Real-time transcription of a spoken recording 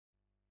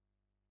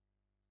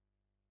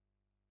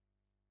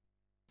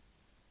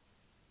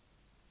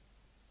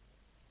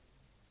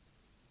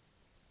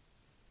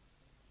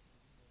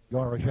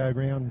Gyro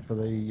Showground for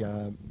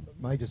the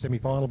major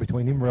semi-final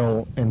between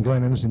Inverell and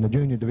Glen in the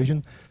junior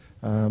division.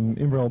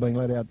 Inverell being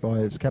led out by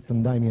its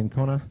captain Damien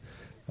Connor.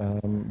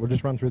 We'll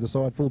just run through the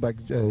side. Fullback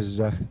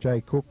is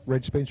Jay Cook,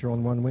 Reg Spencer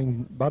on one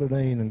wing,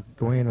 Butterdine and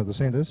Glen are the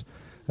centres.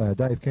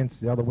 Dave Kent's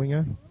the other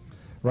winger.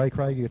 Ray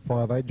Craigie at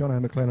 5'8", John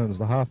O'McLennan is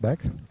the halfback.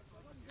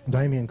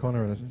 Damien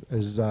Connor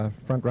is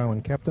front row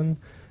and captain.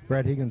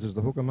 Brad Higgins is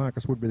the hooker.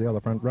 Marcus Woodbury the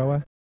other front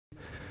rower.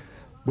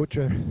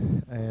 Butcher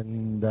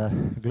and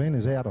Glen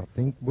is out, I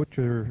think.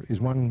 Butcher is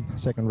one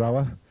second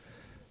rower.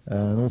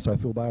 And also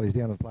Phil Bailey's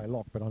down to play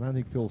lock, but I don't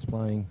think Phil's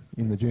playing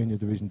in the junior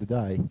division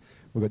today.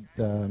 We've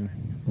got,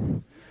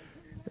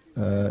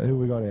 who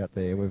we got out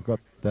there? We've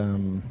got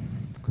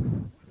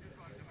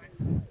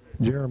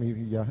Jeremy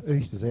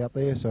East is out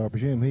there, so I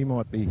presume he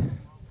might be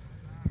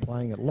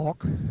playing at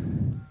lock.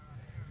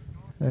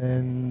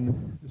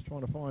 And just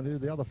trying to find who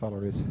the other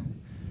fella is.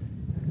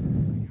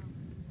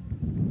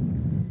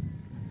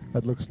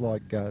 It looks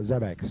like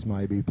Zabax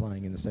may be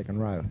playing in the second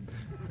row.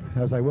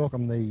 As they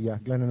welcome the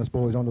Glen Innes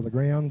boys onto the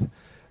ground,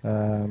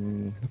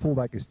 the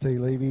fullback is T.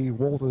 Levy,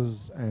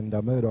 Walters and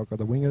Murdoch are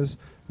the wingers,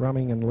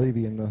 Rumming and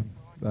Levy in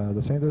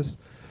the centres.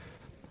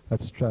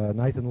 That's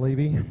Nathan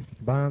Levy.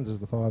 Barnes is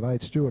the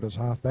 5'8", Stewart is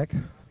halfback,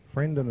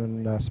 Frendon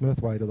and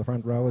Smithwaite are the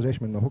front rowers,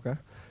 Eshman the hooker,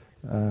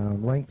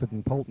 Langford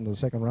and Polton are the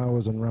second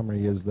rowers, and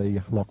Rummery is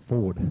the lock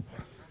forward.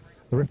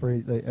 The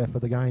referee for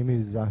the game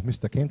is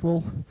Mr.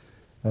 Kentwell.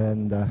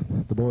 And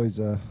the boys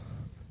are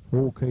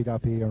all keyed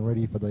up here and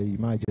ready for the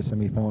major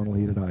semi-final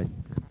here today.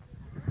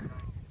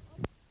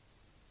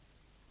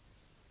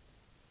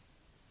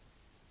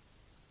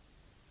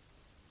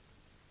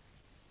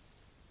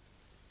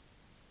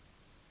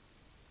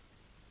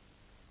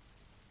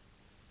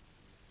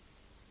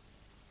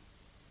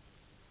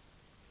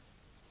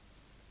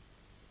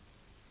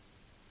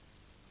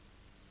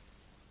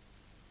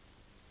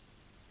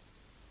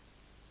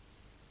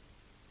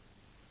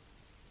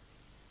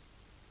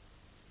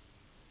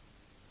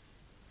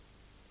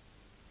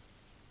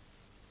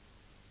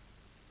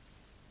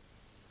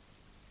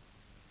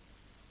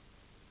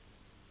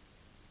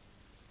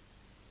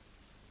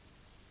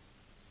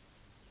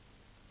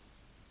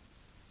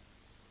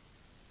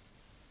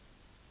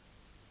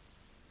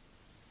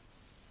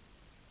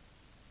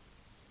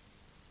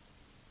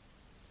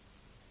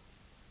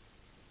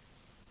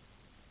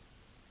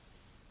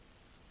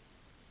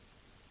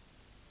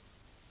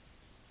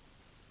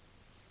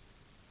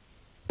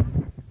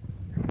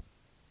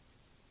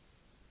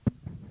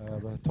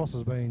 The toss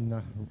has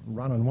been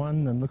run and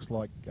won, and looks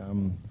like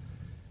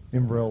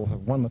Inverell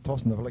have won the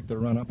toss and they've elected to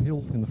run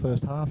uphill in the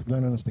first half.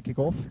 Glen Innes to kick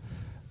off.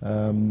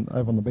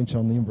 Over on the bench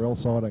on the Inverell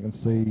side, I can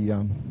see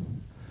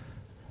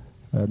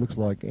it looks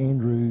like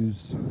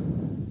Andrews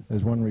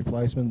as one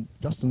replacement.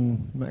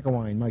 Justin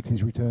McElwain makes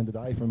his return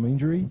today from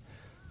injury,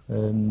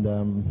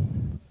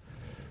 and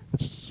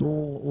it's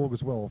all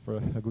augurs well for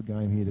a good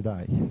game here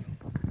today.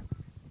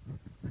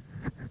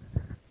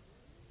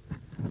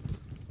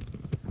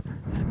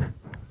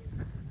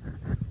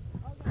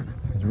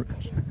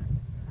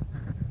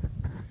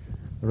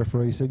 The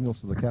referee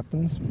signals to the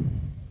captains.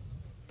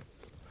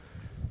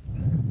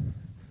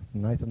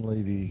 Nathan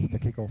Levy to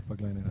kick off for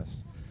Glen Innes.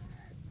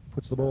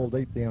 Puts the ball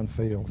deep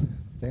downfield,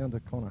 down to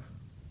Connor.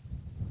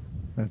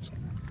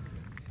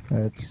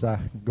 It's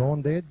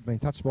gone dead, been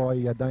touched by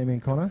Damien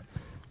Connor,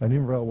 and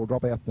Inverell will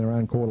drop out in their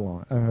own quarter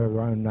line,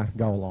 their own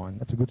goal line.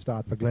 That's a good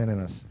start for Glen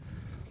Innes.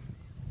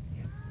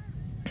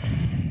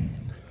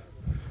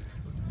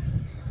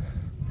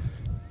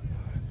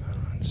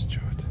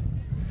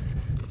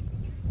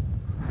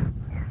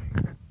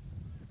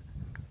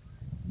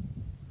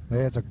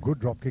 Yeah, it's a good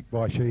drop kick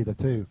by Sheether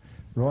too.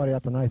 Right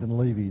out to Nathan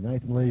Levy.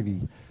 Nathan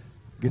Levy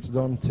gets it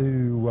on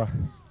to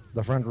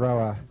the front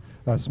rower,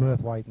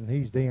 Smithwaite, and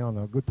he's down.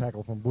 A good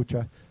tackle from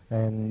Butcher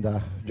and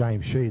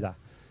James Sheether.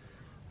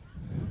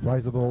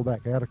 Plays the ball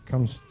back. Out it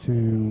comes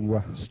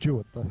to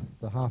Stewart,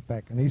 the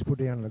halfback, and he's put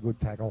down in a good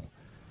tackle.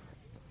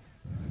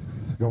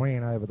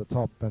 Glen over the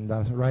top,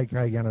 and Ray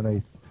Craig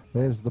underneath.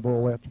 There's the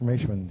ball out from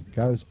Eshman.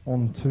 Goes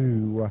on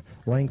to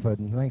Langford,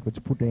 and Langford's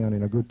put down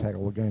in a good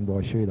tackle again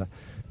by Sheether.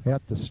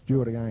 Out to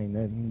Stewart again,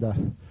 and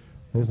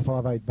there's the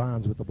 5'8"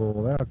 Barnes with the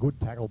ball. A good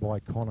tackle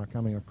by Connor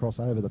coming across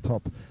over the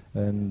top,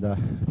 and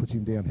puts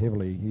him down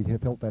heavily. He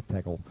felt that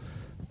tackle.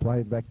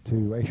 Played back to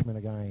Eshman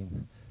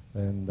again,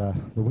 and the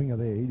winger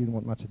there, he didn't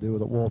want much to do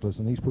with it, Walters,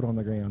 and he's put on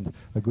the ground.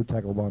 A good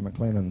tackle by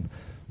McLennan.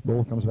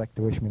 Ball comes back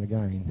to Eshman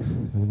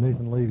again. And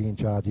Nathan Levy in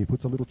charge. He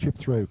puts a little chip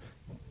through.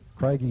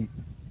 Craigie,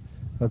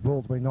 that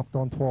ball's been knocked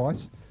on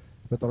twice,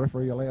 but the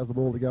referee allows the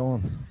ball to go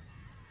on.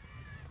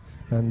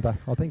 And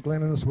I think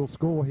Glen Innes will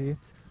score here.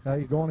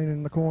 He's gone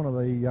in the corner,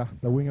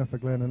 the winger for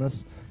Glen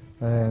Innes,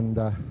 and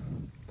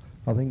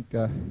I think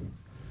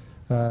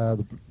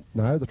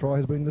no, the try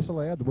has been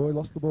disallowed. The boy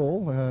lost the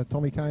ball.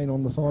 Tommy Kane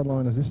on the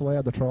sideline has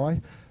disallowed the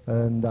try,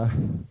 and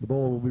the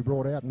ball will be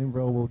brought out, and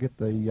Inverell will get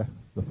the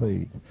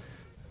feed.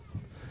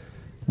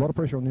 A lot of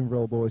pressure on the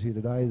Inverell boys here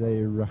today.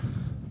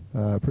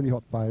 They're pretty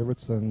hot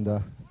favourites, and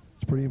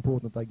it's pretty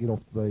important that they get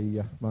off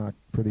the mark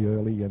pretty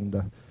early,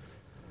 and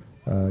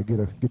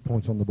get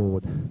points on the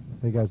board.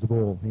 There goes the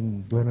ball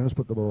in. Glen has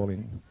put the ball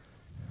in,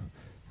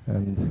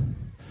 and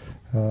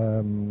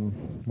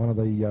one of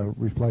the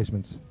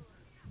replacements.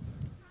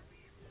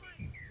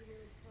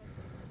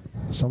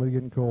 Somebody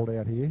getting called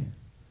out here.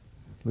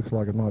 Looks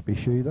like it might be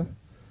Sheether.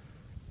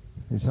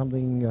 There's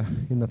something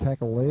in the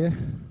tackle there.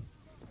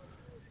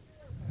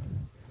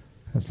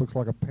 This looks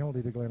like a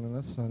penalty to Glen,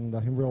 and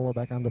Inverell are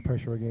back under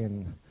pressure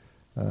again.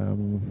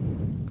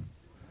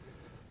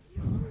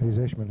 Here's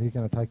Eshman. He's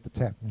going to take the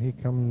tap, and here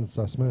comes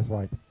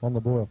Smurthwaite on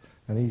the boil,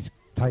 and he's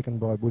taken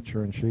by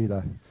Butcher and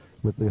Sheether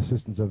with the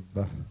assistance of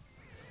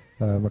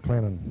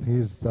McLennan.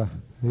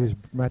 Here's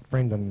Matt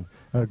Frendon,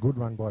 a good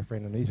run by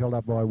Frendon. He's held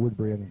up by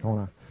Woodbury and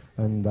Connor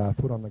and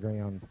put on the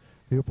ground.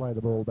 He'll play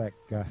the ball back.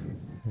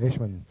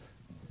 Eshman,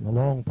 a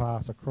long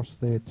pass across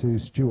there to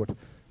Stewart.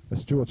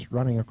 Stewart's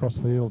running across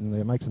the field, and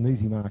it makes an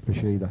easy mark for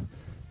Sheether,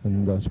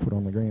 and it's put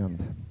on the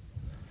ground.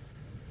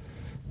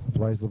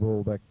 Plays the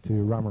ball back to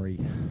Rummery.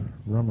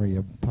 Rummery,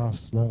 a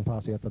long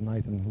pass out to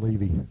Nathan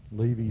Levy.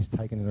 Levy's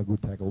taken in a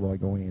good tackle by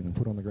Glen and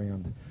put on the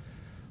ground.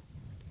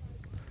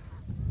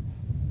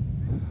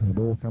 The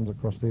ball comes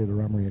across there to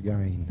Rummery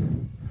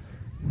again.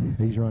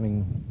 He's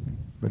running,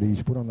 but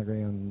he's put on the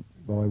ground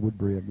by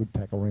Woodbury, a good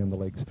tackle around the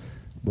legs.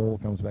 Ball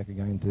comes back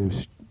again to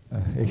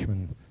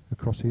Eshman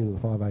across here to the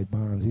 5'8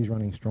 Barnes. He's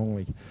running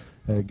strongly.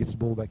 Gets the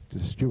ball back to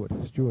Stewart.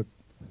 Stewart,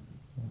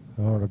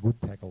 a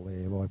good tackle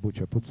there by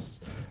Butcher. Puts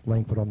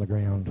Langford on the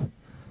ground.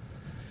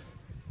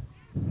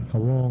 A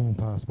long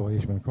pass by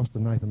Eshman across to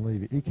Nathan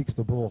Levy. He kicks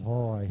the ball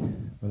high,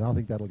 but I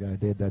think that'll go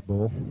dead, that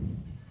ball.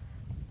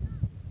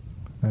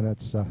 And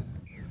it's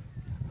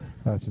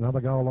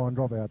another goal line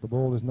dropout. The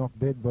ball is knocked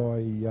dead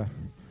by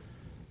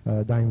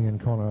Damien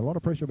Connor. A lot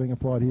of pressure being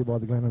applied here by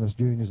the Glen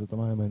juniors at the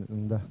moment,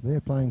 and they're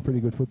playing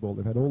pretty good football.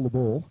 They've had all the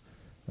ball.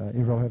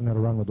 Inverell haven't had a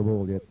run with the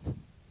ball yet.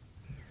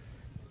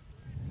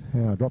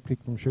 Now, drop kick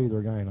from Sheether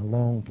again, a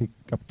long kick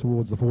up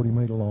towards the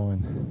 40-metre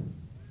line.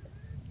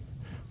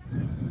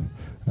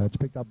 It's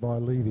picked up by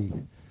Levy,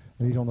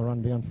 and he's on the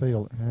run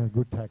downfield. And a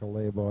good tackle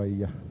there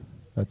by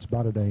that's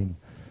Butterdine,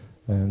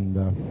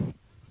 and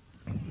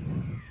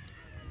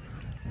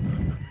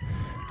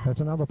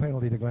that's another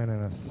penalty to Glen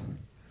Innes.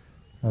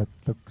 It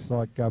looks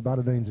like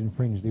Butterdine's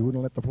infringed. He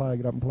wouldn't let the player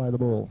get up and play the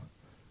ball.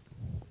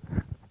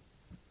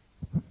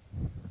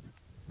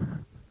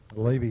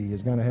 Levy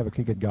is going to have a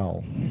kick at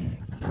goal.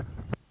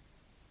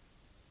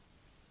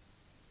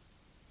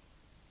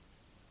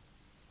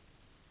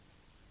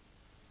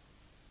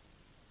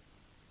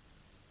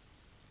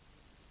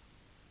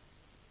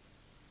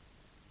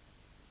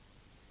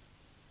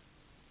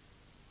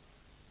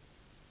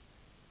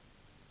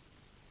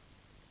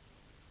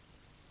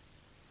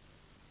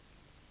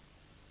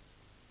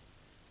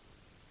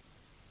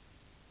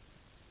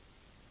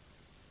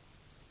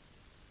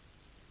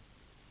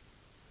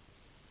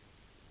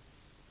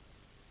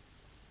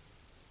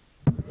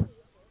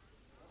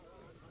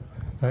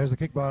 There's the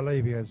kick by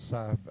Levy. It's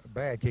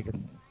bad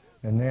kicking.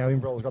 And now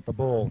Inverell's got the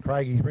ball.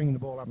 Craigie's bringing the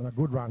ball up in a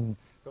good run.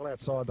 Well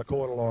outside the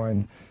quarter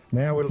line.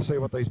 Now we'll see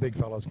what these big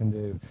fellas can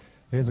do.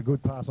 Here's a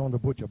good pass on to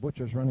Butcher.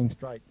 Butcher's running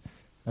straight.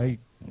 He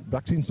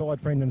ducks inside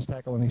Frendon's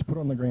tackle, and he's put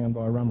on the ground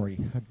by Rummery.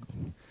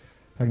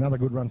 Another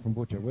good run from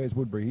Butcher. Where's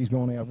Woodbury? He's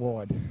gone out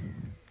wide.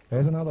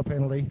 There's another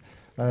penalty.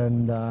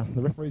 And the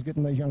referee's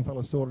getting these young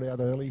fellas sorted out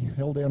early.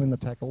 Held down in the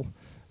tackle.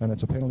 And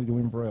it's a penalty to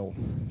Inverell.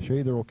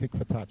 Sheether will kick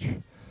for touch.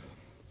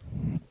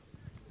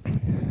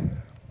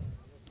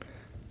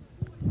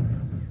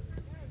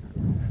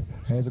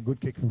 There's a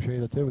good kick from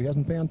Sheether too. He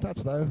hasn't found touch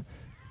though.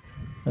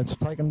 It's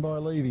taken by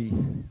Levy.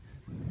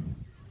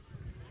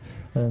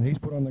 And he's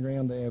put on the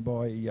ground there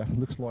by,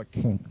 looks like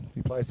Kent.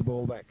 He plays the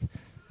ball back.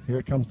 Here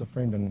it comes to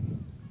Frendon.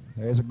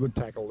 There's a good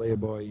tackle there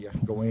by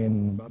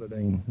Glen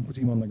Butterdine. Puts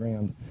him on the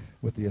ground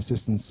with the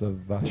assistance of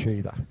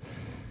Sheether.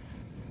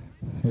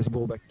 There's the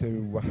ball back to,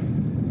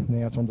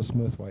 now it's on to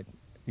Smurthwaite.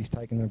 He's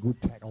taken a good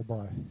tackle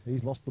by,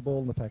 he's lost the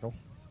ball in the tackle.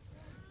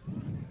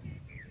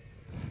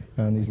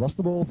 And he's lost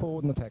the ball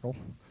forward in the tackle.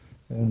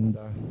 And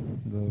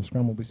the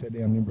scrum will be set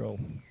down Inverell.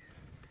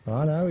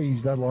 I know,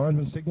 he's that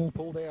linesman signal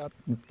pulled out.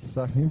 It's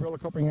Inverell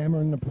copping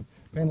hammer in the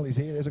penalties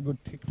here. There's a good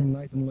kick from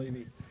Nathan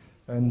Levy.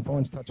 And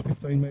finds touch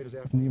 15 metres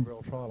out from the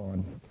Inverell try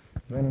line.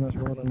 Glen Innes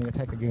right on the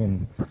attack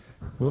again.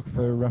 Look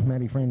for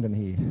Matty Frendon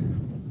here.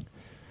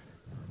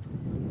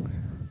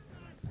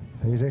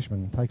 Here's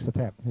Eshman, takes the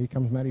tap. Here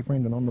comes Matty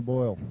Frendon on the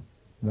boil.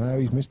 No,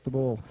 he's missed the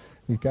ball.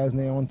 He goes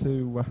now on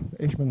to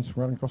Eshman's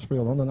running across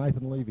field, on to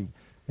Nathan Levy.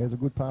 There's a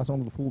good pass on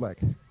to the fullback.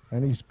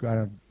 And he's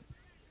going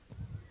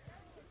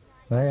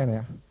there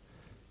now.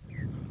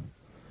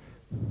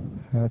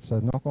 That's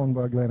a knock on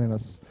by Glen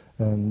Innes.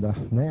 And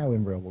now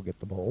Inverell will get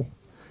the ball.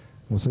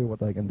 We'll see what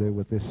they can do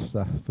with this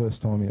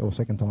first time or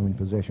second time in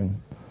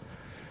possession.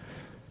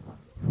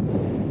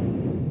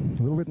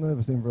 A little bit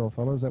nervous, Inverell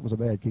fellas. That was a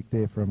bad kick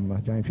there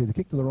from James Sheether.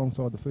 Kicked to the wrong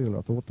side of the field.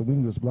 I thought the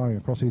wind was blowing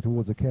across here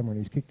towards the camera,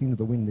 and he's kicked into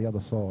the wind the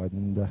other side,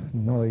 and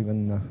not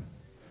even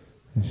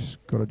He's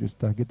got to just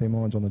get their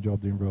minds on the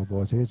job, the Inverell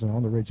boys. Here's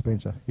on the red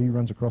Spencer. He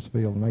runs across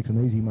field and makes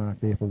an easy mark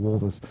there for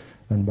Walters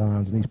and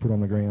Barnes, and he's put on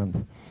the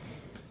ground.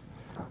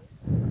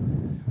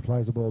 He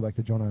plays the ball back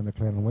to John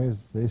O'Mclennan.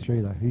 There's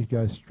Sheether. He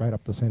goes straight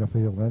up to centre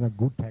field, and a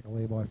good tackle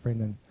there by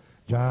Brendan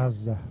Jars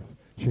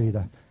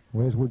Sheether.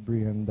 Where's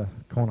Woodbury and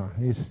Connor?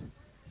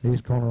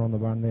 Here's Connor on the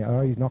run there.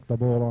 Oh, he's knocked the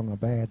ball on a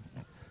bad.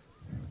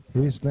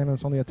 Here's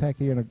Glennon's on the attack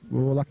here, and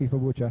lucky for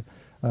Butcher.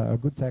 A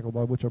good tackle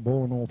by Butcher,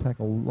 ball and all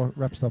tackle,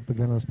 wraps up the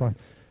Glennon's play.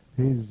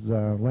 Here's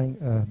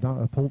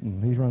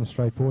Poulton. He's run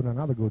straight forward, and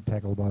another good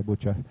tackle by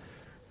Butcher.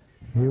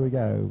 Here we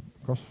go,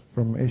 across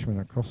from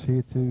Eshman, across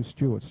here to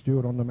Stewart.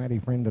 Stewart on to Matty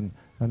Friendon,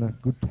 and a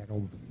good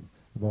tackle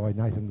by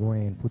Nathan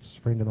Gwen, puts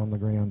Friendon on the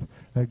ground.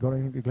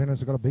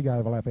 Glennon's got a big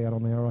overlap out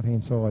on the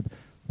right-hand side.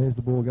 There's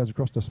the ball, goes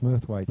across to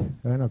Smurthwaite,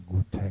 and a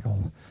good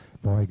tackle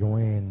by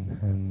Gwen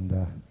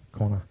and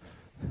Connor.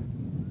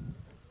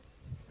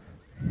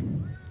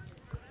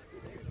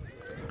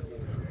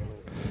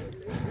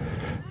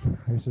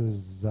 This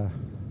is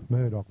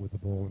Murdoch with the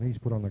ball, and he's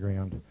put on the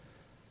ground.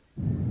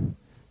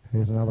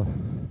 Here's another.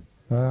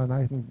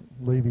 Nathan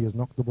Levy has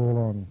knocked the ball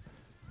on.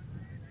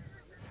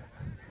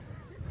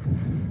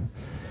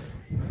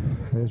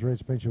 There's Red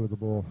Spencer with the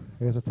ball.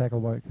 There's a tackle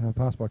by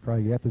pass by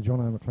Craigie out to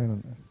John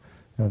O'Mclennan,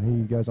 and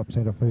he goes up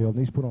centre field, and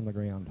he's put on the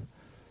ground.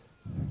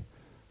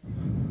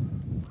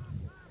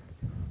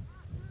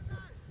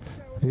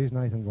 Here's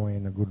Nathan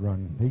Gwen, a good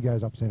run. He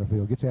goes up centre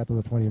field, gets out to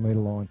the 20-metre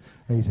line,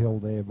 and he's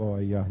held there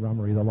by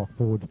Rummery, the lock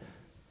forward.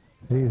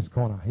 Here's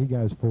Connor. He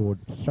goes forward,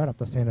 straight up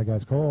the centre,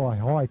 goes,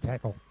 high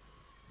tackle.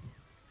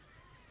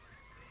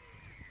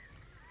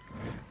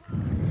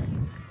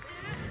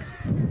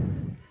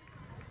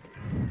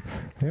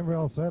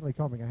 Inverell certainly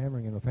copping a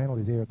hammering in the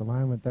penalties here at the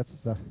moment.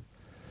 That's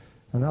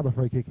another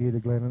free kick here to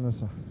Glen. And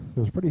there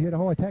was a pretty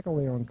high tackle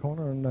there on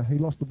Connor, and he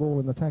lost the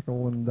ball in the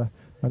tackle, and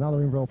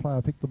another Inverell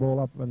player picked the ball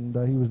up, and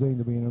he was deemed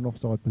to be in an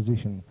offside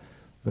position.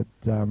 But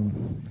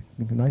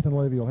Nathan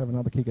Levy will have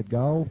another kick at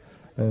goal,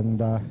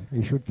 and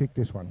he should kick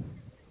this one.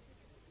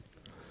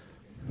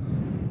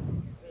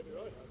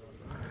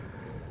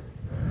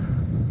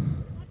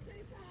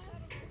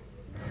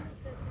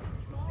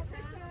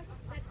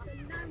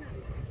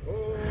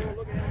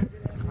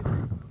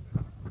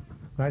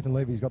 Nathan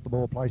Levy's got the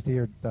ball placed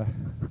here at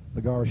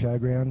the Gora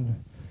Showground.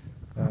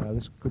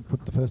 This could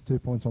put the first 2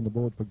 points on the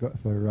board for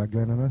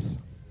Glen and us.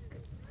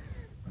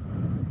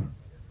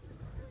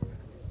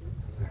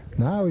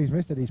 No, he's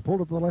missed it. He's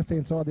pulled it to the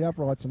left-hand side of the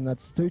uprights, and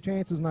that's 2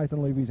 chances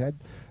Nathan Levy's had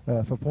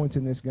for points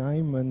in this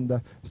game, and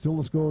still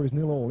the score is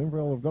 0-all.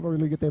 Inverell have got to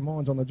really get their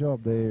minds on the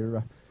job.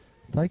 They're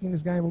taking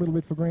this game a little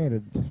bit for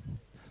granted.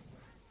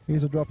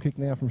 Here's a drop kick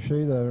now from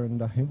Sheether, and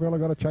Inverell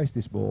have got to chase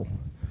this ball.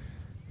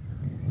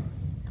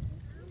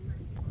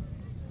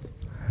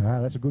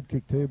 That's a good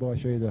kick too by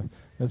Sheether.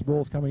 This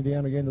ball's coming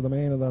down again to the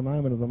man of the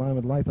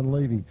moment, Nathan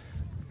Levy.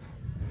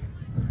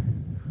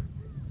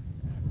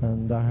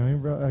 And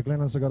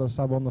Glennon's got a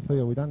sub on the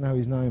field. We don't know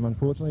his name,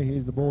 unfortunately.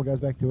 Here's the ball goes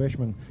back to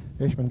Eshman.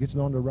 Eshman gets it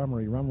on to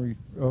Rummery. Rummery,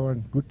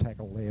 and good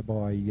tackle there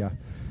by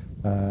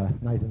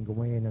Nathan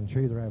Gawain, and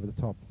Sheether over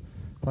the top.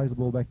 Plays the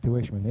ball back to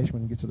Eshman.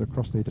 Eshman gets it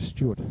across there to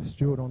Stewart.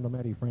 Stewart on to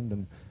Matty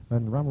Friendon,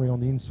 and Rummery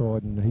on the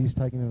inside, and he's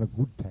taken in a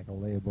good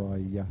tackle there by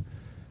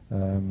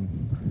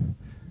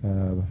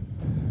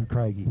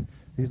Craigie.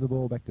 Here's the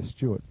ball back to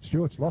Stewart.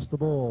 Stewart's lost the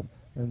ball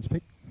and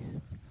picked.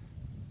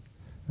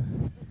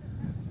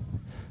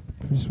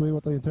 Just see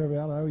what the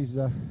interview. He's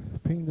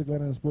pinged the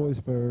Glennon's boys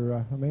for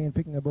a man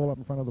picking the ball up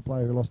in front of the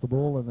player who lost the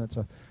ball, and it's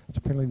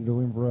a penalty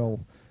to Inverell.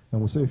 And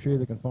we'll see if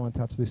Sheether can find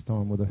touch this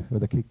time with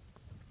a kick.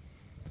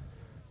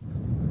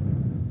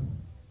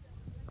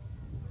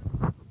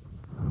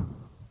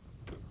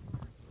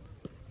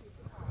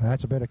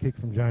 That's a better kick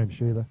from James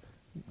Sheether.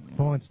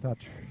 Finds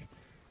touch.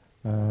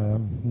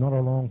 Not a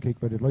long kick,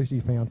 but at least he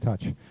found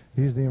touch.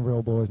 Here's the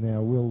Inverell boys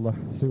now. We'll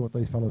see what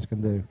these fellas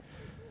can do.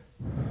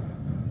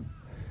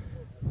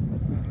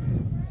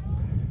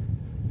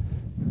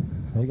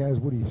 There goes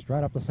Woody,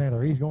 straight up the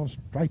centre. He's gone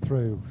straight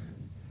through,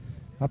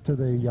 up to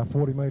the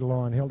 40-metre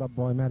line, held up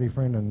by Matty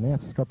Friendon. Now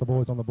it's got the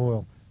boys on the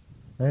boil.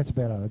 That's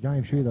better.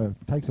 James Sheether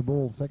takes the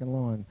ball, second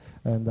line,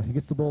 and he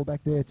gets the ball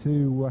back there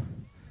to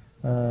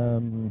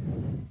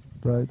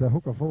the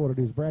hooker forward.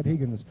 It is Brad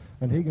Higgins,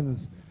 and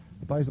Higgins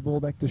plays the ball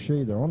back to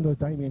Sheether. On to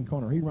Damien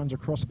Connor. He runs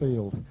across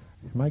field.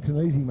 Makes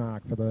an easy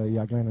mark for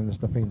the Glen in this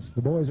defence.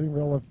 The boys in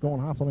Inverell have gone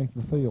half the length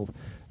of the field.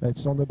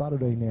 It's on to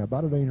Butterdine now.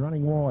 Butterdine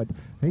running wide.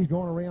 He's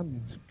gone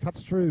around,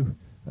 cuts through,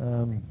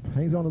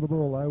 hangs onto the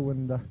ball though,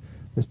 and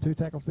there's 2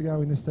 tackles to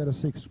go in this set of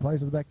 6.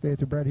 Plays it back there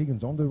to Brad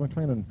Higgins. On to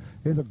McLennan.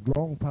 Here's a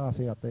long pass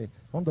out there.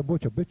 On to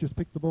Butcher. Butcher's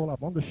picked the ball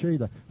up. On to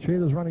Sheether.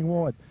 Sheether's running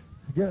wide.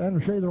 And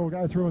Sheether will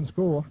go through and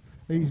score.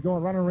 He's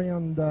gone run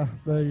around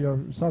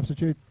the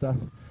substitute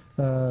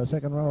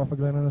second row for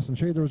Glen Innes, and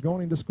Sheether has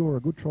gone in to score. A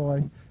good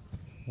try.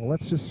 Well,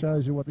 that just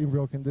shows you what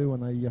Inverell can do when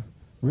they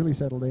really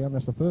settle down.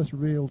 That's the first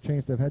real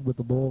chance they've had with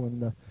the ball,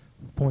 and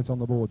points on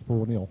the board,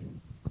 4-0.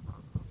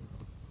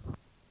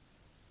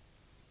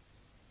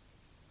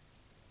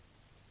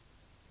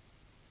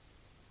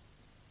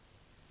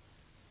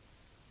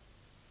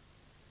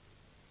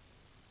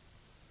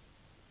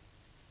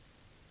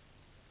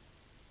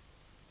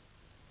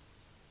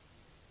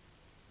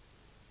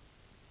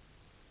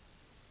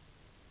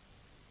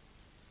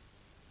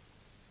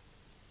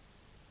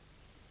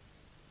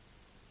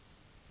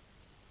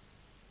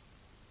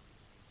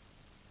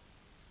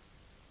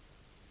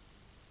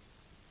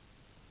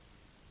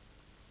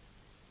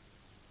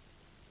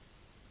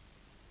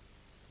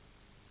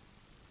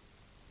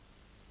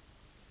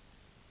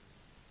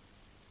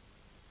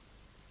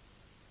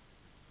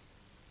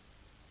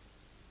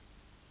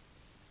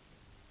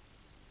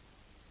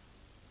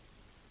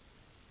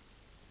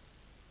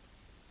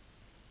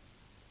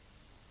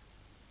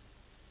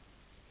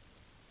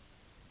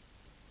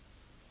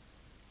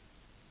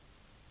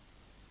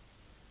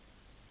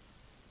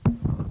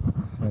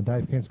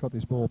 Dave Kent's got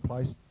this ball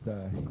placed.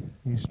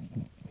 He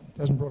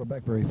hasn't brought it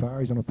back very far.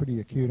 He's on a pretty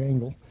acute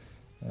angle.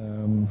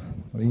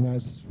 But he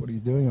knows what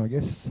he's doing, I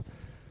guess.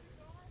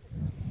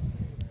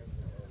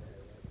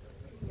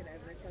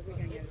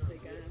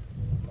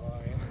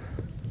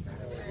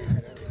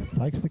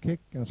 Takes the kick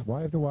and it's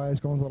waved away.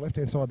 It's gone to the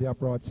left-hand side of the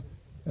uprights,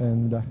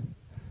 and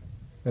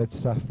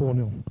it's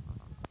 4-0.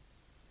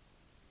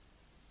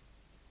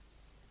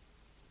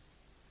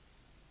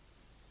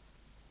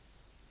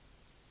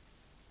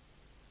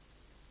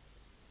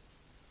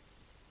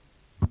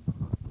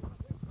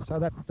 So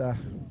that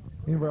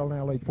Inverell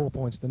now lead 4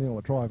 points to 0.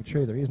 A try for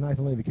Sheether. Here's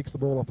Nathan Levy, kicks the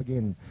ball off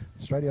again.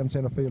 Straight down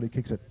centre field, he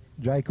kicks it.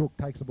 Jay Cook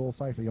takes the ball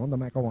safely on to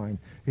McElwain.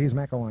 Here's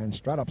McElwain,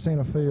 straight up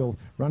centre field,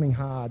 running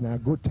hard. Now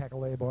good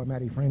tackle there by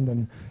Matty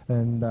Friend,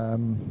 and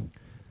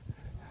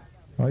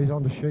he's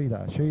on to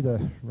Sheether.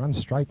 Sheether runs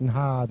straight and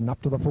hard and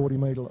up to the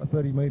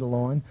 30-metre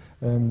line,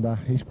 and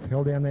he's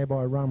held down there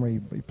by Rummery.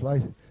 He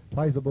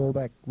plays the ball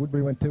back.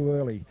 Woodbury went too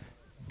early.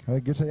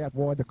 Gets it out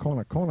wide to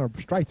Connor. Connor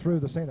straight through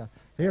the centre.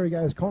 Here he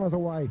goes. Connor's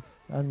away,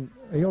 and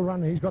he'll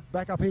run. He's got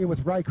back up here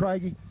with Ray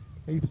Craigie.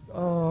 He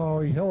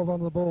held on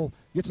to the ball.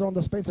 Gets it on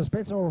to Spencer.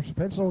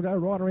 Spencer will go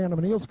right around him,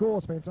 and he'll score,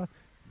 Spencer.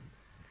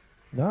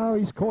 No,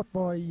 he's caught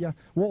by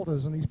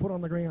Walters, and he's put on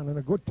the ground, and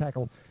a good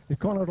tackle. If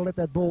Connor would let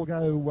that ball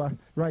go,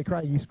 Ray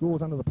Craigie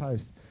scores under the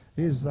post.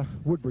 Here's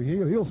Woodbury.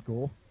 He'll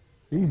score.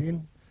 He's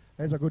in.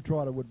 There's a good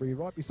try to Woodbury,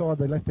 right beside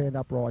the left-hand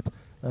upright,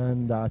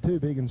 and too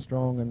big and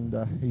strong,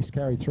 and he's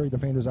carried 3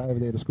 defenders over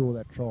there to score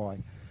that try.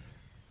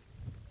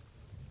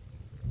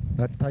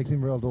 That takes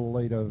Inverell to a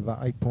lead of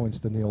 8 points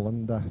to 0,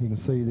 and you can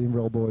see the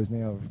Inverell boys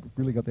now have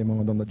really got their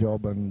mind on the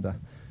job, and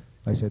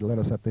they said, let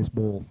us have this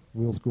ball.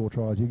 We'll score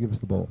tries. You give us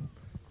the ball.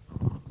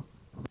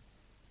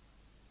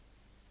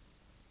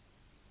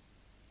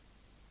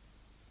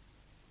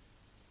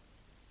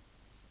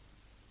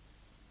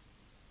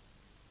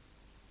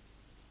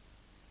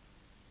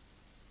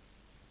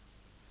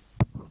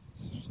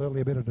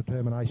 Certainly a bit of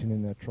determination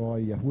in that try.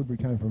 Woodbury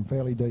came from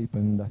fairly deep,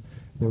 and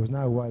there was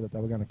no way that they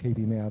were going to keep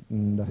him out,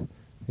 and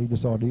he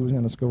decided he was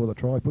going to score the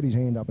try, put his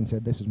hand up and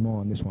said, this is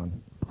mine, this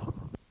one.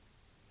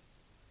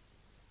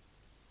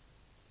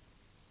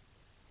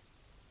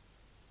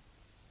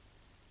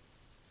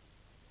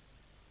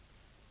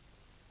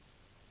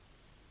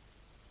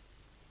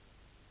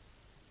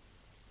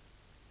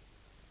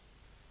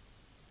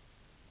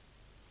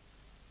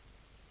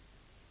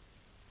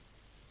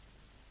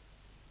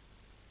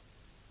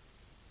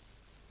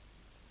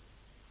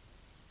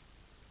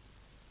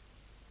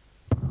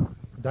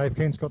 Dave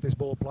Kent's got this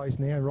ball placed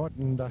now right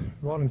in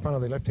front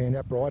of the left-hand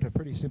upright. A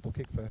pretty simple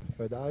kick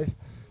for Dave.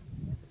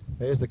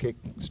 There's the kick,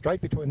 straight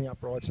between the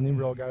uprights, and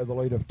Inverell go the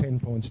lead of 10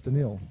 points to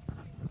 0.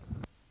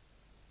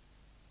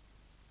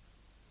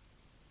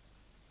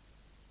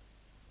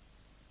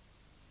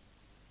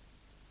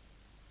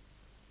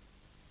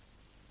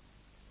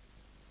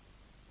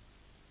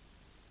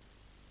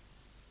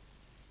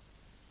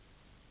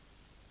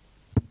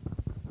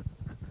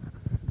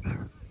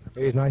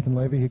 Here's Nathan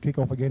Levy. He'll kick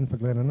off again for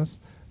Glen.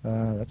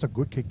 That's a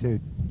good kick too.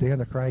 Down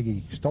to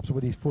Craigie. Stops it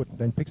with his foot,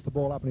 then picks the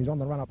ball up, and he's on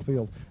the run-up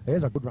field.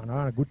 There's a good run.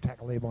 A good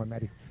tackle there by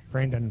Matty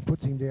Friend, and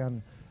puts him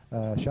down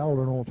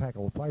shoulder and all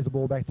tackle. Plays the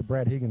ball back to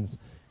Brad Higgins.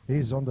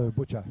 Here's on to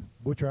Butcher.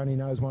 Butcher only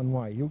knows one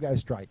way. He'll go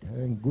straight.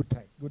 And good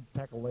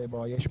tackle there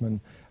by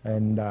Eshman,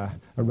 and a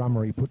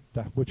Rummery put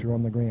Butcher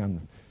on the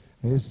ground.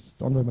 Here's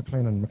on to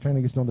McLennan.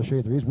 McLennan gets on to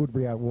Sheether. Here's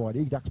Woodbury out wide.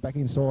 He ducks back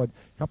inside,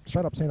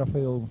 straight up centre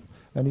field,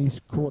 and he's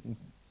caught.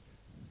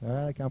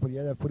 They can't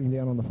put him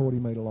down on the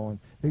 40-metre line.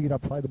 He'll get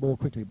up, play the ball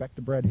quickly, back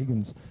to Brad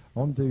Higgins,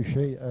 on to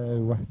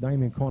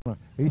Damien Connor.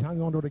 He's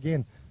hung onto it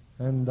again,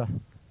 and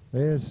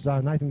there's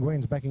Nathan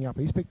Gwen's backing up.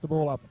 He's picked the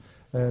ball up,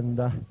 and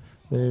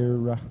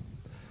they're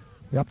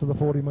up to the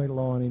 40-metre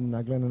line in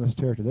Glen's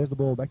territory. There's the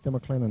ball back to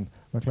McLennan.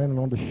 McLennan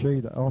on to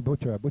Sheether.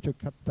 Butcher. Butcher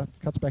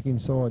cuts back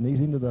inside, and he's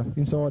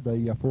inside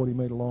the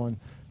 40-metre line,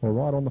 or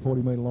right on the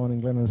 40-metre line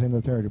in Glen's end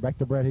of the territory. Back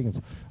to Brad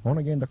Higgins. On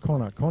again to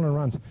Connor. Connor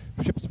runs,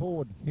 ships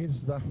forward.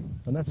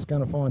 And that's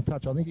going to find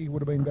touch. I think he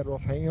would have been better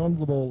off hanging on to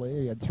the ball there.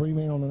 He had 4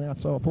 men on the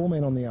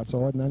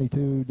outside, and only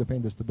 2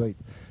 defenders to beat.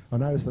 I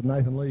noticed that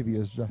Nathan Levy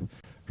has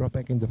dropped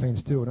back in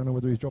defence too. I don't know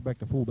whether he's dropped back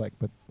to fullback,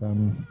 but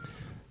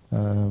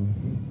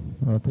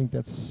I think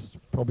that's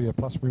probably a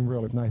plus for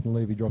Inverell if Nathan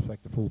Levy drops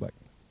back to fullback.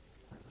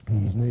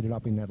 He's needed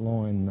up in that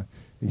line.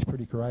 He's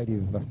pretty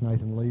creative,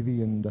 Nathan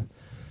Levy, and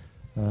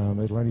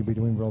it'll only be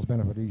to Inverell's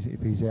benefit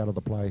if he's out of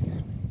the play.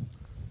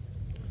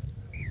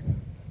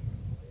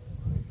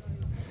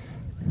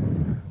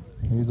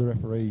 Here's the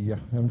referee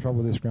having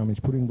trouble with this scrum. He's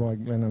put in by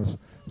Glen.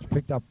 It's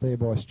picked up there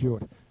by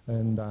Stewart,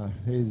 and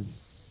here's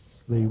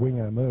the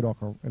winger Murdoch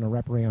in a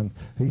wraparound.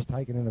 He's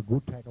taken in a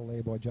good tackle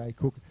there by Jay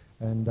Cook,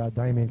 and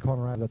Damien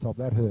Connor over the top.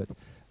 That hurt.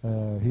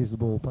 Here's the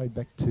ball played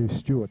back to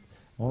Stewart.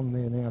 On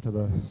there now to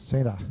the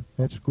centre.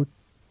 That's good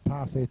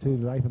pass there too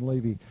to Nathan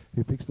Levy,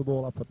 who picks the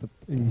ball up at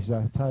his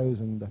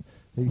toes, and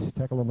he's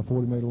tackled on the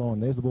 40-metre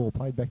line. There's the ball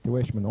played back to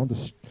Eshman. On to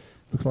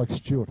looks like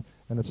Stewart,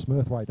 and it's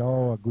Smurthwaite.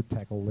 A good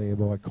tackle there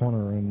by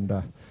Connor, and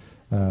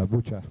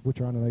Butcher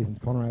underneath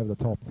and Connor over the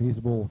top. Here's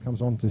the ball,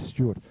 comes on to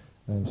Stewart.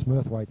 And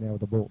Smurthwaite now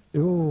with the ball.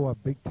 Oh, a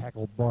big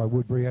tackle by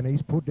Woodbury, and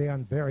he's put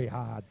down very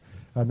hard,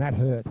 and that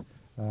hurt.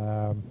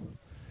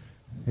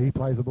 He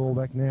plays the ball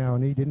back now,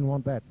 and he didn't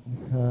want that.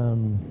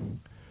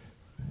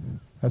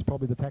 That's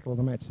probably the tackle of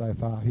the match so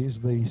far. Here's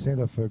the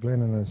centre for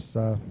Glen, and it's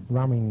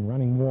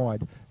running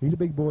wide. He's a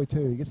big boy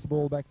too. He gets the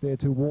ball back there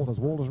to Walters.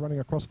 Walters running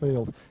across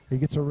field. He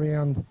gets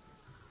around.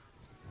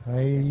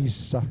 He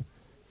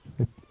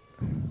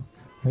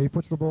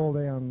puts the ball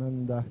down,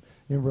 and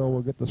Inverell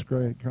will get the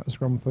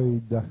scrum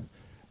feed.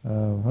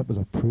 That was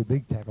a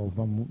big tackle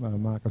from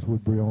Marcus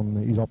Woodbury on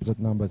his opposite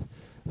number,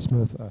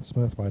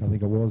 Smurthwaite, I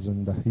think it was,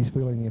 and he's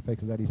feeling the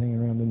effects of that. He's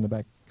hanging around in the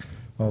back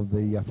of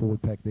the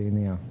forward pack there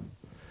now.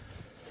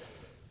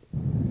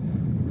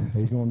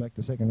 He's going back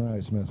to second row,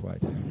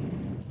 Smurthwaite.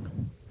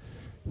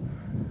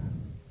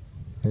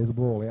 There's the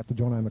ball out to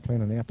John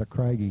O'McLennan, out to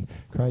Craigie,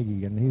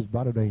 and here's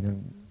Butterdine,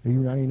 and he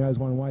only knows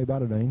one way,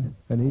 Butterdine,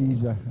 and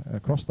he's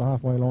across the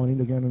halfway line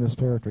into Glen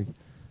territory.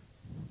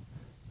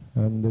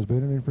 And there's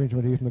been an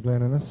infringement here from the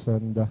Glen,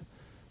 and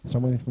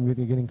someone from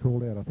getting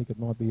called out. I think it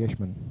might be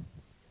Eshman.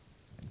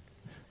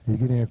 He's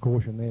getting a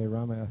caution there.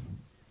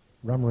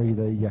 Rummery,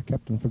 the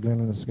captain for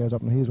Glen, goes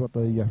up, and here's what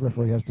the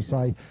referee has to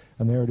say.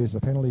 And there it is, a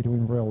penalty to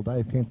Inverell.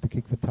 Dave Kent to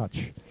kick for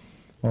touch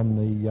on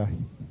the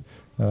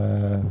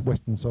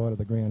western side of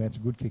the ground. That's a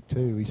good kick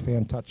too. He's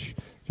found touch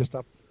just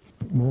up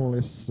more or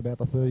less about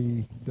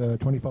the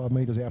 25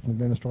 metres out from the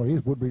Glen Australia.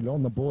 Here's Woodbury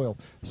on the boil,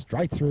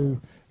 straight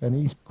through, and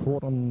he's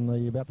caught on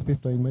about the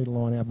 15-metre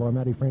line out by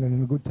Matty Frennan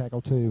in a good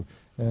tackle too.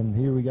 And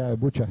here we go,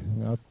 Butcher.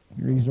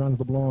 He runs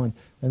the blind,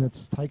 and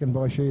it's taken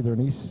by Sheether,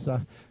 and he's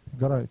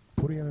got to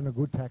put in a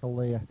good tackle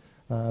there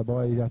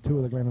by two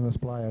of the Glen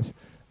players.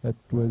 It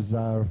was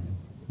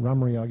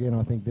Rummery again,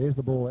 I think. There's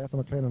the ball out to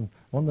McLennan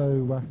on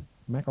the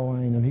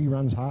McElwain, and he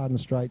runs hard and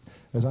straight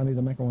as only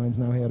the McElwains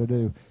know how to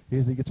do.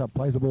 Here's he gets up,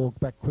 plays the ball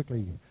back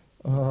quickly.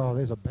 Oh,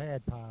 there's a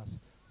bad pass.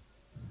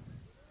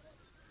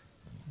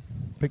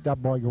 Picked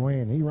up by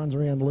Glen. He runs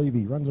around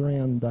Levy, runs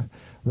around the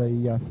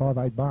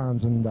 5'8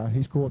 Barnes, and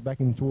he's caught back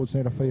in towards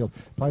centre field.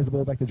 Plays the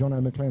ball back to John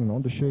O'McLennan,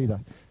 on to Sheether.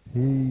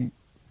 He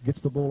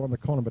gets the ball on to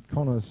Connor, but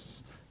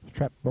Connor's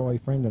trapped by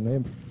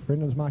Frendon.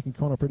 Frendon's marking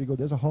Connor pretty good.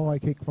 There's a high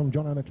kick from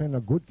John O'McLennan,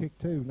 a good kick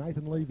too.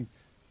 Nathan Levy.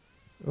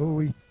 Oh,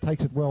 he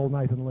takes it well,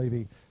 Nathan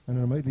Levy, and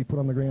immediately put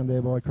on the ground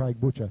there by Craig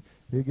Butcher.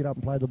 He'll get up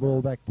and play the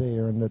ball back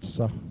there, and there's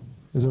a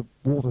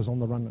Walters on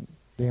the run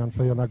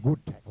downfield. A good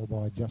tackle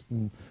by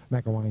Justin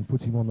McElwain,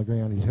 puts him on the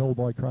ground. He's held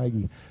by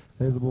Craigie.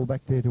 There's the ball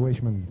back there to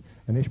Eshman,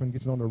 and Eshman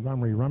gets it on to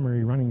Rummery.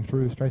 Rummery running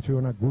straight through,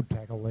 and a good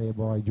tackle there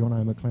by John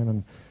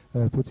O'McLennan,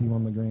 puts him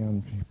on the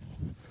ground.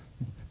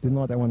 Didn't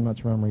like that one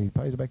much, Rummery. He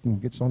pays it back and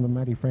gets on to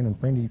Matty Frendon.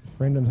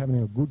 Frendon's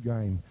having a good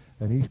game,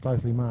 and he's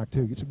closely marked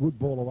too. Gets a good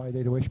ball away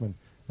there to Eshman.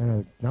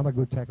 And another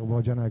good tackle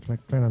by John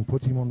O'McLennan,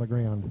 puts him on the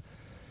ground.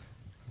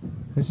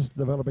 This is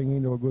developing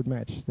into a good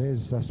match.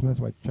 There's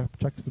Smithwaite,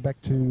 chucks it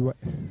back to,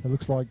 it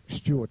looks like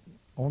Stewart,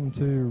 on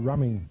to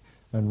Rumming.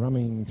 And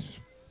Rumming's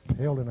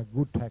held in a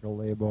good tackle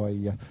there by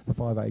the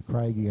 5'8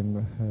 Craigie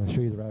and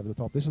Sheether over the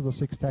top. This is the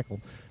sixth tackle.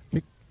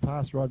 Kick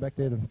pass right back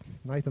there to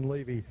Nathan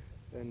Levy.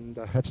 And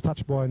it's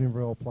touched by an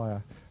Inverell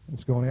player.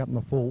 It's gone out in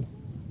the full.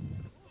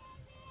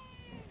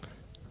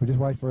 We just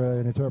wait for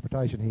an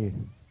interpretation here.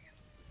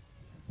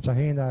 It's a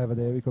hand over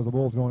there because the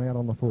ball's gone out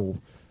on the full.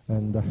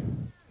 And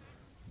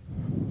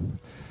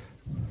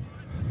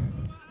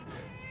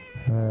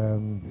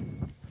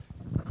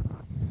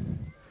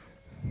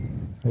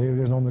here it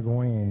is on the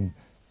Glen.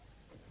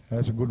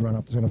 That's a good run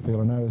up the centre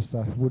field. I noticed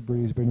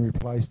Woodbury's been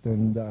replaced,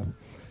 and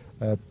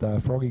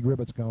Froggy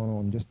Gribbett's going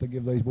on, just to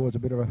give these boys a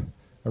bit of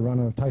a run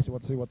and a taste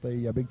of see what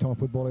the big time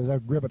football is.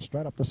 Gribbett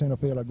straight up the centre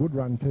field, a good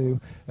run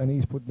too, and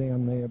he's put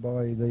down there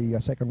by the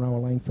second row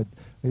of Langford.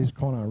 Here's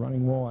Connor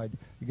running wide.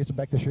 He gets it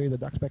back to Sheether,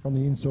 ducks back on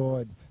the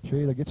inside.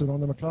 Sheether gets it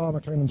on to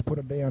McLennan's put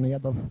it down. He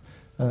had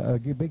a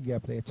big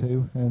gap there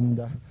too, and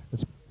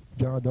it's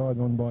dive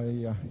on by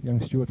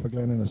young Stewart for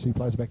Glen, and he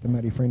plays back to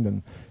Matty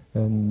Frendon.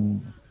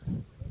 And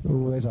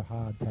there's a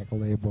hard tackle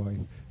there by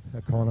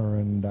Connor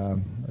and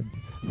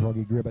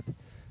Froggy Gribbett.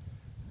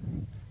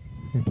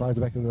 He plays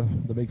it back to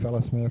the big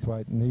fella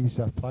Smurthwaite, and he's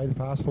played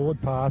a forward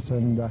pass,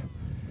 and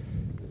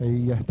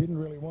he didn't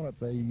really want it.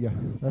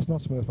 That's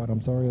not Smurthwaite,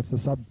 I'm sorry, it's the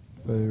sub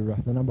for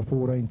the number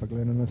 14 for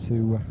Glen,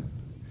 who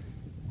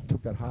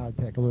took that hard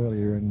tackle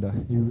earlier, and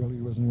he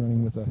really wasn't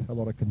running with a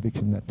lot of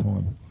conviction that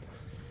time.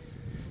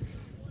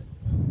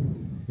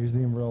 Here's the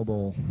Inverell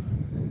ball.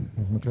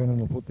 McLennan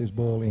will put this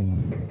ball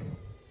in.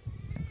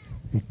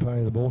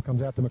 The ball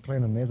comes out to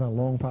McLennan. There's a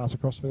long pass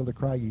across field to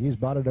Craigie. Here's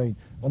Butterdine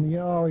on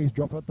the he's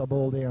dropped the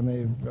ball down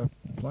there.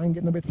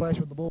 Getting a bit flash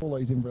with the ball,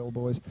 these Inverell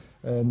boys,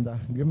 and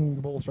giving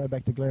the ball straight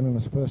back to Glen in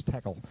his first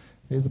tackle.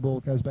 Here's the ball,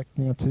 goes back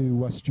now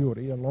to Stewart.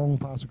 He had a long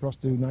pass across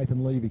to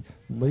Nathan Levy.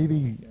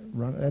 Levy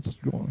run, that's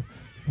gone.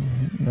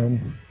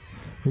 And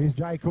here's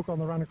Jay Cook on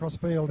the run across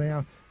field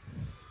now.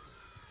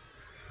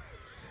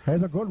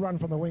 There's a good run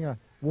from the winger,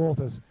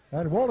 Walters.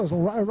 And Walters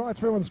will row right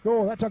through and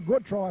score. That's a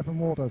good try from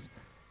Walters.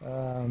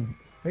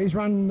 He's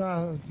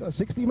run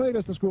 60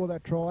 metres to score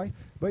that try,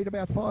 beat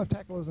about 5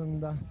 tacklers,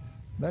 and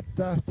that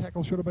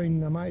tackle should have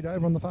been made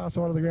over on the far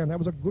side of the ground. That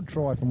was a good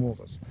try from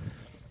Walters.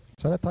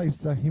 So that takes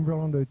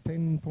Inverell on to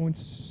 10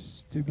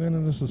 points to Glen,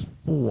 and this is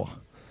 4.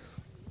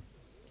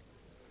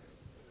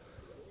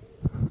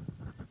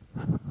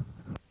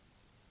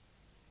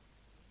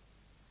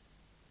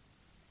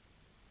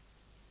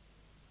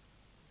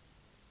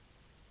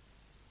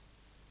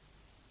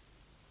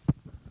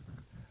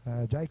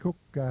 Jay Cook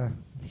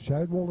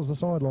showed Walters the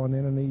sideline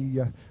then,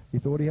 and he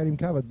thought he had him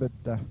covered, but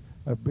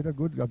a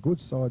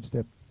good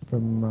sidestep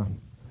from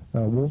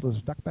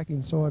Walters, ducked back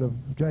inside of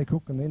Jay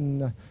Cook, and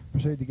then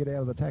proceeded to get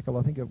out of the tackle.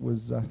 I think it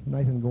was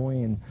Nathan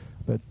Glen,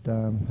 but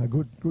a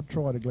good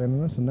try to Glen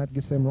in this, and that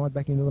gets them right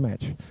back into the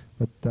match.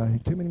 But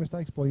too many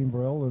mistakes by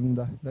Inverell, and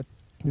that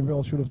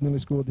Inverell should have nearly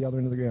scored the other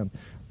end of the ground.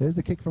 There's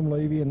the kick from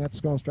Levy, and that's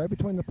gone straight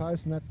between the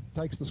posts, and that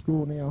takes the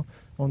score now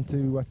on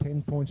to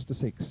 10 points to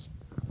 6.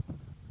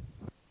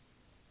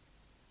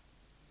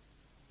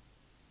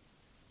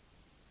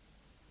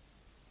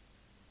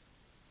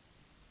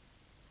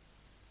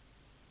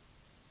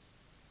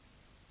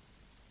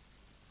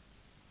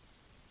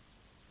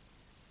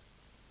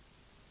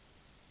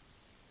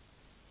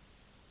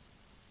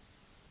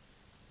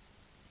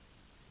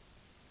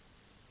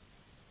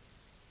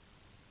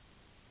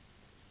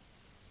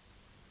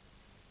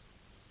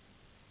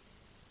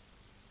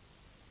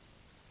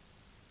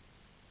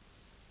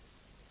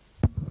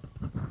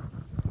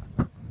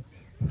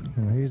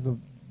 Here's the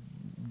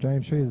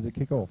James Sheether to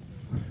kick off.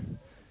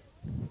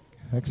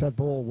 Hacks that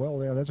ball well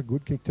there. That's a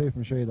good kick too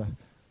from Sheether.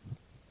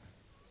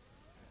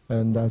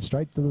 And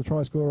straight to the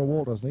try scorer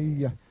Walters.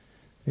 He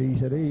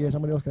said, "Hey,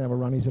 somebody else can have a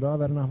run." He said, "I've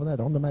had enough of that."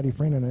 On to Matty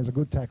Frenton. There's a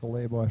good tackle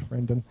there by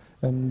Frenton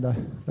and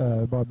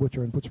by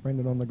Butcher, and puts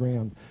Frenton on the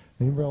ground.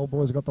 The Inverell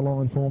boys have got the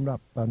line formed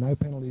up. No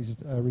penalties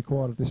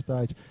required at this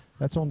stage.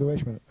 That's on to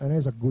Eshman. And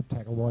there's a good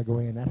tackle by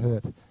Glen. That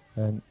hurt.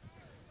 And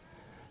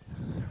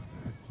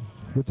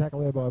good tackle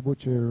there by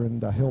Butcher,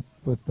 and help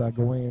with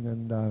Glen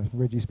and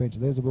Reggie Spencer.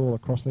 There's the ball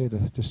across there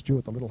to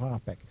Stewart, the little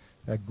halfback.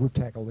 A good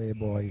tackle there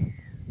by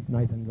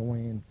Nathan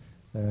Glen.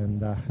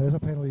 And there's a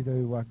penalty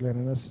to Glen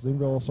in this.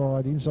 Inverell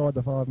side inside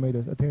the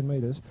 10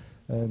 metres.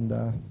 And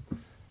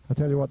I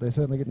tell you what, they're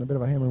certainly getting a bit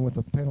of a hammering with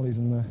the penalties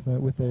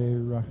and with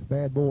their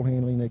bad ball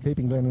handling. They're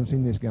keeping Glennis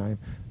in this game.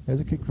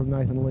 There's a kick from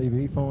Nathan Levy.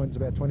 He finds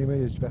about 20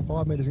 metres, about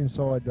 5 metres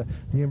inside the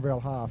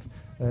Inverell half.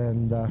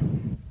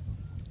 And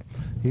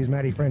here's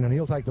Matty Frenton.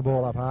 He'll take the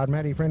ball up hard.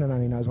 Matty Frenton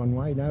only knows one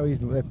way. No,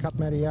 they've cut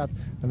Matty out,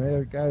 and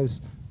there it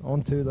goes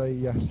onto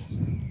the...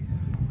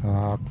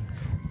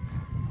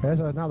 there's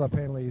another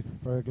penalty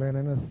for Glen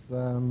Ennis.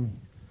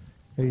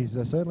 He's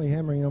certainly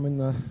hammering them in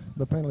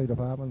the penalty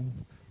department.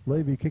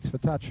 Levy kicks for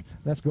touch.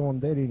 That's gone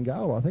dead in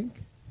goal, I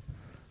think.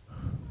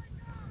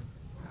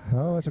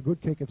 Oh, that's a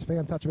good kick. It's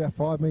found touch about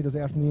 5 metres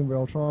out from the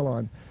Inverell try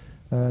line.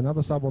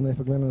 Another sub on there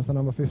for Glen Ennis, the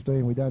number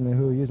 15. We don't know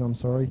who he is, I'm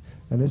sorry.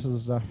 And this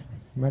is...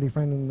 Matty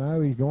Frenton, no,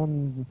 he's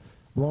gone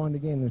blind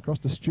again, across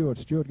to Stewart.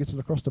 Stewart gets it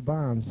across to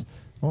Barnes,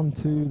 on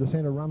to the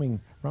centre Rumming.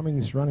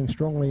 Rumming's running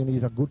strongly, and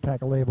he's a good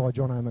tackle there by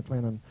John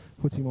O'McLennan,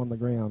 puts him on the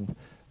ground.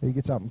 He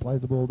gets up and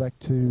plays the ball back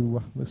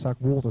to, looks like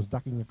Walters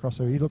ducking across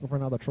there. He's looking for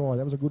another try.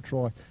 That was a good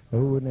try.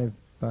 Oh, and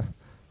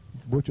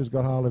Butcher's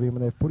got hold of him,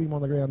 and they've put him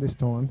on the ground this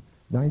time.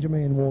 Danger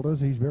man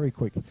Walters, he's very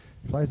quick.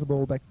 Plays the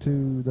ball back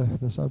to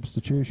the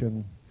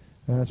substitution.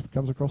 It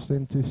comes across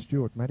then to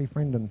Stewart. Matty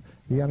Frenton,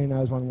 he only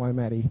knows one way,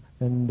 Matty,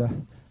 and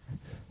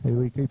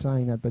we keep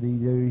saying that, but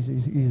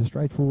he's a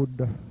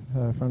straightforward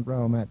front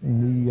rower, Matt,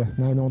 and the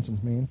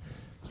no-nonsense man.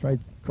 Straight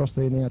across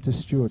there now to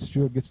Stewart.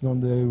 Stewart gets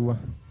on to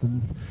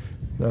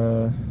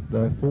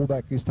the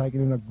fullback is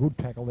taken in a good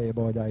tackle there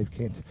by Dave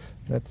Kent.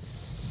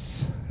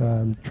 That's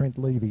Trent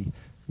Levy.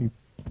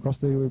 Across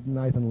there with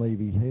Nathan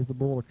Levy. Here's the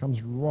ball that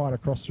comes right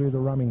across through the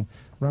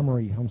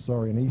rummery, I'm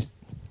sorry, and he's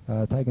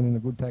taken in a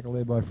good tackle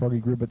there by Froggy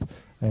Gribbett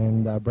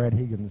and Brad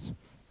Higgins.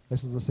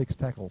 This is the 6th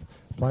tackle.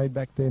 Played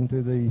back then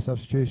to the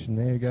substitution.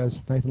 There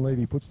goes Nathan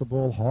Levy, puts the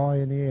ball high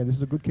in the air. This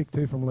is a good kick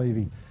too from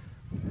Levy.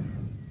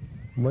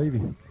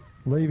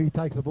 Levy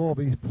takes the ball,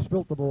 but he's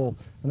spilt the ball,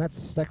 and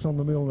that's stacks on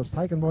the middle, and it's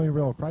taken by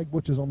Inverell. Craig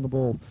Butcher's on the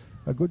ball.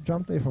 A good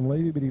jump there from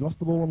Levy, but he lost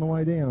the ball on the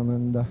way down,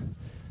 and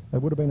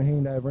it would have been a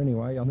handover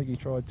anyway. I think he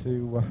tried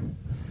to...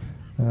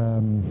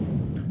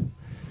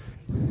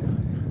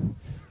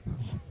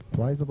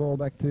 plays the ball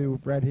back to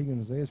Brad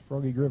Higgins. There's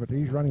Froggy Gribbett.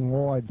 He's running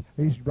wide.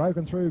 He's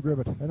broken through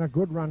Gribbett. And a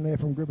good run there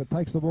from Gribbett.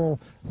 Takes the ball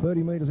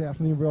 30 metres out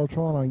from the Inverell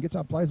try line. Gets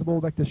up, plays the ball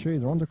back to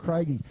Sheether. On to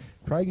Craigie.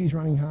 Craigie's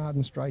running hard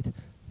and straight.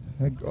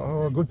 A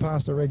good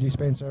pass to Reggie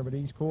Spencer, but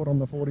he's caught on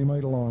the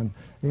 40-metre line.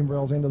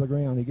 Inverell's end of the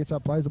ground. He gets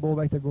up, plays the ball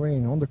back to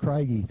Glen. On to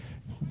Craigie.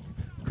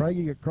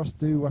 Craigie across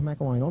to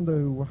McElwain, on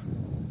to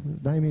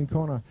Damien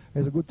Connor.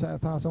 There's a good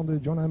pass on to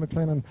John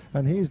O'McLennan.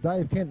 And here's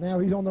Dave Kent now.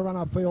 He's on the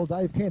run-up field.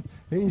 Dave Kent,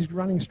 he's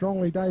running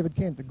strongly, David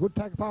Kent. A good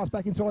tackle pass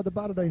back inside to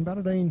Butterdine.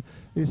 Butterdine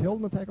is held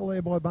in the tackle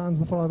there by Barnes,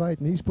 the 5'8",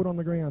 and he's put on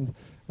the ground.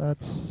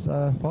 That's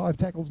 5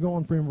 tackles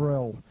gone for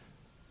Inverell.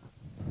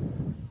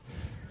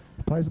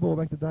 Plays the ball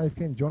back to Dave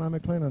Kent. John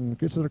O'Mclennan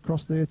gets it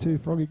across there to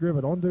Froggy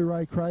Grivet. On to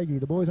Ray Craigie.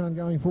 The boys aren't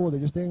going forward. They're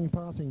just standing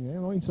passing.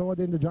 And inside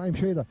then to James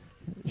Sheether.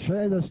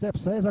 Sheether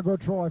steps. There's a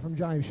good try from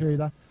James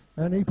Sheether.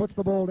 And he puts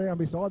the ball down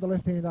beside the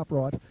left-hand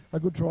upright. A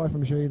good try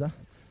from Sheether.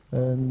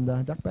 And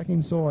duck back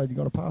inside. You've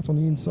got a pass on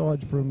the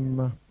inside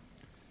from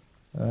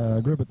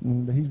Grivet.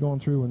 And he's gone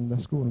through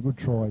and scored a good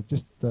try.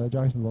 Just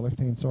Jason to the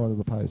left-hand side of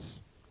the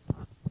post.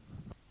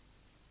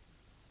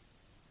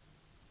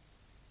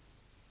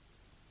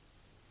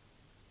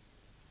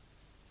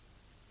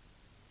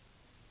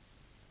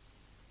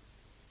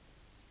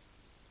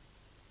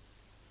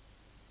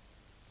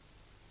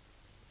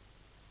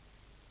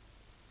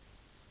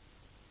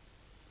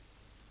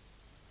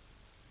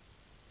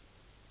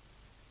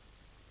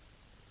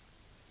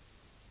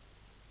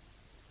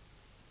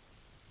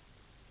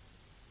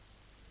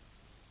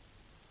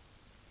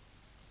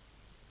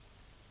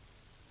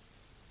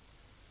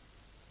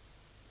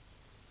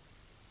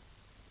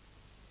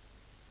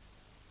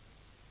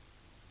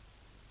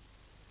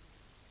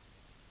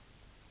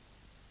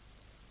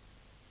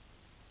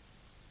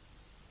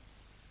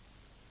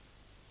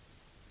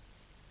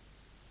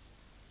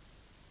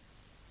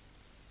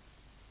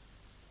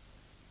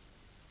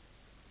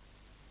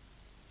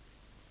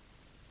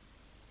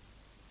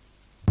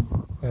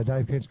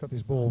 Dave Kent's got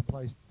this ball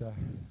placed, a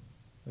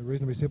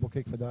reasonably simple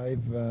kick for Dave.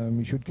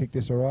 He should kick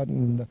this all right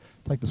and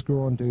take the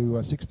score on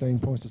to 16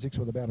 points to 6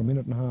 with about a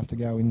minute and a half to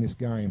go in this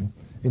game,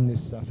 in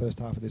this first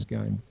half of this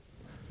game.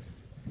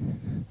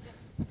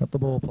 Got the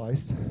ball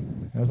placed,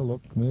 has a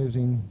look, moves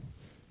in,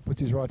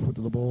 puts his right foot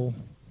to the ball,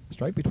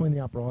 straight between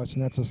the uprights,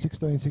 and that's a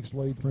 16-6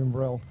 lead for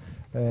Inverell.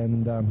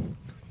 And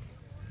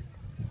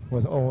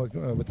with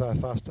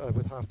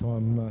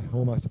half-time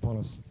almost upon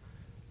us.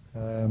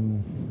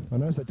 I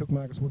noticed they took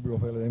Marcus Woodbury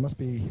off earlier. They must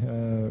be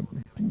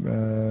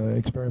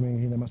experimenting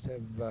here. They must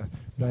have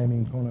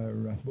Damien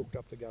Connor booked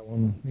up to go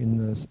on in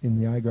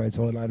the A grade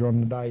side later on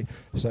in the day.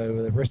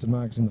 So they've rested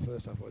Marcus in the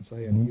first half, I'd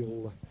say, and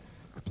he'll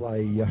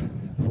play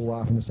full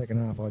half in the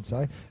second half, I'd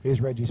say. Here's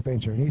Reggie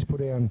Spencer, and he's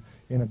put down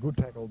in a good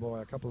tackle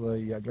by a couple of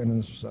the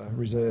Glennon's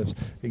reserves.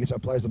 He gets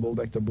up, plays the ball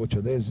back to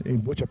Butcher.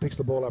 Butcher picks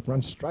the ball up,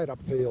 runs straight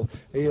upfield.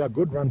 A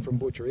good run from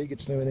Butcher. He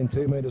gets to within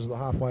 2 metres of the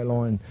halfway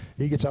line.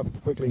 He gets up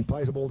quickly,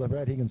 plays the ball to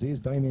Brad Higgins. Here's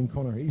Damien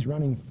Connor. He's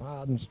running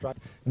hard and strut,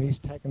 and he's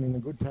tackling in a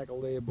good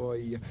tackle there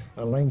by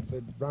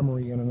Langford,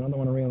 Brummery, and another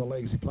one around the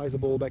legs. He plays the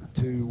ball back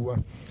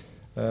to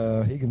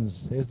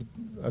Higgins. There's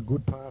a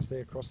good pass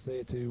there across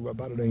there to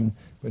Butterdine,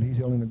 but he's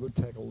held in a good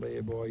tackle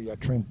there by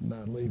Trent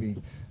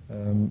Levy,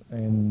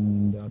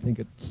 and I think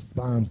it's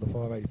Barnes, the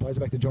 5'8". He plays it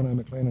back to John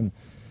O'Mclennan.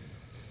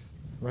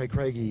 Ray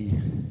Craigie,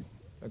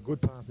 a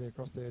good pass there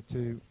across there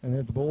to, and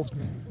then the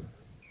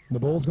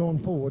ball's gone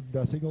forward,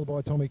 signalled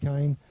by Tommy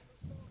Kane.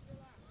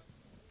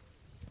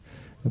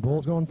 The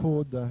ball's gone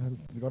forward. The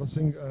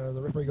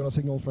referee got a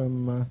signal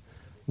from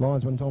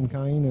linesman Tom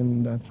Kane,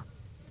 and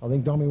I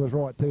think Dommy was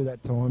right too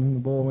that time. The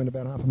ball went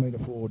about half a metre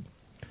forward.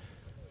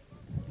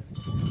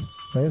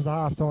 There's the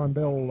half-time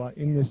bell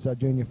in this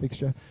junior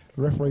fixture.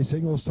 The referee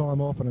signals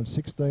time off, and it's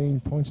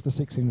 16 points to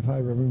 6 in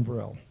favour of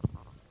Inverell.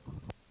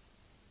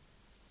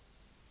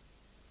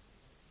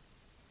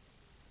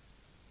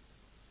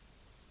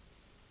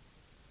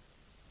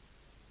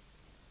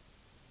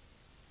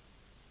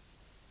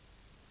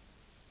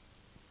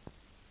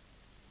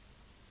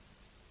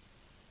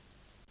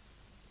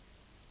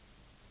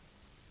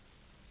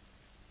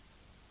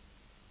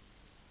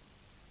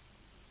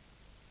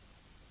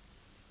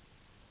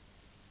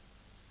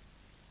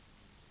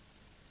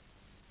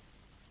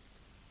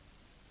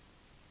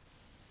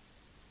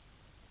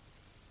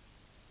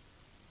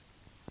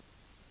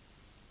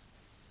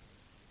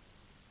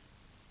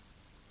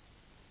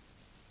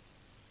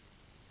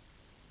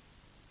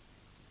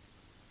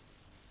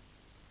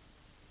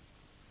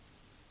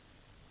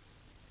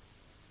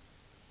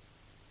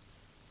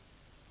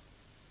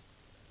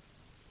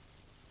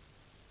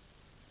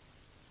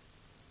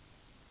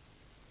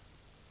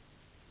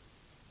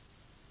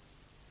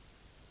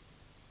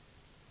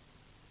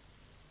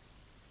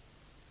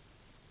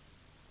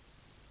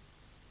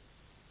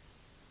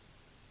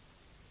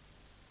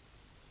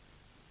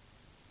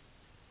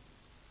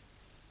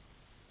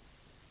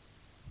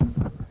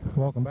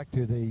 Welcome back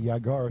to the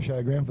Gyro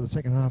Showground for the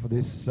second half of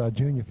this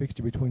junior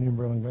fixture between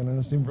Inverell and Glen.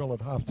 Inverell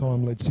at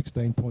half-time led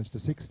 16 points to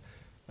 6.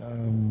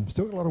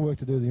 Still got a lot of work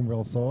to do, the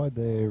Inverell side.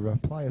 Their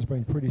players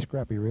been pretty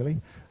scrappy,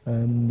 really,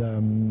 and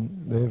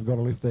they've got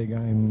to lift their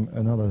game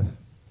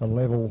a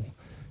level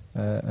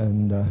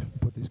and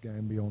put this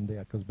game beyond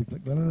doubt, because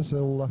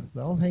Glen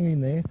they'll hang in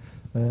there,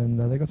 and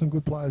they've got some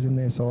good players in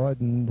their side,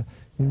 and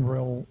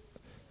Inverell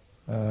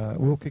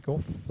will kick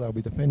off. They'll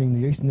be defending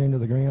the eastern end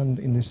of the ground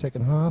in this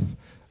second half.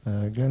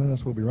 Glen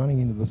will be running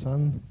into the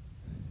sun.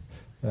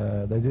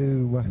 They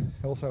do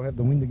also have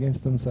the wind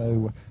against them,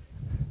 so,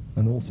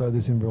 and also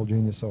this Inverell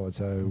junior side.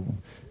 So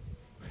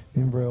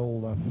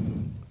Inverell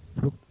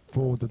look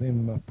forward to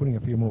them putting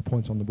a few more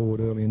points on the board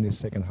early in this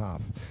second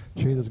half.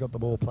 Sheether's got the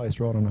ball placed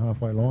right on the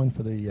halfway line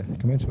for the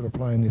commencement of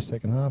play in this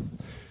second half.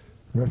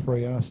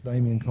 Referee asks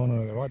Damien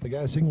Connor, right to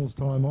go, signals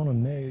time on,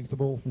 and now he gets the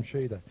ball from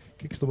Sheether.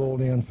 Kicks the ball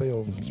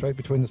downfield, straight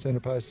between the centre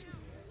posts.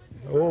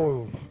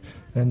 Oh,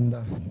 and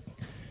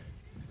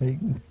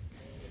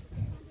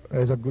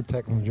there's a good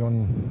tackle from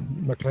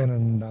John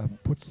McLennan,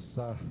 puts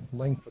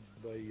Langford,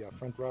 the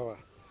front rower,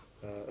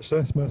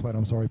 Smurthwaite,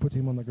 I'm sorry, puts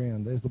him on the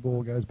ground. There's the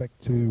ball, goes back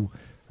to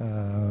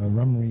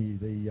Rumry,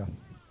 the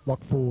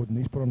lock forward, and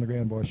he's put on the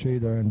ground by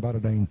Sheether, and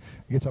Butterdine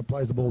gets up,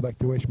 plays the ball back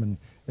to Eshman.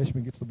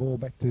 Eshman gets the ball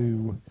back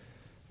to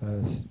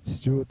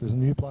Stewart. There's a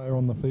new player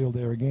on the field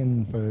there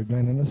again for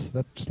Glen.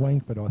 That's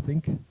Langford, I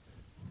think.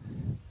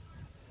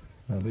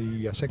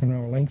 The second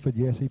rower, Langford,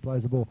 yes, he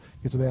plays the ball.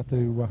 Gets about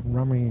to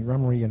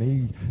Rummery, and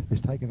he is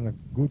taking a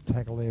good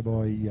tackle there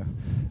by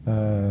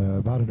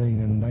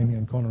Bardine and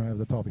Damien Connor over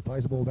the top. He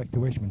plays the ball back to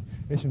Eshman.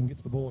 Eshman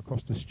gets the ball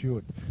across to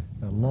Stewart.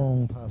 A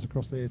long pass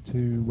across there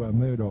to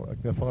Murdoch,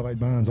 5'8"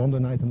 Barnes, onto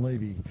Nathan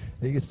Levy.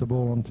 He gets the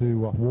ball onto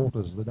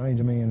Walters, the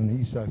danger man, and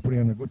he's putting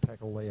on a good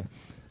tackle there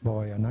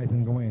by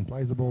Nathan Glen.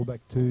 Plays the ball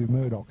back to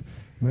Murdoch.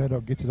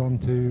 Murdoch gets it on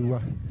to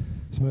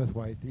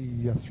Smurthwaite.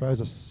 He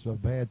throws a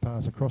bad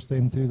pass across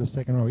then to the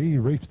second row. He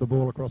reefs the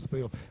ball across the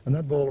field, and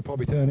that ball will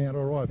probably turn out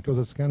all right because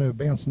it's going to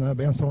bounce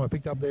high,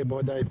 picked up there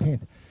by Dave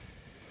Kent.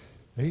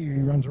 He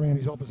runs around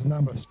his opposite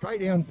number.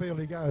 Straight downfield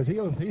he goes.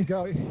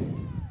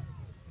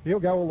 He'll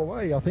go all the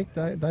way, I think,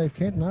 Dave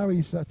Kent. No,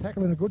 he's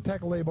tackling a good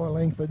tackle there by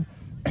Langford.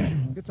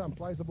 Gets up and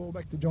plays the ball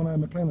back to John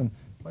O'McLennan.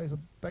 Plays it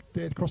back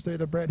there, across there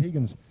to Brad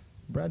Higgins.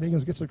 Brad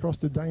Higgins gets across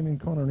to Damien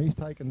Connor, and he's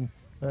taken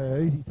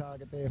easy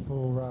target there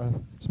for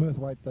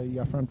Smurthwaite,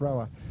 the front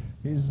rower.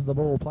 Here's the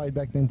ball played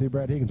back then to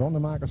Brad Higgins. On to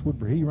Marcus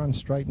Woodbury. He runs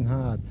straight and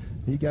hard.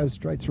 He goes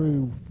straight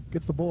through,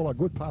 gets the ball, a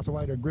good pass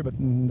away to Gribbett,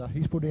 and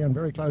he's put down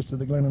very close to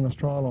the Glen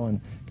try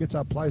line. Gets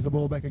up, plays the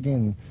ball back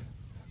again.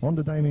 On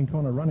to Damien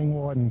Connor, running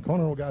wide, and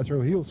Connor will go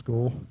through. He'll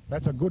score.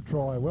 That's a good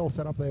try, well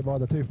set up there by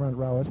the two front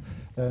rowers,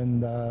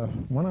 and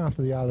one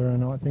after the other,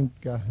 and I think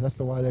that's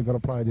the way they've got to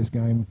play this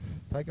game.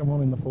 Take them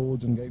on in the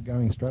forwards and get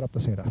going straight up the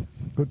centre.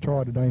 Good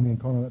try to Damien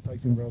Connor. That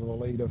takes him to a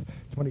lead of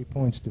 20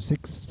 points to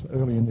 6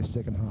 early in this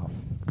second half.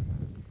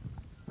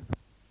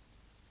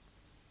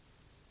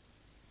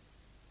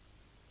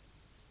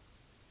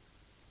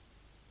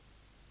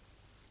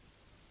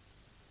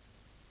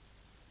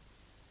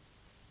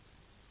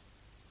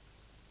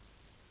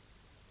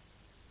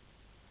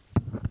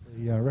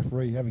 The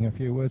referee having a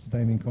few words to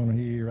Damien Connor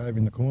here over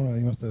in the corner.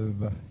 He must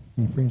have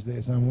infringed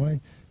there some way,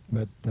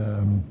 but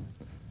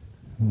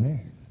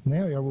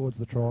now he awards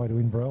the try to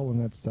Inverell,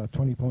 and that's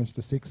 20 points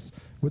to 6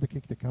 with a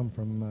kick to come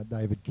from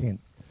David Kent.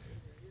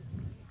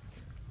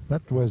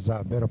 That was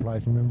better play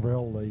from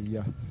Inverell.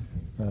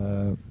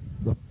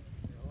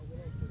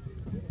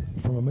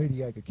 From a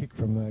mediocre kick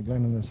from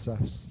Glen and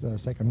the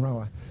second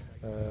rower,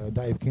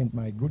 Dave Kent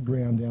made good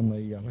ground down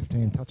the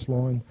left-hand touch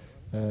line.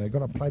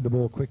 Got up, played the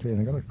ball quickly,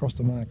 and got it across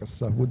to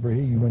Marcus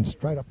Woodbury. He went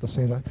straight up the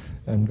centre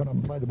and got up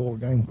and played the ball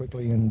again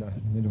quickly, and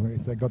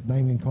they got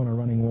Damien Connor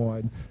running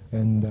wide,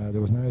 and there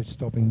was no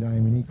stopping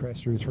Damien. He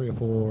crashed through 3 or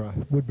 4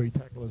 Woodbury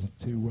tacklers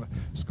to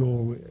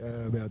score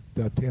about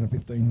 10 or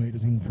 15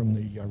 metres in from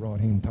the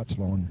right-hand touch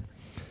line.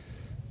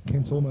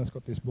 Kent's almost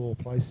got this ball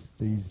placed.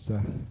 He's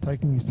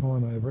taking his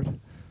time over it.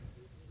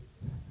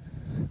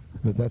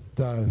 But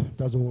that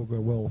does all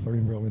go well for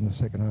Inverell in the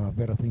second half.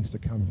 Better things to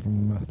come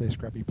from their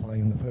scrappy play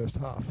in the first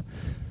half.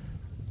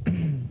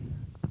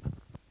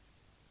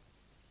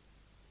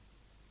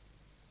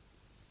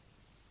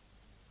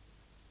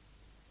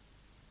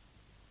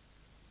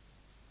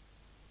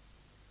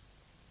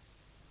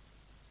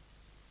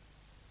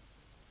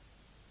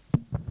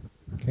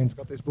 Ken's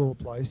got this ball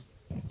placed.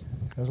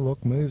 Has a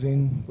look, moves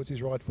in, puts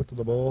his right foot to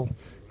the ball.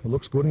 It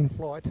looks good in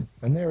flight,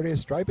 and there it is,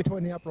 straight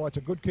between the uprights.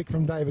 A good kick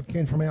from David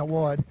Kent from out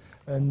wide,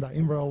 and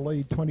Inverell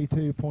lead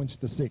 22 points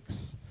to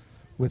 6,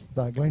 with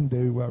Glen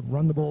to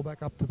run the ball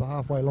back up to the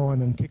halfway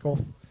line and kick off.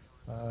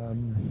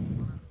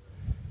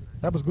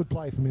 That was good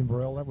play from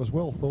Inverell. That was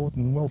well thought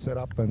and well set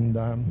up, and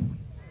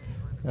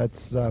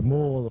that's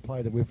more of the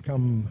play that we've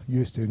come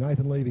used to.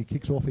 Nathan Levy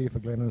kicks off here for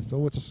Glen,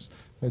 so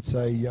it's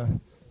a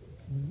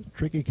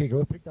tricky kick.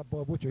 Picked up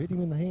by Butcher, hit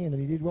him in the hand,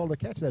 and he did well to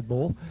catch that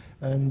ball.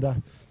 And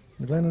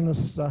Glenn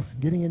is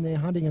getting in there,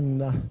 hunting,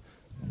 and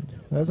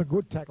there's a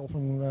good tackle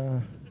from.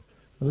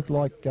 It looked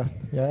like,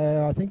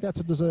 yeah, I think that's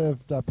a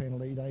deserved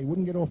penalty. They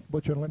wouldn't get off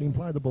Butcher and let him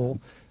play the ball,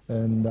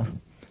 and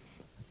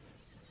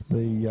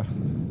the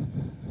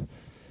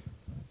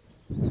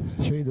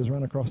Sheathers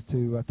run across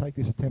to take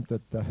this attempt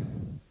at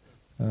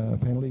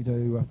penalty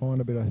to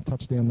find a bit of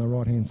touch down the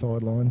right-hand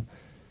sideline.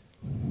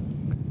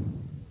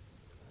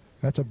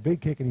 That's a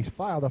big kick, and he's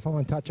failed to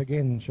find touch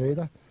again,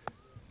 Sheether.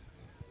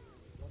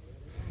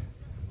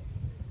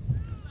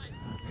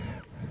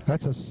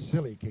 That's a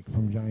silly kick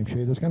from James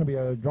Sheether. There's going to be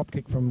a drop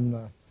kick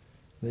from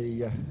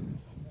the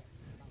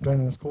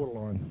Glen quarter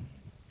line.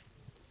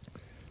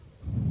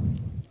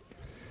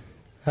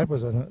 That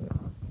was a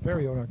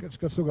very... It's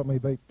still got me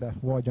beat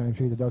why James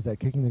Sheether does that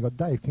kicking. They've got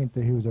Dave Kent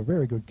there, who was a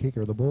very good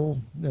kicker of the ball,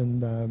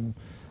 and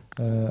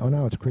I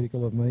know it's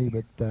critical of me,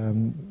 but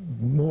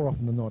more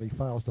often than not he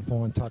fails to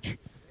find touch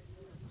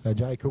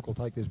Jay Cook will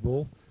take this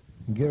ball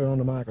and get it on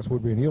to Marcus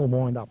Woodbury, and he'll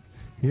wind up.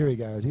 Here he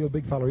goes. He'll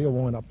big fella. He'll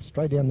wind up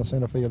straight down the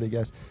centre field. He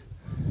goes.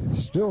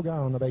 Still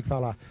going, the big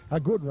fella. A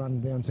good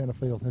run down centre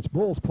field. Its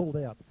ball's pulled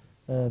out,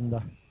 and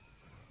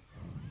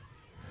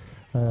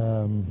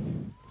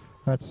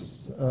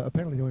that's a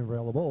penalty to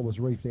Inverell. The ball was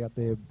reefed out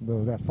there. There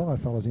were about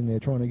 5 fellas in there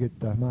trying to get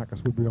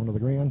Marcus Woodbury onto the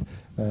ground.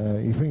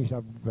 He finished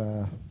up,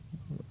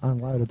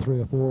 unloaded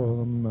 3 or 4 of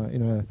them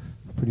in a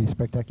pretty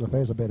spectacular.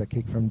 There's a better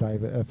kick from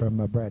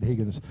Brad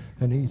Higgins,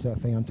 and he's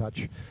found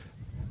touch.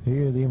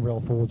 Here the Inverell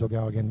forwards will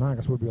go again.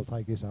 Marcus Woodbury will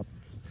take this up.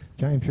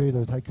 James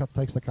Sheether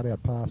takes the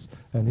cut-out pass,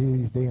 and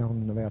he's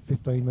down about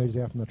 15 metres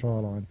out from the try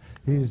line.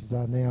 Here's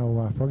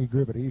now Froggy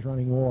Gribbett. He's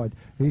running wide.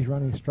 He's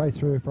running straight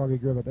through Froggy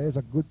Gribbett. There's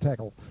a good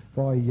tackle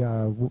by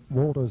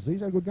Walters. He's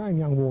had a good game,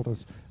 young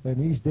Walters, and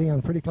he's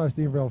down pretty close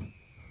to Inverell.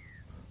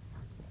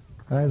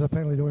 There's a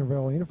penalty to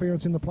Inverell.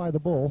 Interference in the play of the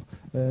ball,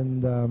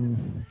 and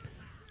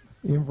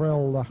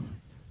Inverell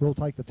will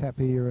take the tap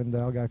here, and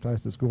they'll go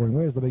close to scoring.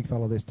 Where's the big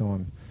fella this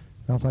time?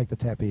 They'll take the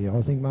tap here.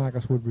 I think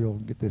Marcus Woodbury will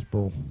get this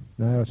ball.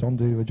 No, it's on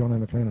to John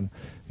McLennan.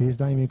 Here's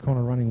Damien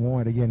Connor running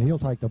wide again. He'll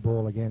take the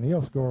ball again.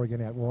 He'll score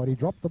again out wide. He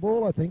dropped the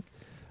ball, I think,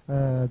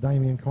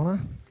 Damien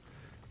Connor.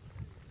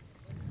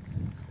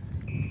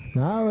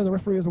 No, the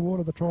referee has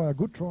awarded the try. A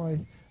good try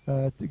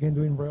again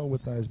to Inverell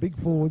with those big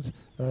forwards.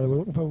 We're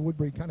looking for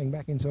Woodbury cutting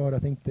back inside, I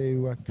think,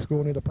 to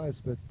score near the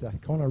post, but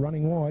Connor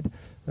running wide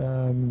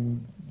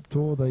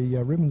tore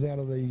the ribbons out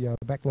of the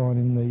back line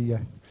in the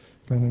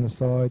Glen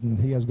side, and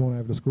he has gone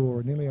over to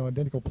score a nearly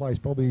identical place,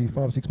 probably 5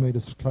 or 6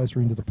 metres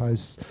closer into the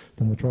post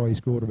than the try he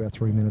scored about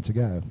 3 minutes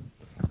ago.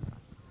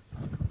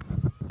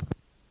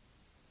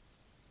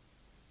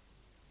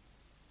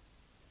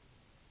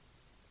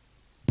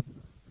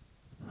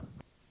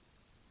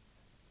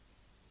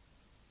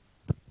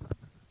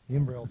 The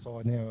Inverell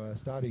side now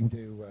starting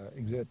to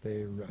exert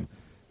their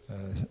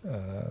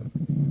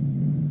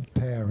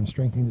power and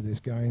strength into this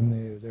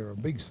game. They're a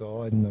big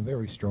side and a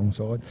very strong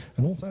side,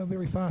 and also a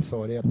very fast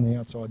side out in the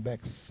outside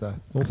backs.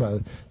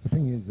 Also, the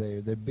thing is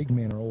their big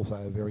men are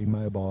also very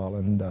mobile,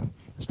 and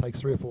it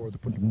takes 3 or 4 to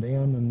put them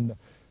down, and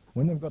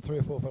when they've got 3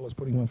 or 4 fellas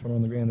putting one foot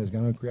on the ground, there's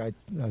going to create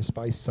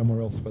space somewhere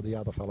else for the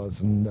other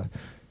fellas, and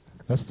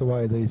that's the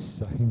way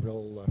these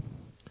Inverell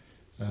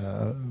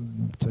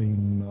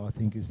team, I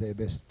think, is their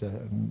best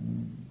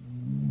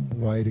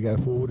way to go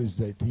forward, is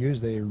to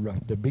use their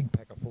big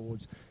pack of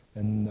forwards,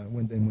 and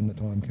when the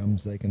time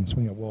comes they can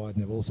swing it wide,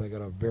 and they've also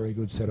got a very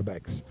good set of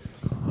backs.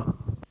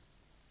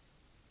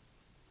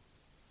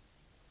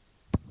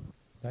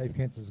 Dave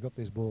Kent has got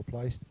this ball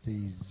placed.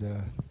 He's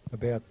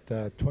about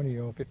 20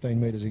 or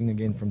 15 metres in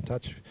again from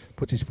touch,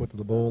 puts his foot to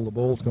the ball. The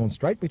ball's gone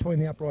straight between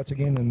the uprights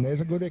again, and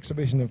there's a good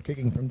exhibition of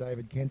kicking from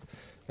David Kent,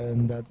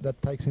 and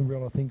that takes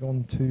Inverell, I think,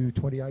 on to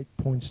 28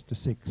 points to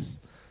 6.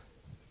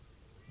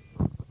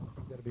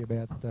 That'll be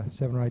about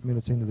 7 or 8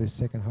 minutes into this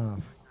second half.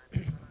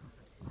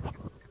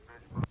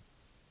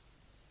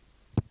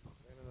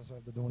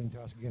 Have the daunting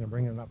task again of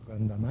bringing it up,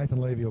 and Nathan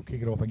Levy will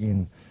kick it off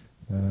again.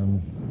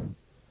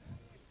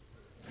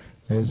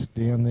 There's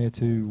down there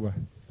to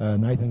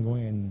Nathan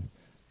Glen.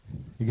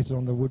 He gets it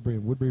on to Woodbury.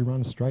 Woodbury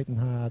runs straight and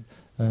hard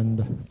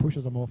and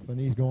pushes him off, and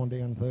he's gone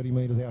down 30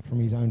 metres out from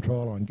his own try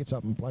line. Gets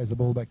up and plays the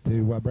ball back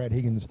to Brad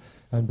Higgins,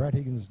 and Brad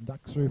Higgins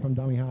ducks through from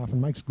dummy half and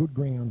makes good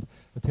ground.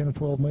 10 or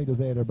 12 metres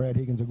there to Brad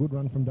Higgins. A good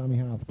run from dummy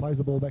half. Plays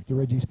the ball back to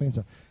Reggie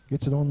Spencer.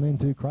 Gets it on then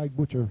to Craig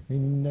Butcher.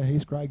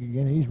 Here's Craig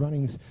again. He's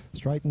running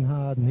straight and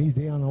hard, and he's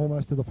down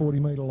almost to the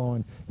 40-metre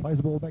line. Plays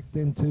the ball back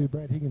then to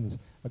Brad Higgins.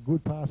 A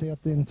good pass out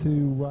then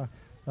to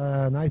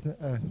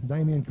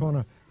Damien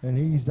Connor, and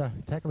he's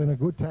tackling a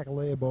good tackle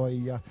there by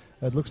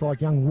it looks like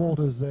young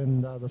Walters,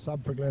 and the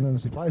sub for Glen, and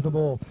he plays the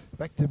ball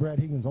back to Brad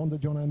Higgins, on to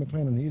John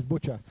O'McLennan. Here's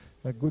Butcher,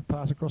 a good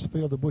pass across the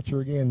field to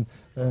Butcher again,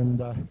 and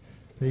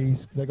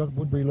they got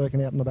Woodbury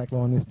lurking out in the back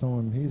line this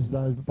time. Here's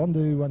on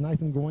to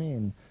Nathan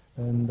Gwen,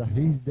 and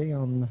he's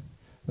down,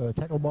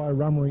 tackled by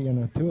Rummery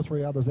and 2 or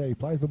 3 others there. He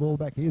plays the ball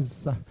back.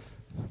 Here's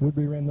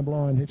Woodbury ran the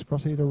blind, hits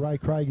across here to Ray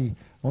Craigie,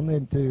 on there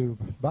to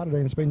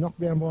Butterdine. It's been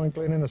knocked down by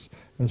Glen Ennis,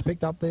 and it's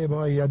picked up there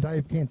by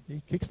Dave Kent. He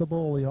kicks the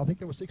ball. I think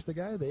there was 6 to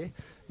go there.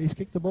 He's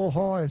kicked the ball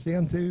high. It's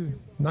down to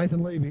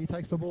Nathan Levy. He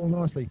takes the ball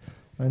nicely,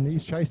 and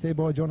he's chased there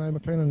by John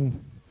O'McLennan.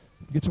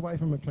 Gets away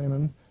from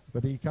McLennan,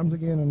 but he comes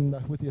again,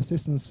 and with the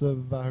assistance of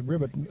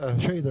Gribbett,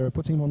 Sheether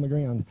puts him on the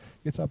ground.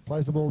 Gets up,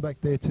 plays the ball back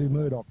there to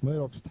Murdoch.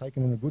 Murdoch's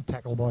taken in a good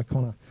tackle by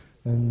Connor,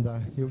 and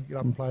he'll get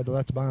up and play.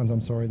 That's Barnes,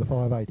 I'm sorry, the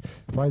 5'8".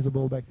 Plays the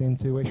ball back then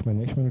to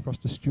Eshman. Eshman across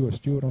to Stewart.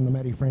 Stewart on to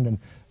Matty Frendon.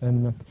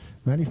 And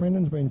Matty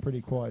Frendon's been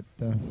pretty quiet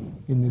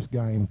in this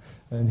game,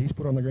 and he's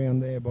put on the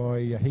ground there by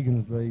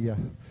Higgins, the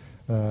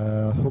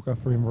hooker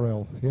for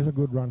Inverell. Here's a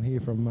good run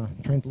here from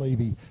Trent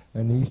Levy,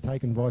 and he's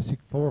taken by 4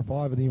 or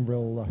 5 of the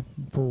Inverell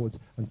forwards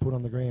and put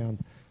on the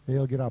ground.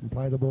 He'll get up and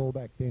play the ball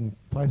back, then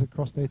plays it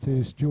across there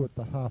to Stewart,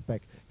 the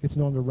halfback. Gets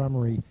it on to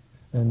Rummery,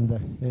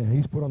 and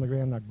he's put on the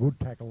ground. A good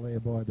tackle there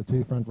by the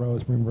 2 front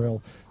rowers from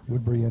Inverell,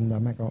 Woodbury and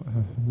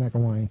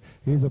McElwain.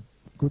 Here's a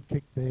good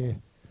kick there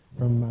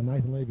from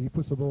Nathan Levy. He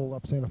puts the ball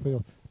up centre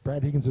field.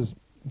 Brad Higgins is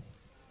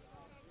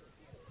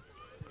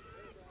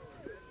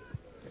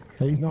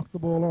He's knocked the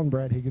ball on,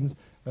 Brad Higgins.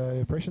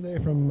 Pressure there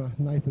from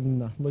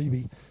Nathan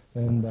Levy,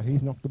 and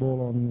he's knocked the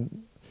ball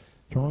on,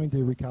 trying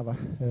to recover,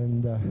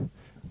 and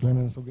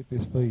Glen will get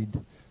this feed.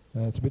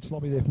 It's a bit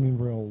sloppy there from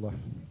Inverell.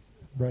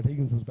 Brad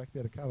Higgins was back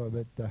there to cover,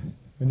 but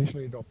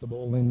initially he dropped the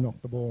ball, then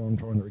knocked the ball on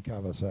trying to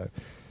recover. So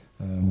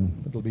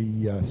it'll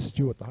be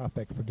Stewart, the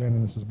halfback for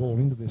Glen, ball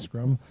into this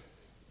scrum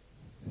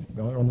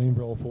on the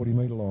Inverell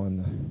 40-metre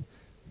line.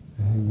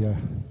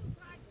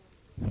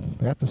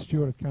 Out to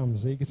Stewart it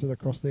comes. He gets it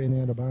across there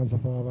now to Barnes, the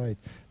 5'8".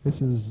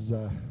 This is,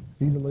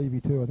 he's a Levy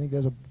too. I think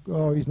there's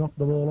he's knocked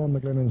the ball on the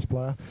Glen's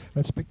player.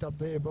 It's picked up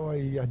there by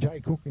Jay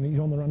Cook, and he's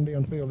on the run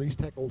downfield. He's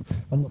tackled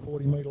on the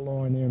 40-metre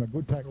line there, and a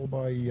good tackle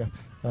by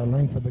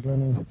Langford, the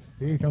Glen.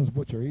 Here comes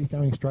Butcher. He's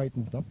going straight,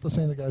 and up the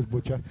centre goes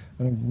Butcher.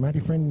 And Matty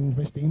Friend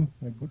missed him.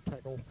 A good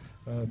tackle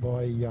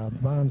by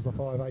Barnes, the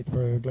 5'8"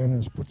 for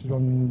Glen, puts it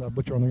on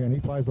Butcher on the ground. He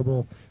plays the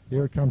ball.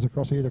 Here it comes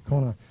across here to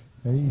Connor,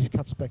 and he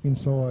cuts back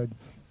inside.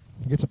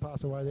 Gets a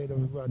pass away there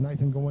to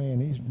Nathan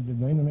Gawan. He's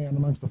in and out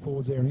amongst the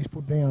forwards there, and he's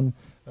put down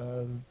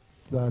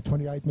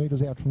 28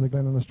 metres out from the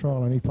Glen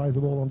trial, and he plays the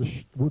ball on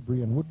to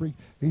Woodbury, and Woodbury,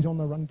 he's on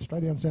the run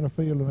straight down centre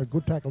field, and a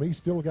good tackle. He's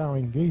still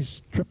going. He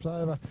trips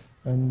over,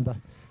 and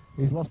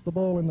he's lost the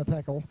ball in the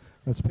tackle.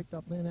 It's picked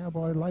up there now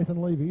by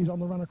Nathan Levy. He's on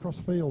the run across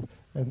field,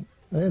 and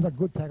there's a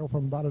good tackle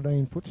from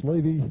Butterdine. Puts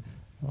Levy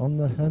on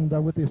the, and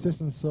with the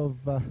assistance of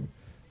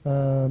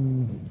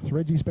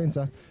Reggie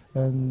Spencer,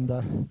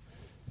 and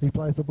he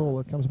plays the ball.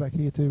 It comes back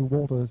here to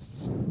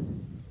Walters.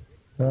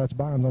 It's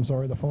Barnes, I'm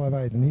sorry, the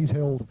 5'8", and he's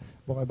held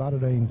by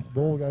Butterdine.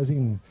 Ball goes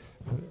in.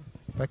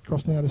 Back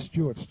cross now to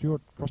Stewart.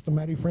 Stewart cross to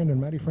Matty Friend,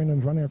 and Matty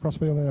Friend's running across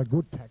field, and a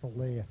good tackle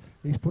there.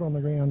 He's put on the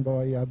ground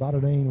by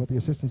Butterdine with the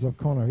assistance of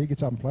Connor. He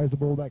gets up and plays the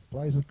ball back,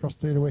 plays it across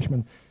there to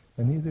Eshman.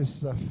 And here's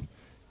this,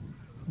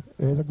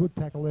 there's a good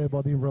tackle there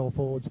by the Inverell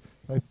forwards.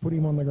 They put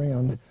him on the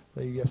ground.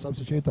 They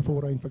substitute the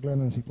 14 for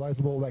Glenans. He plays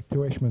the ball back to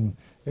Eshman.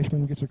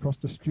 Eshman gets across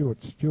to Stewart.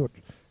 Stewart.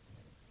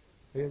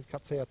 He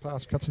cuts out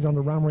pass, cuts it on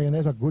to Rummery, and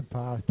there's a good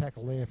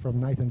tackle there from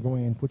Nathan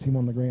Goyan, puts him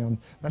on the ground.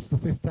 That's the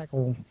 5th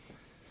tackle.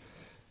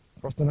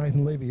 Across to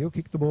Nathan Levy. He'll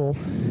kick the ball.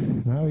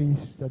 No,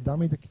 he's a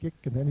dummy to kick,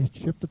 and then he's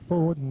chipped it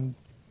forward, and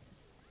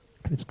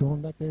it's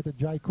gone back there to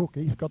Jay Cook.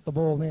 He's got the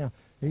ball now.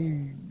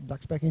 He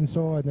ducks back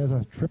inside, and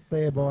there's a trip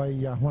there by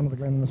one of the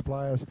Glennis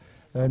players,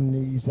 and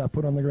he's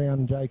put on the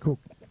ground, Jay Cook.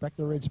 Back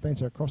to Red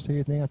Spencer. Across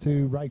here now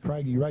to Ray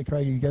Craigie. Ray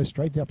Craigie goes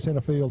straight up centre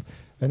field,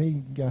 and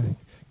he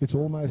gets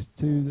almost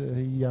to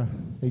the,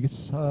 he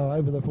gets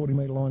over the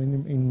 40-metre line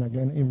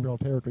in Inverell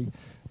territory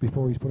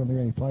before he's put on the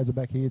ground. He plays it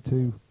back here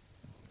to,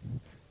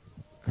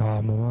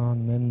 come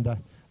on, and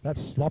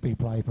that's sloppy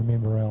play from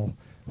Inverell.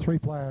 3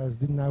 players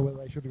didn't know whether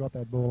they should have got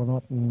that ball or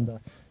not, and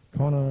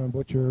Connor and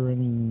Butcher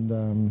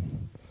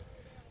and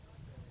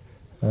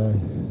I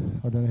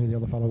don't know who the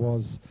other fellow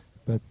was,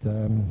 but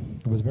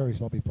it was very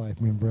sloppy play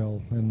from Inverell,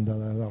 and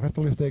they'll have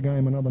to lift their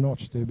game another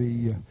notch to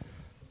be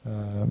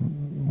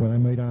when they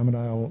meet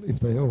Armidale, if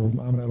they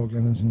Armidale or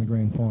Glenans in the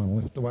grand final,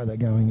 if the way they're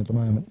going at the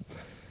moment.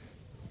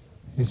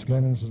 Here's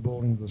Glenans'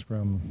 ball into the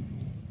scrum.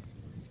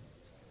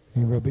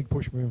 Here a big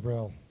push from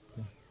Inverell.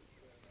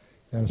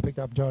 And it's picked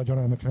up John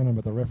McLennan,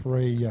 but the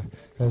referee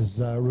has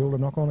ruled a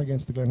knock-on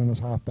against the Glenans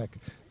halfback,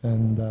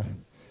 and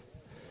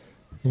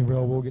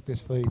Inverell will get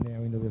this feed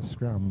now into the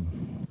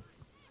scrum.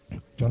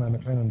 John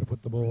McLennan to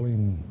put the ball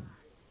in.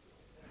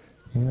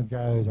 In it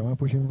goes. I won't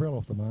push Inverell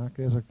off the mark.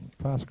 There's a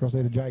pass across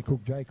there to Jay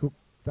Cook. Jay Cook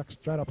ducks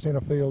straight up centre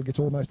field, gets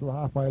almost to the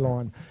halfway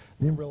line.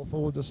 The Inverell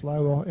forwards are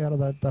slow out of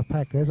that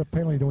pack. There's a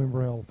penalty to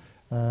Inverell.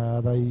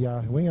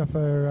 The winger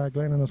for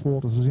Glen and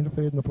Walters has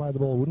interfered in the play of the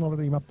ball. Wouldn't let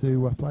him up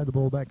to play the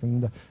ball back,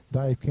 and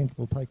Dave Kent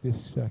will take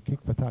this kick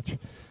for touch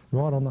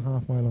right on the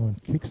halfway line.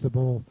 Kicks the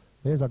ball.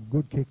 There's a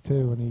good kick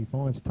too, and he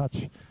finds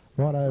touch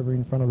right over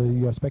in front of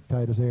the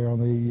spectators there on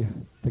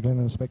the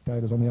Glen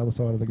spectators on the other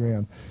side of the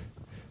ground.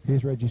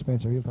 Here's Reggie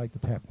Spencer. He'll take the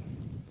tap.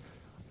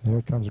 There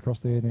it comes across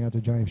there now to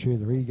James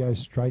Shoother. He goes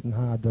straight and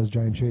hard, does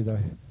James Shoother.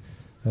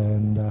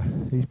 And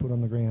he's put on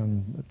the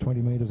ground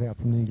 20 metres out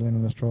from the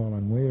Glen trial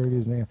line. Where it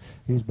is now,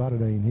 here's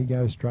Butterdine. He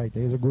goes straight.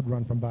 There's a good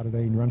run from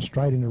Butterdine. Runs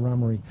straight into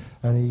Rummery.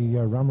 And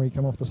Rummery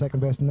come off the second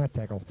best in that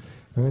tackle.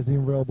 Where's the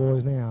Inverell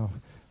boys now?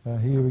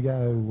 Here we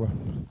go.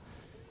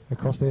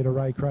 Across there to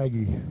Ray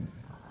Craigie.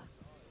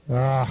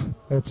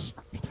 It's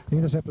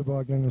intercepted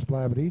by a Glen's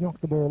player, but he knocked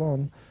the ball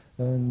on,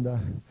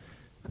 and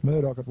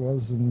Murdoch it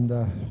was, and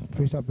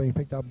finished up being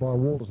picked up by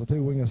Walters, the 2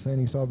 wingers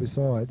standing side by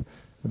side.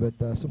 But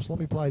some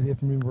sloppy play there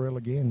from Inverell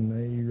again.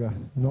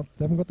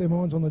 They haven't got their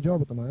minds on the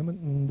job at the moment,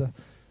 and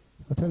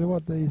I tell you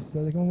what, they're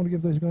going to want to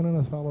give these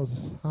Glenelg fellas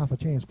half a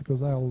chance, because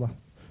they'll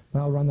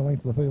run the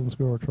length of the field and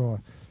score a try.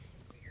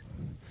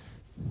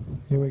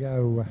 Here we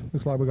go.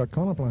 Looks like we've got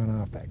Connor playing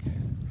halfback.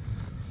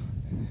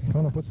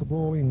 Connor puts the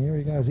ball in. Here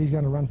he goes. He's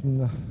going to run from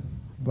the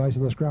base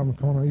of the scrum.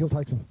 Connor, he'll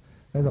take some.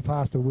 There's a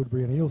pass to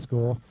Woodbury, and he'll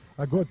score.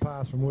 A good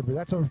pass from Woodbury.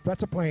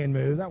 That's a planned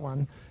move, that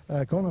one.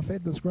 Connor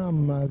fed the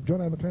scrum. John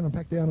McLennan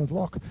packed down his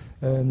lock,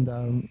 and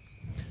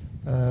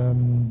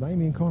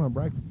Damien Connor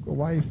broke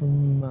away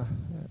from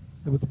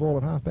with the ball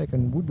at half-back,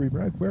 and Woodbury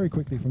broke very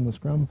quickly from the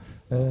scrum,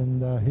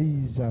 and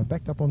he's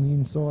backed up on the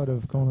inside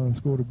of Connor and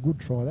scored a good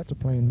try. That's a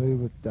planned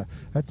move.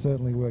 That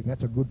certainly worked, and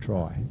that's a good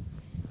try.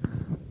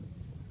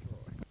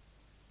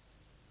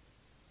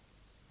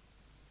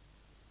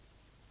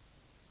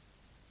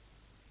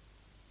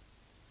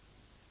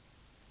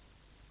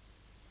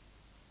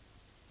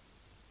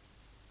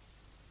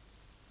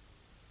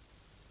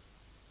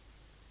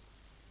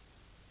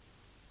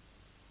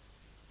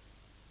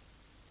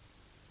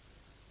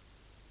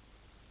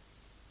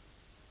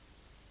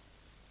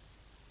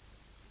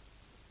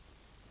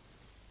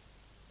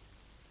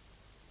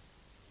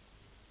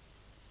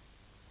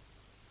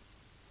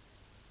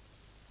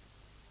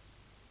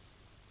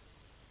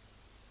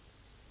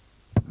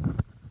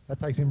 That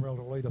takes Inverell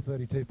to lead of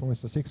 32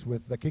 points to 6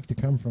 with the kick to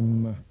come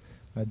from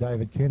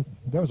David Kent.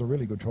 That was a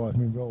really good try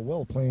from Inverell.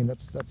 Well planned.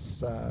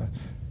 That's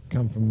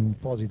come from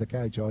Fozzie the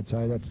coach, I'd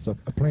say. That's a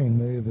planned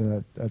move,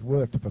 and it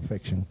worked to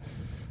perfection.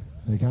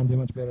 And you can't do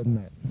much better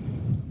than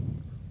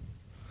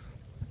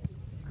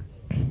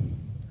that.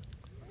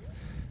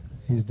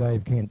 Here's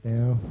Dave Kent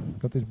now.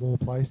 Got this ball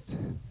placed.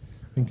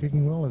 Been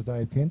kicking well as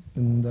Dave Kent,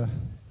 and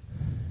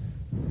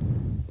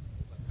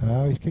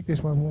he's kicked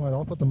this one wide.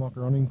 I'll put the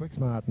mocker on him quick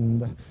smart,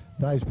 and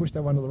Dave's pushed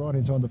that one to the right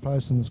inside the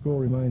post, and the score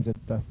remains at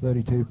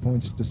 32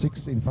 points to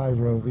 6 in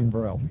favour of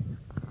Inverell.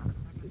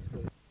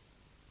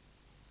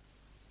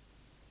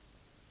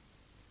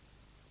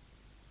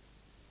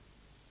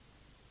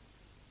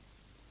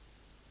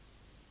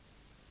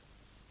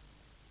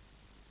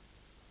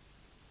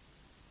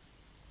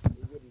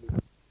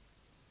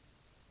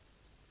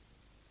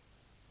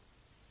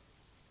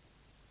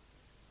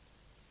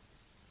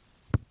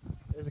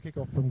 There's a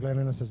kick-off from Glen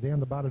Ennis down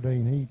to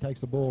Butterdine. He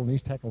takes the ball and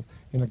he's tackled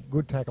in a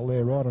good tackle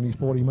there right on his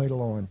 40-metre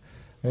line.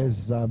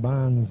 As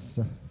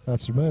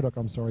that's Murdoch,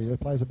 I'm sorry, he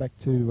plays it back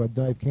to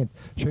Dave Kent.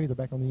 Sheether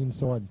back on the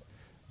inside.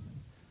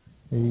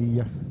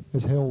 He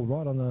is held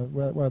right on the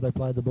where they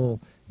played the ball.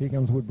 Here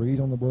comes Woodbury. He's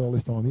on the ball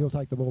this time. He'll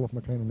take the ball off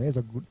McLennan. There's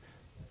a good...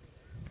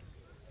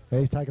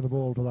 He's taken the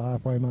ball to the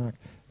halfway mark.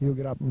 He'll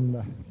get up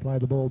and play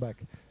the ball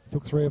back.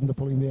 Took 3 of them to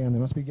pull him down.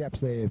 There must be gaps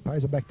there.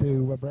 Pays it back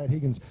to Brad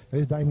Higgins.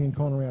 There's Damien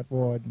Connor out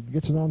wide.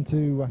 Gets it on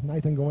to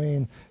Nathan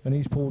Glen, and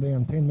he's pulled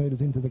down 10 metres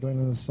into the Glen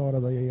on the side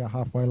of the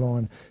halfway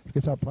line.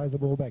 Gets up, plays the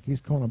ball back.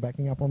 Here's Connor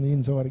backing up on the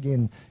inside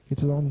again.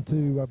 Gets it on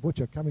to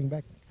Butcher coming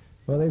back.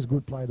 Well, there's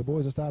good play. The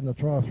boys are starting to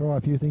try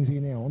a few things here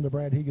now. On to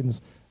Brad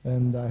Higgins,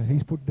 and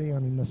he's put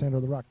down in the centre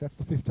of the ruck. That's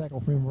the 5th tackle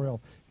for Inverell.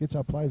 Gets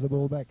up, plays the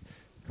ball back.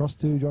 Across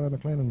to Johnny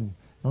McLennan.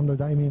 Under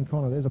Damien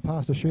Connor. There's a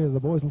pass to Sheether. The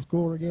boys will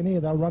score again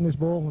here. They'll run this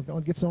ball.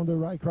 It gets on to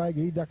Ray Craig.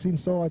 He ducks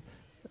inside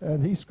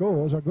and he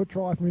scores. A good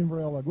try from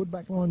Inverell. A good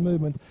backline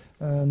movement.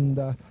 And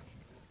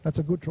that's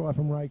a good try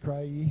from Ray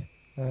Craig.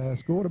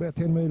 Scored about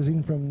 10 metres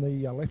in from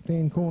the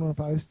left-hand corner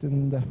post,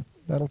 and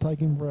that'll take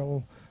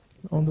Inverell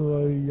onto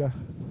a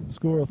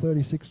score of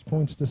 36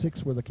 points to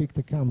 6 with a kick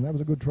to come. That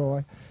was a good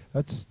try.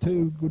 That's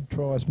 2 good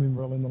tries from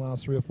Inverell in the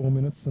last 3 or 4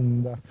 minutes,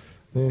 and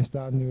they're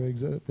starting to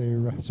exert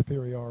their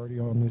superiority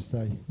on this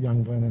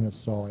young Glen Ennis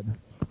side.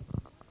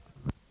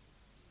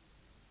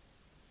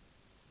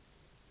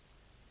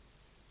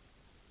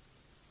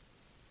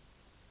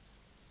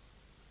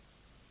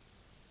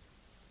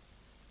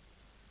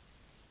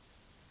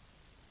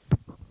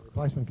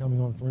 Replacement coming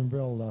on for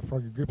Inverell,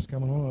 Frogger Grip's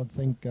coming on. I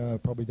think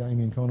probably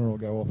Damien Connor will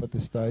go off at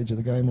this stage of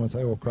the game. I'd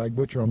say, or Craig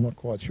Butcher. I'm not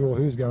quite sure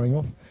who's going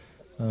off.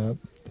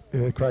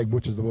 Craig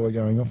Butcher's the boy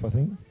going off, I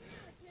think.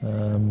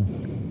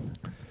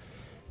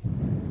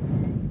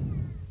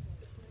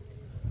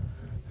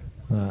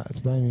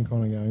 It's Damien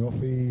Connor going off.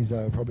 He's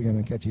probably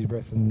going to catch his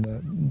breath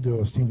and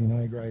do a stint in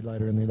A grade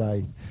later in the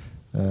day.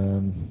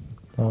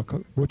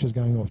 Butcher's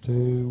going off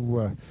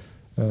too,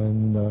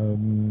 and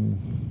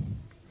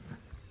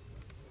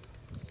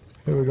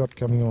who we got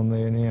coming on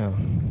there now?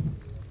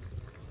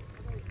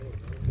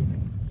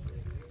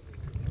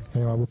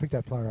 Anyway, we'll pick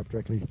that player up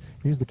directly.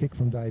 Here's the kick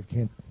from Dave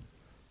Kent.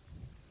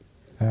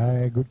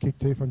 Good kick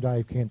too from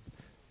Dave Kent.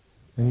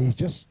 And he's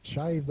just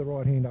shaved the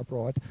right hand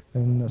upright,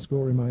 and the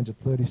score remains at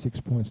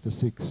 36 points to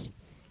 6.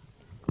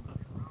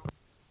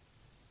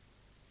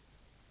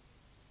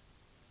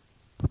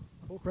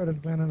 Full credit to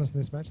Glen Ennis in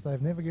this match.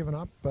 They've never given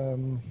up.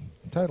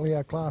 Totally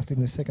outclassed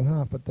in the second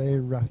half, but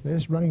they're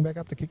just running back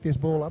up to kick this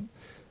ball up,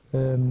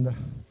 and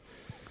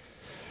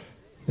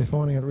they're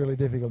finding it really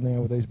difficult now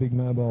with these big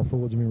mobile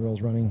forwards.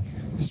 Inverell's running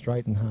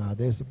straight and hard.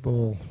 There's the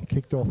ball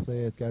kicked off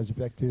there. It goes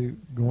back to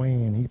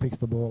Glen. He picks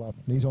the ball up,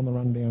 and he's on the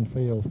run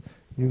downfield.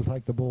 He'll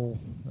take the ball.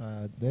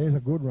 There's a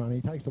good run.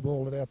 He takes the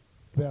ball about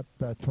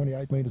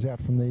 28 metres out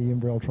from the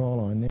Inverell try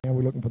line. Now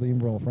we're looking for the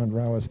Inverell front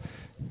rowers.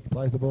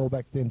 Plays the ball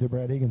back then to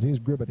Brad Higgins. Here's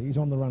Gribbett. He's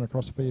on the run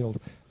across the field,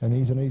 and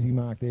he's an easy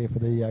mark there for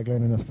the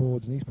Glen Ennis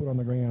forwards, and he's put on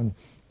the ground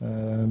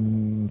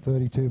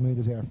 32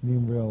 metres out from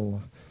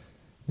Inverell.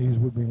 Here's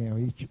Woodbury now.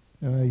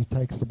 He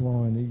takes the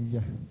blind. He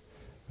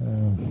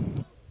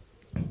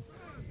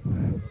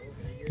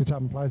gets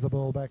up and plays the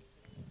ball back.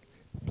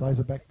 Plays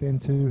it back then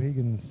to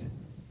Higgins.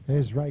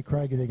 There's Ray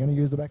Craig. They're going to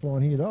use the back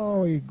line here.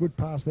 Oh, good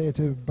pass there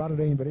to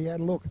Butterdine, but he had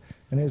a look.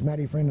 and there's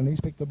Matty Friend, and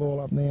he's picked the ball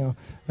up now,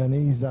 and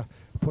he's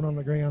put on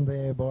the ground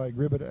there by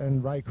Gribbett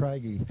and Ray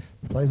Craigie.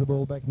 Plays the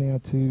ball back now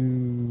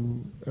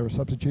to a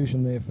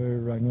substitution there for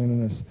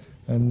Glen,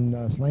 and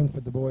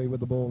Slangford, the boy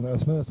with the ball,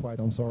 Smurthwaite,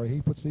 I'm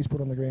sorry, he's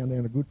put on the ground there,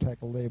 and a good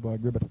tackle there by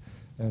Gribbett,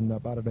 and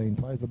Butterdine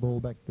plays the ball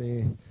back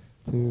there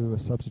to a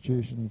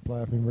substitution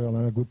player from Inverell,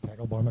 and a good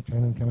tackle by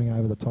McLennan coming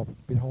over the top, a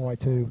bit high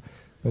too,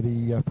 but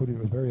he it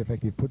was very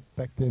effective. Put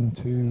back then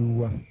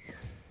to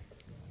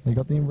you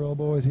got the Inverell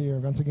boys here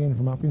once again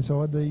from up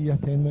inside the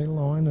 10-metre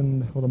line,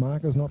 and the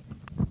marker's not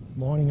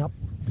lining up,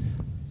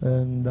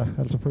 and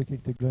that's a free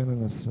kick to Glen,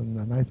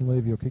 and Nathan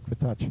Levy will kick for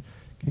touch.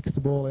 Kicks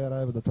the ball out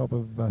over the top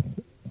of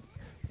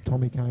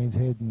Tommy Kane's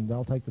head, and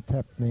they'll take the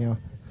tap now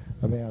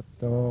about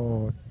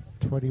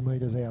 20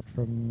 metres out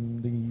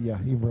from the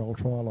Inverell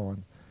try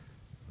line.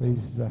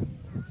 These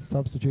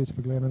substitutes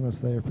for Glen,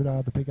 they're pretty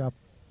hard to pick up,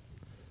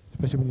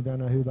 especially when you don't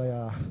know who they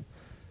are.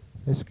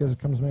 This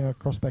comes now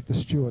across back to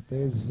Stewart.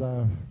 There's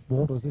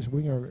Walters, this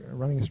winger,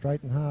 running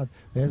straight and hard.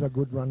 There's a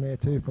good run there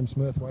too from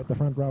Smurthwaite, the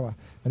front rower,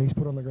 and he's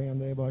put on the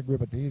ground there by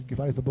Gribbett. He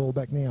plays the ball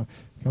back now.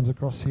 Comes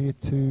across here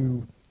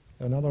to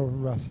another,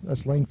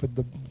 that's Langford,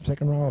 the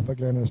second rower for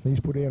Glen, and he's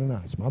put out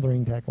a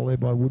smothering tackle there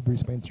by Woodbury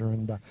Spencer,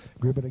 and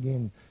Gribbett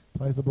again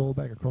plays the ball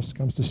back across,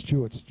 comes to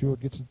Stewart. Stewart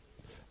gets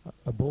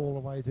a ball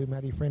away to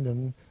Matty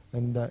Friendon,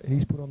 and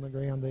he's put on the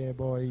ground there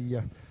by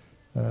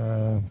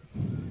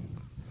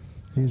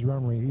here's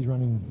Rummery. He's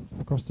running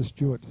across to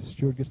Stewart.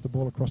 Stewart gets the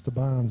ball across to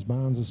Barnes.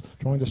 Barnes is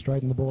trying to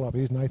straighten the ball up.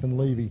 Here's Nathan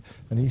Levy,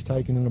 and he's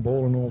taken in a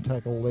ball and all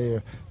tackle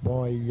there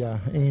by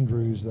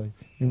Andrews. The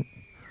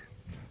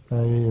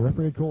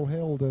referee call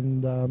held,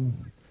 and the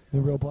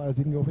Inverell players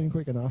didn't go in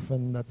quick enough,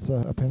 and that's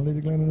a penalty to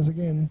Glen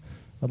again.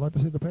 I'd like to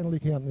see the penalty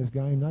count in this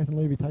game. Nathan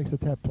Levy takes the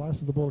tap,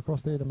 places the ball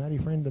across there to Matty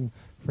Friendon.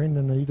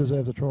 Friendon, he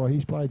deserves a try.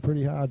 He's played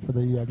pretty hard for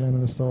the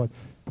Glen side.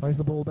 Plays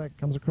the ball back,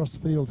 comes across the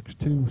field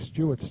to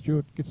Stewart.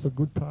 Stewart gets a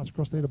good pass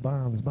across there to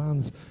Barnes.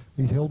 Barnes,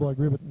 he's held by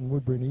Gribbett and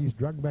Woodbury, and he's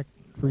drugged back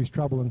for his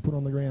trouble and put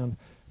on the ground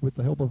with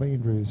the help of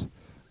Andrews.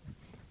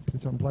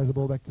 Plays the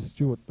ball back to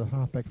Stewart, the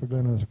halfback for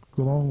Glen. There's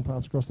a long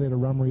pass across there to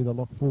Rummery, the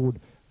lock forward.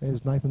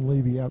 There's Nathan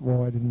Levy out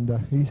wide, and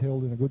he's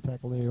held in a good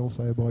tackle there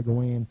also by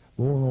Glen.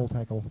 Ball and all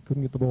tackle,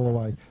 couldn't get the ball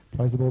away.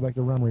 Plays the ball back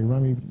to Rummery.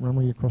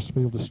 Rummery across the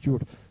field to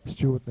Stewart.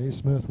 Stewart,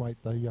 there's Smurthwaite,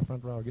 the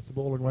front rower, gets the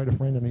ball away to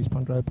Friend and his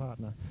punt row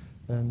partner.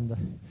 And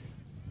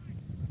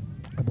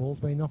the ball's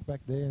been knocked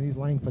back there, and he's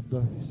Langford,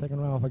 the second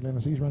rower for Glen.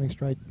 He's running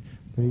straight.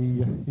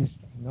 He's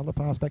another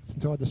pass back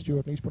inside to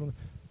Stewart, and he's put on.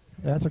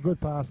 That's a good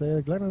pass there.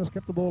 Glen has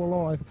kept the ball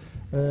alive,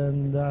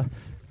 and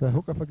the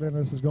hooker for Glen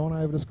has gone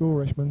over to score,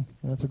 Richmond.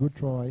 That's a good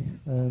try,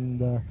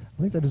 and I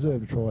think they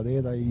deserved a try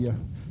there. They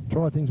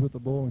tried things with the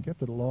ball and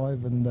kept it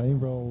alive, and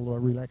Inverell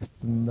relaxed,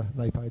 and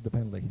they paid the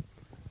penalty.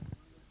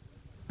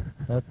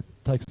 That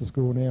takes the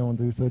score now on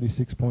to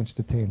 36 points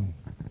to 10.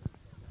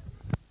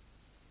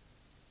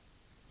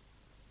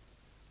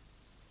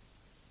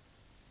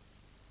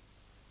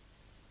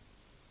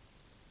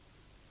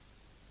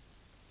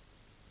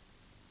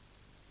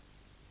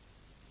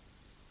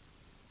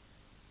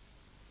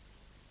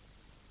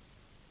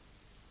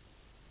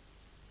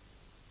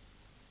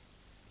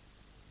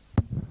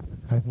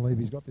 Nathan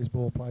Levy's got this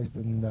ball placed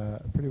and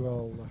pretty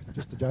well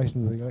just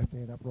adjacent to the left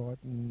hand upright,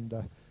 and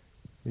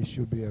this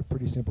should be a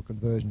pretty simple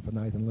conversion for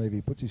Nathan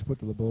Levy. Puts his foot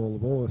to the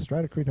ball is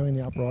straight between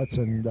the uprights,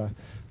 and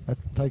that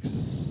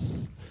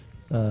takes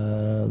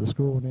the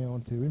score now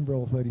on to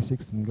Inverell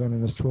 36 and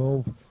Glen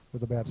 12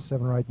 with about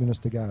 7 or 8 minutes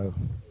to go.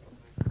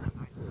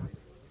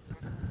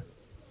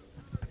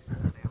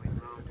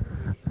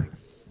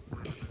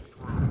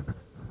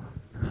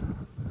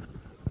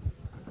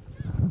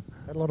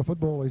 Had a lot of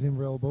football, these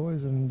Inverell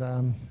boys, and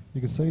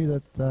you can see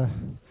that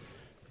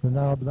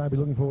they'll be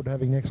looking forward to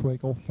having next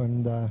week off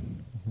and a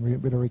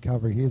bit of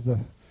recovery. Here's the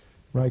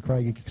Ray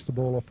Craig. He kicks the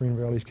ball off for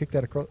Inverell. He's kicked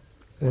that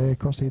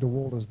across here to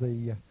Walters.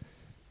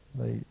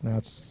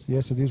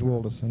 Yes, it is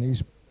Walters, and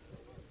he's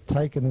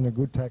taken in a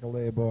good tackle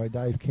there by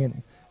Dave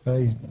Kent.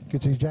 He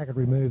gets his jacket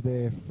removed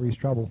there for his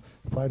trouble.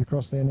 Played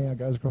across there now,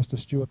 goes across to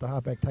Stewart, the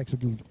halfback, takes a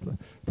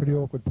pretty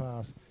awkward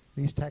pass.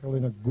 He's tackled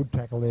in a good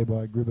tackle there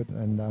by Gribbett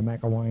and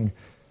McElwain.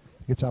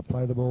 Gets up,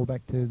 play the ball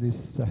back to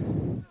this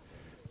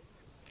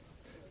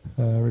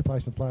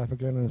replacement player for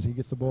Glen as he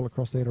gets the ball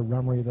across there to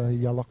Rummery,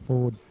 the lock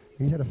forward.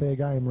 He's had a fair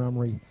game,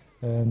 Rummery,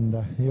 and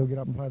he'll get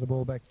up and play the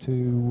ball back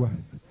to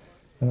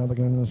another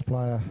Glen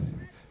player.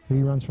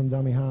 He runs from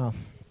dummy half.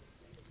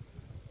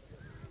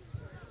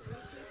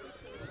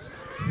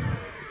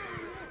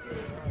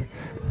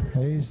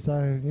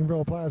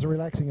 Inverell players are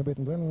relaxing a bit,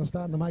 and Glen is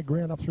starting to make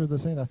ground up through the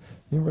centre.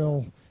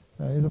 Inverell,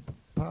 there's a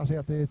pass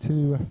out there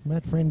to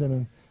Matt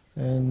Friendon,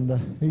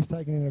 and he's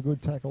taken in a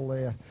good tackle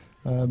there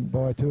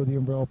by 2 of the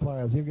Inverell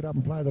players. He'll get up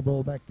and play the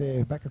ball back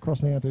there, back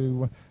across now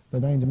to the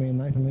danger man,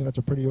 Nathan Lee. That's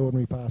a pretty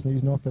ordinary pass, and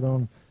he's knocked it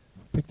on.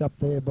 Picked up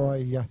there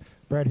by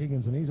Brad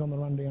Higgins, and he's on the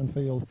run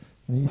downfield,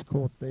 and he's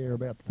caught there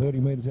about 30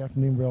 metres out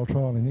from the Inverell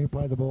trial, and he'll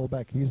play the ball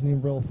back. Here's the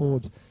Inverell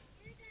forwards.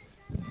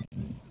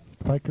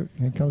 Fake,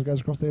 he goes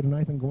across there to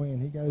Nathan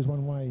Gwen. He goes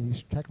one way.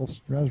 He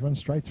tackles, runs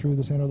straight through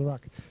the centre of the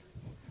ruck.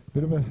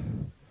 Bit of a...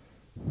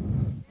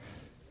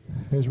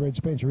 Here's Red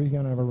Spencer. He's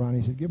going to have a run.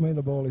 He said, give me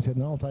the ball. He said,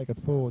 and I'll take it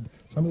forward.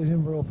 Some of these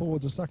Inverell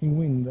forwards are sucking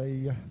wind.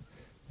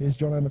 Here's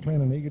John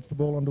O'McLennan. He gets the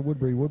ball onto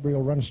Woodbury. Woodbury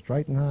will run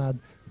straight and hard.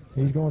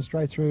 He's gone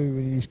straight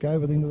through. He's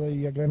over into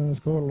the Glen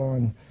quarter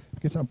line.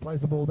 Gets up, plays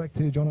the ball back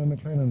to John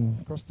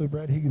O'McLennan. Across to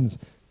Brad Higgins.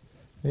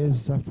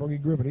 There's Froggy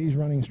Griffith. He's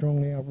running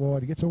strongly out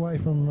wide. He gets away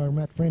from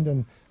Matt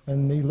Frendon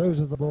and he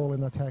loses the ball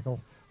in the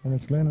tackle. And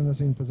it's Glenn that's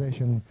in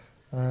possession.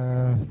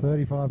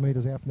 35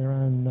 metres out from their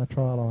own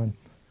try line.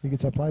 He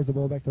gets up, plays the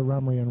ball back to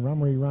Rummery, and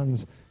Rummery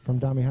runs from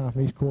dummy half,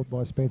 and he's caught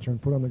by Spencer and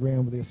put on the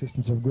ground with the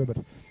assistance of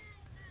Gribbett.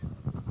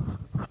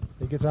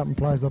 He gets up and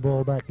plays the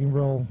ball back.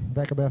 Inverell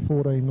back about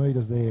 14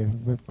 metres there.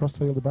 Across the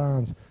field to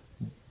Barnes.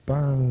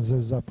 Barnes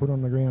is put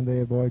on the ground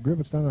there by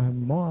Gribbett's done a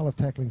mile of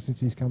tackling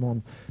since he's come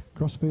on.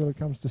 Cross field it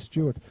comes to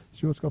Stewart.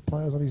 Stewart's got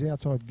players on his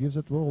outside. Gives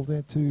it the ball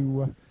there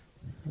to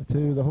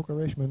the hooker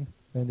Eshman,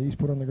 and he's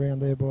put on the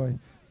ground there by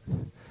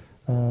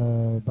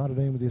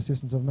Butterdine with the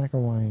assistance of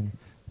McElwain.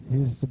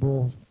 Here's the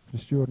ball to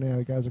Stewart now.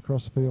 He goes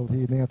across the field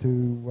here now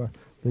to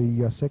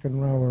the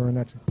second rower, and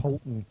that's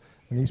Polton.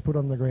 And he's put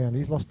on the ground.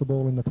 He's lost the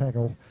ball in the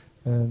tackle,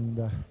 and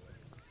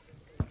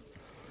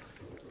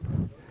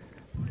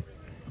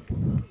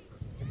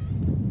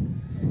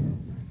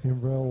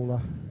Inverell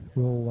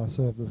will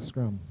serve the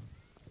scrum.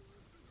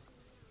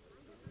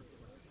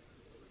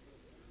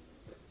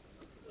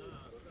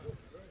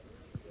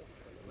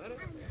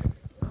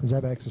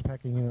 Zabax is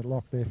packing in at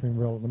lock there for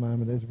Inverell at the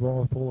moment. There's a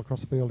ball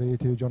across the field here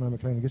to John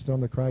O'McLean. Gets it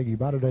on to Craigie.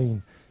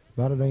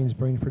 Butterdean's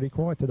been pretty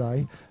quiet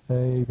today.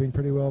 He's been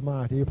pretty well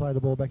marked. He'll play the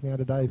ball back now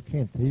to Dave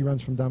Kent. He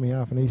runs from dummy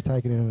half and he's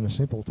taken in a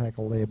simple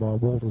tackle there by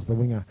Walters, the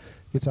winger.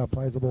 Gets up,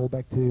 plays the ball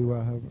back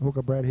to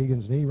hooker Brad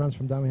Higgins, and he runs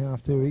from dummy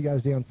half too. He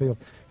goes downfield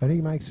and he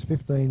makes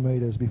 15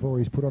 metres before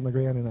he's put on the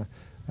ground in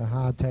a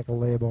hard tackle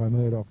there by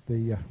Murdoch,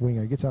 the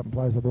winger. Gets up and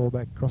plays the ball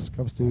back. Cross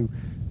comes to...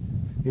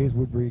 Here's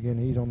Woodbury again.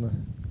 He's on the...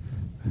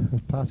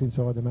 pass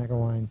inside to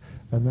McElwain,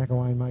 and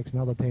McElwain makes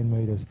another 10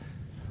 metres.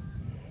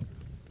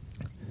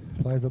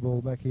 Plays the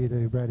ball back here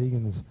to Brad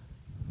Higgins.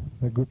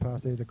 A good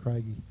pass there to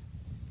Craigie.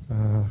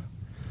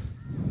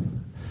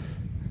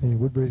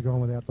 Woodbury's gone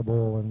without the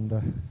ball,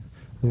 and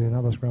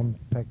another scrum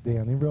packed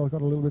down. Inverell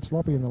got a little bit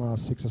sloppy in the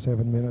last 6 or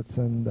 7 minutes,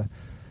 and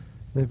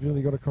they've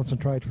really got to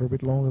concentrate for a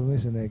bit longer than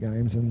this in their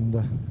games, and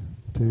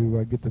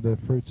to get to the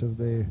fruits of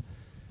their,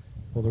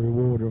 or the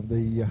reward of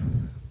the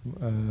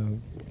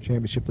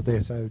championship that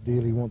they so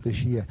dearly want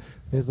this year.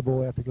 There's the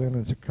ball out to Glen,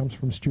 and it comes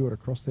from Stewart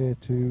across there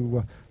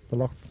to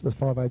the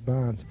 5'8"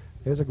 Barnes.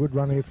 There's a good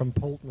run here from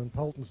Polton, and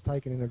Polton's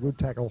taken in a good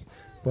tackle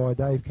by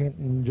Dave Kent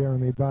and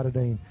Jeremy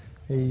Bardardine.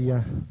 He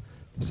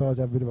decides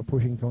to have a bit of a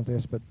pushing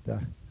contest, but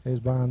there's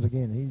Barnes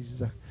again.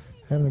 He's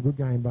having a good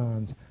game,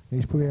 Barnes.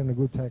 He's put in a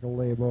good tackle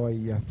there by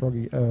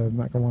Froggy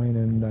McElwain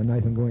and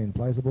Nathan Gwen.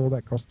 Plays the ball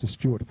back across to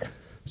Stewart.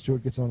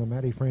 Stewart gets on to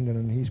Matty Frendon,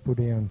 and he's put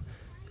down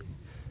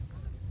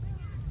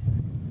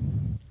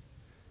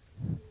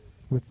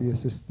with the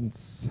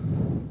assistance.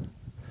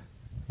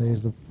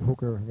 There's the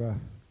hooker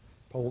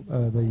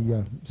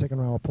the second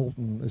rower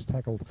Polton is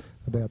tackled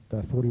about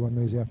 41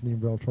 metres out from the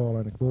Inverell trial,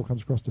 and the ball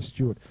comes across to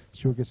Stewart.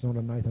 Stewart gets it on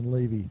to Nathan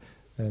Levy,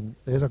 and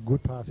there's a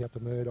good pass out to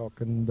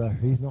Murdoch, and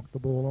he's knocked the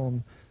ball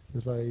on.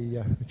 There's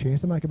a chance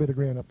to make a bit of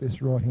ground up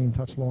this right-hand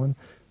touch line,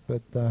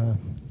 but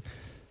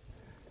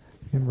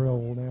Inverell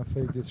will now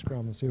feed this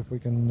scrum and see if we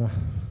can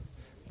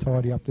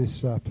tidy up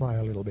this play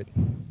a little bit.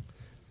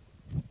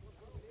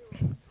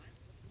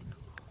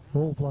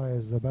 All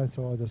players, both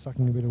sides are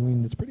sucking a bit of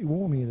wind. It's pretty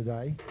warm here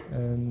today,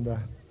 and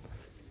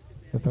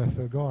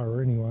for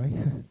Gyra anyway.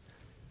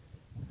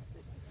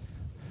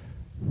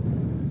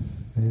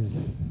 There's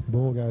the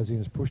ball goes in,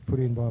 it's put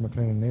in by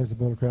McLennan. There's the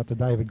ball out to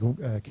David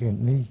Kent,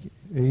 and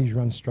he's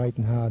run straight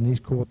and hard, and he's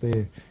caught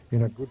there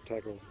in a good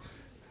tackle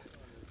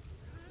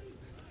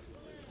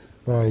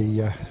by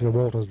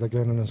Walters, the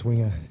Glen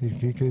winger.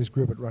 Here's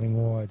Gribbett running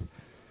wide.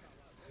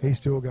 He's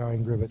still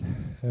going, Gribbett,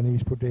 and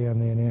he's put down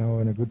there now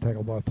in a good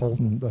tackle by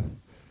Polton,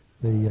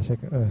 it's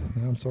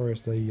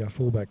the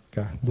fullback,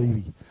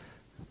 Levy.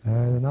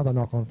 Another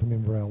knock on from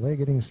Inverell. They're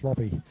getting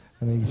sloppy,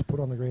 and he's put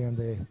on the ground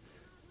there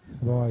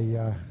by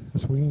a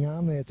swinging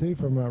arm there too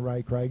from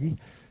Ray Craigie.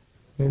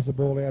 There's the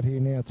ball out here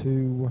now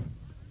to...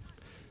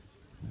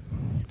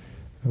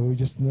 we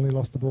just nearly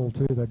lost the ball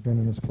too, that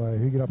Glenn player.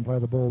 He get up and play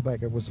the ball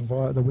back. It was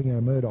via the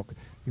winger, Murdoch.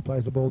 He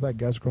plays the ball back,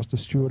 goes across to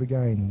Stewart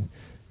again.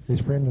 His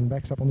friend and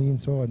backs up on the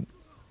inside.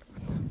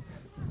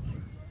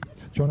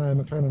 John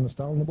O'McLennan has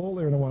stolen the ball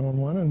there in a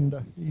one-on-one,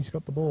 and he's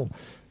got the ball.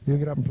 He'll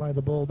get up and play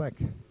the ball back.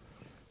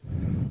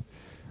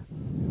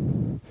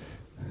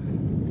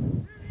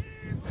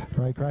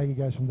 Ray Craigie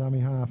goes from dummy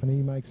half, and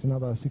he makes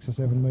another 6 or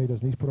 7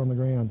 metres, and he's put on the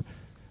ground.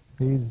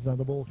 Here's the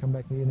ball come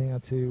back here now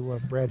to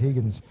Brad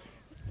Higgins.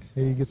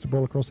 He gets the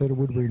ball across there to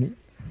Woodbury.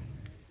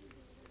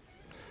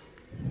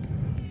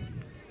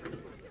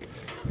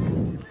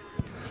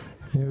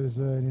 There was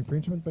an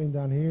infringement being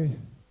done here.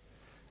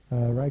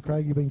 Ray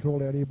Craigie being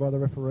called out here by the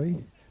referee.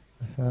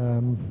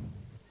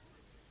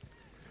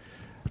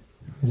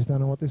 I just don't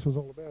know what this was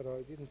all about.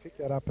 I didn't pick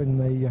that up in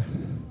the...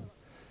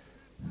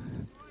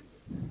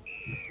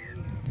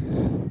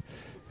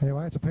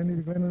 Anyway, it's a penalty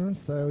to Glen,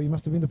 so he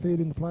must have interfered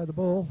in the play of the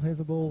ball. Here's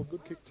the ball,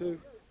 good kick too.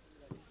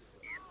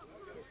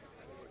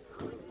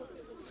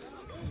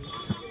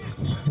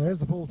 There's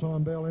the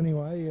full-time bell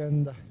anyway,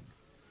 and...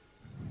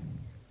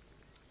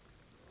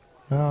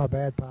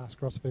 bad pass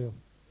across the field.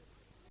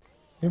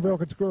 Inverell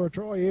could score a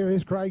try here.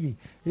 Here's Craigie.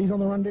 He's on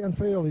the run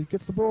downfield. He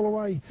gets the ball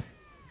away.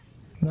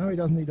 No, he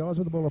doesn't. He dies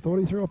with the ball. I thought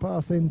he threw a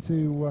pass then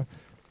to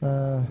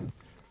the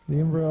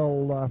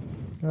Inverell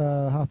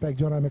halfback,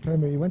 John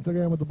O'McClellan. He went to the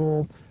ground with the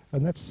ball,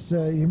 and that's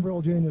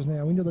Inverell Juniors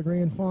now into the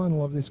grand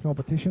final of this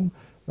competition.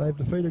 They've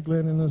defeated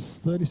Glen in this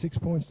 36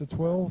 points to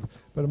 12,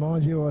 but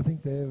mind you, I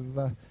think they've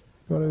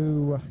got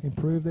to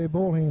improve their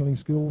ball handling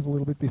skills a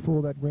little bit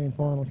before that grand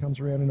final comes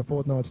around in a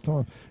fortnight's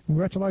time.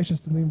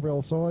 Congratulations to the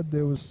Inverell side.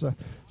 There was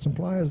some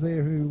players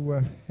there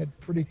who had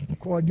pretty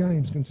quiet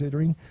games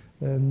considering,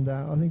 and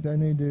I think they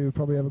need to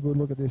probably have a good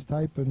look at this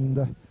tape, and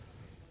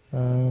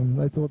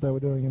they thought they were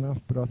doing enough,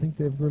 but I think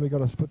they've really got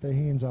to put their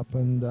hands up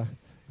and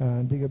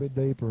dig a bit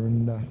deeper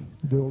and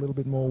do a little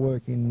bit more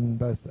work in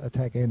both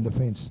attack and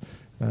defence.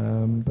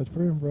 But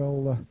for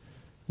Inverell,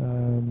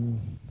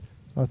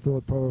 I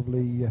thought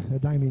probably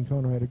Damien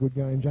Connor had a good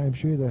game. James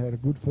Shearer had a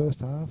good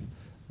first half.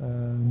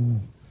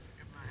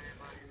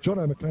 John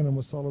O'McClellan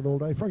was solid all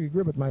day. Froggy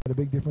Gribbett made a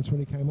big difference when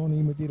he came on.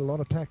 He did a lot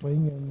of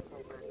tackling. And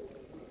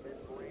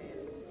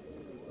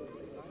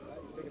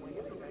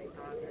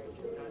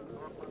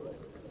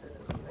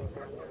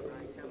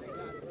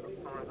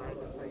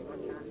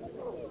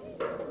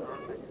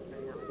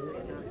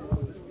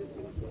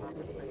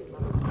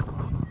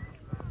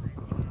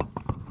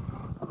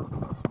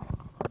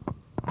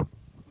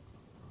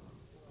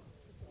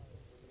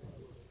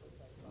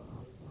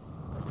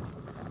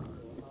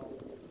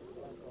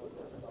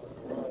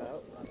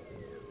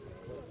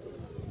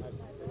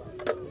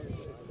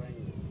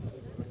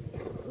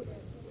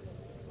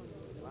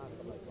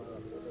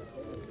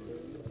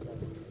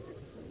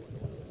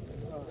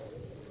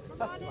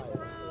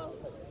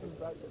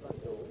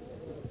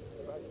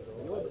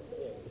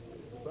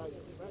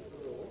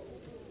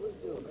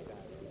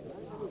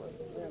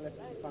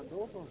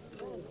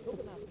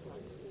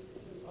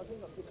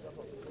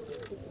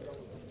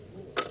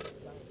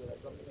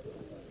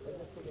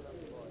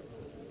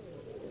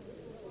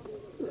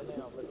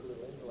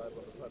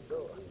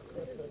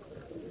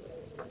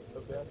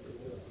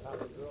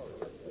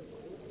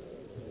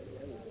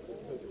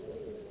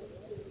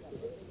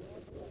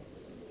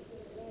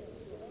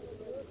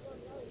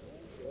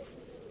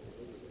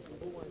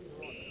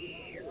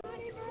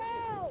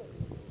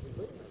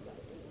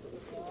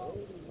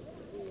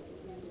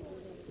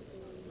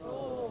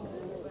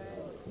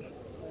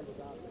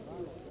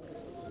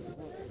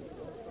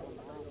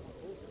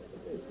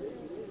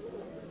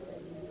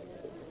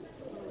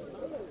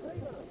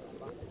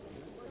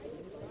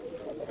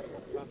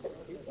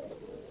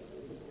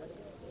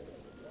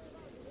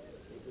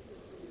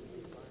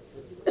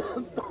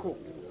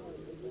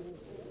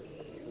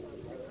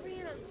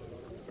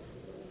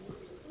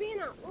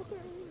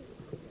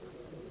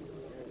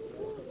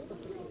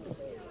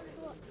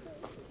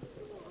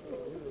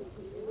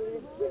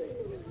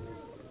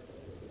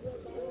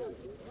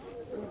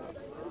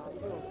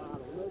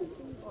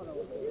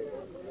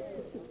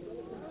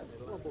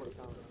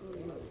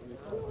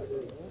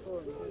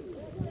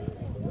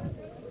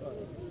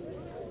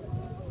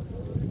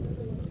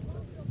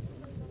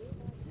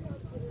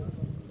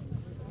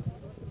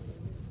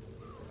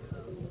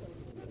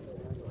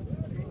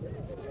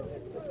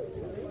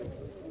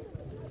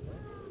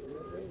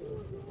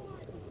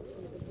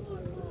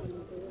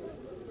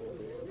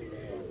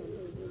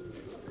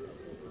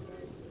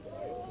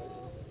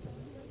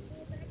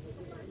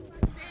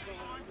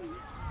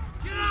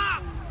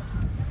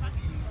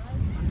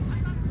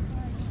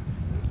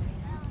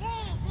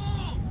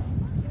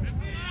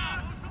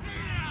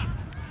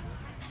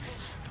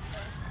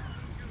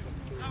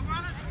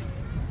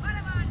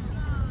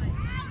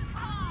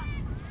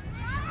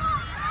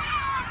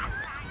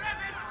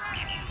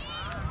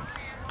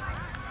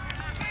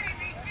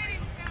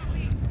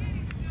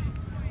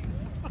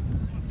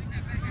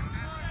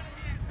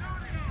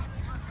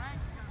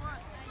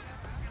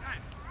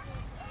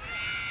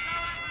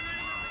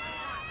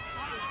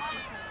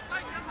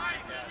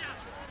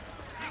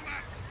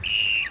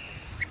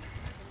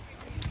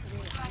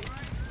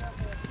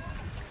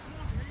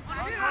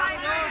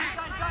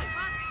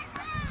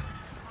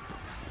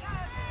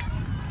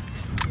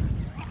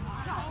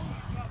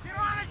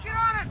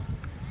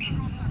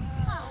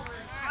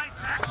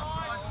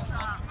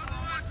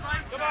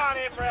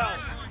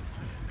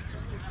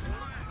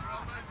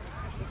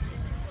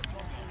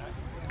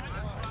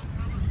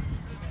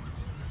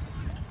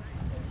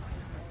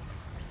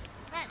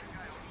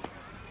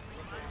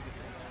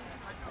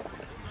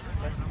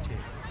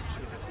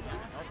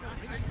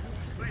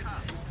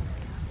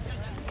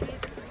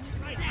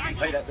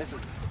Peter, this is...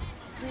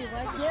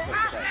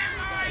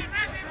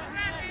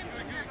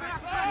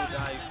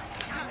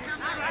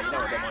 You know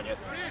what I'm on yet.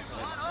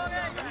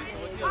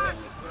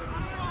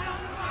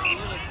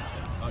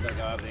 I've got to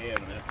go over there in a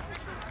minute.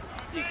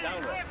 You go,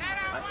 right?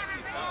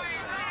 You go.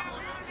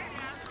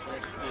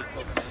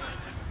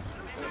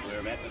 We're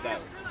about to go.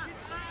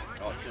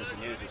 Oh, as soon as the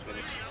news is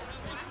finished.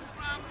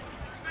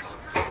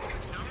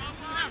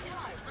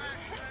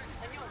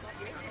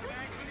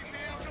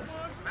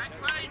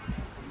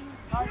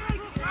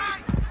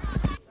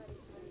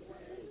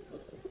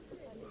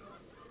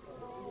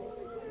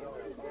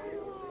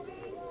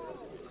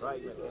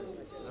 Right, no,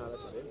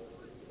 that's not it.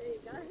 There you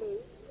go.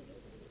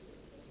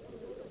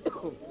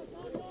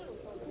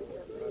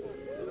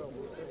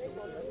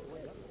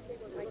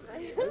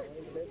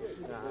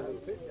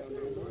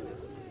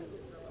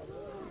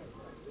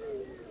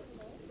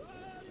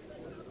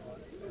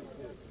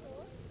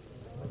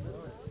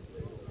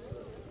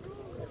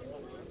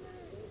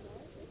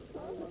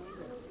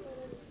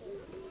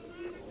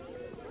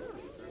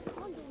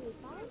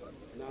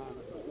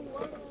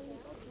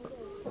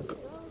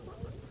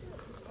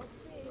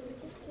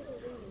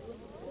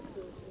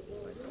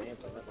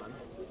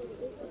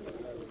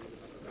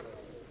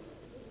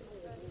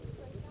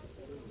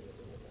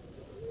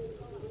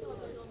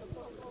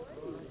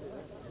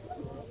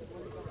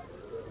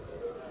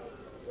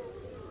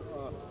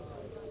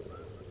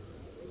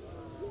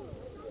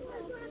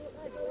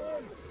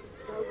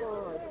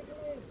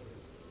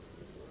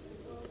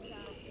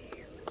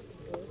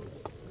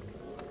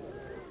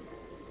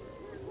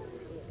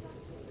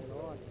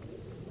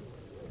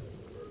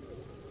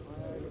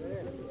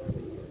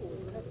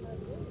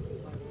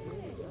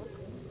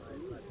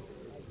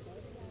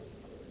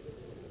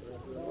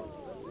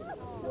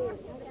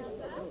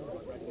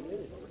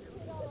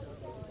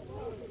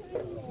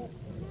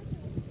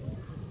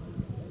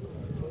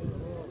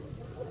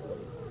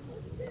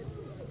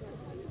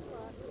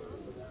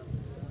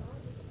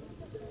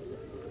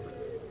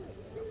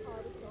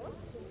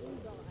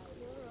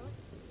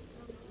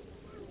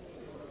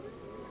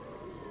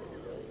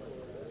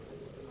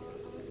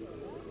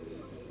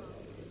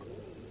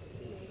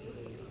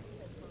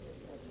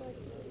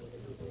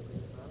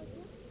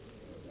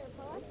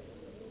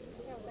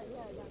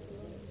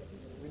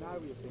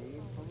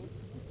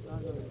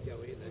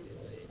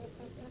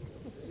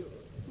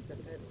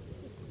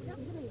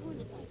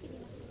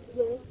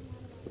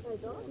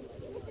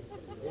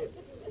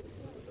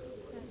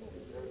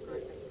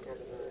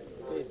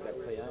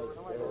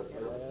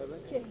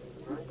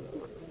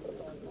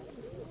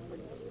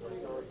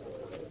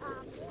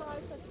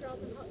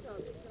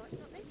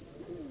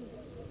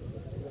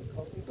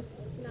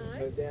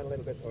 Move down a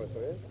little bit for us,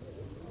 will you?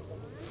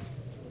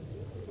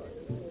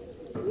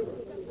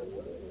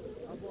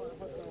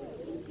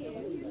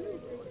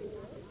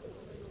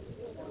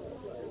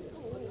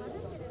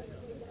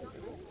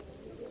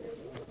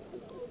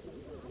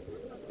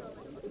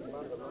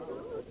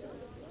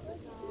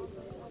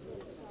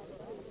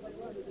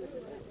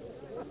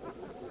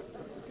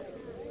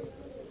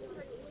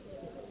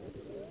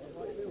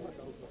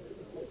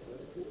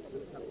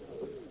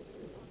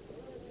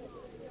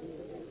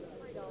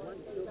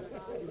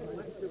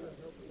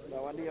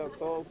 No wonder your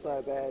call's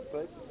so bad,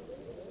 Pete.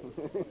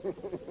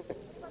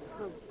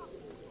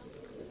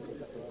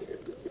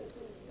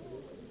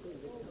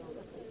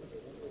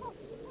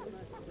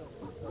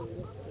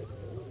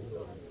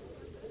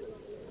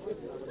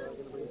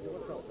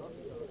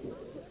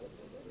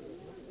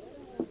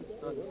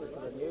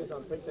 The news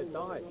on Princess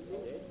died.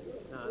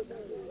 No,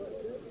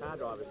 car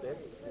driver's dead.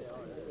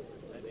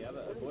 And the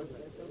other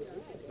boyfriend.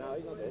 No,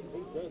 he's not dead.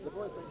 He's dead. The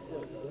boyfriend's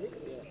dead.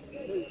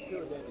 Yeah. Two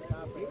are down the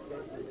car.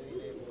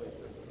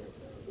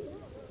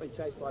 Been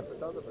chased by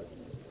photographers.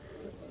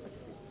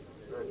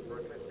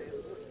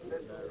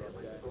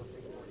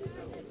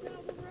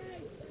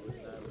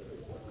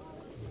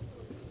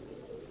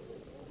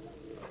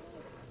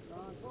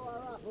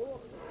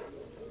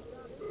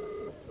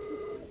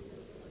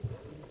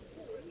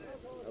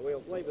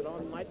 We'll leave it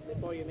on, mate,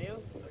 for you now.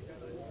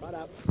 Right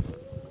up.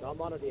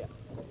 I'm on it here.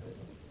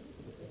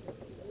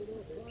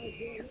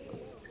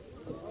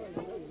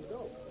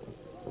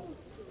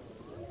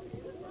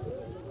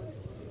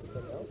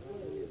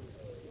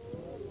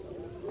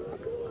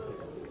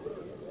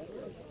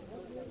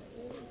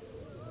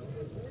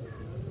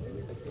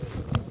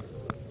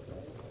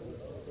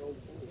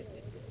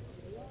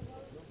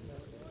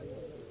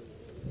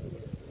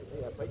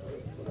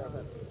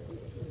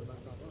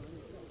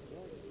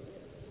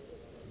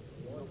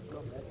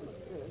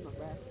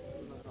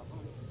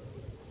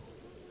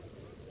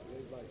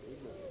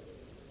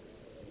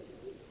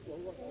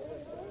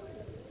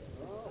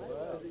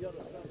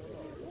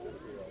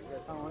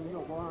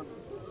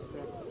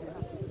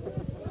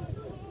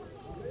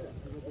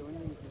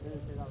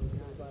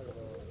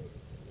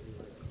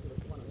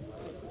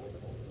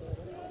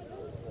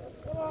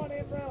 Come on,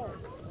 Inverell.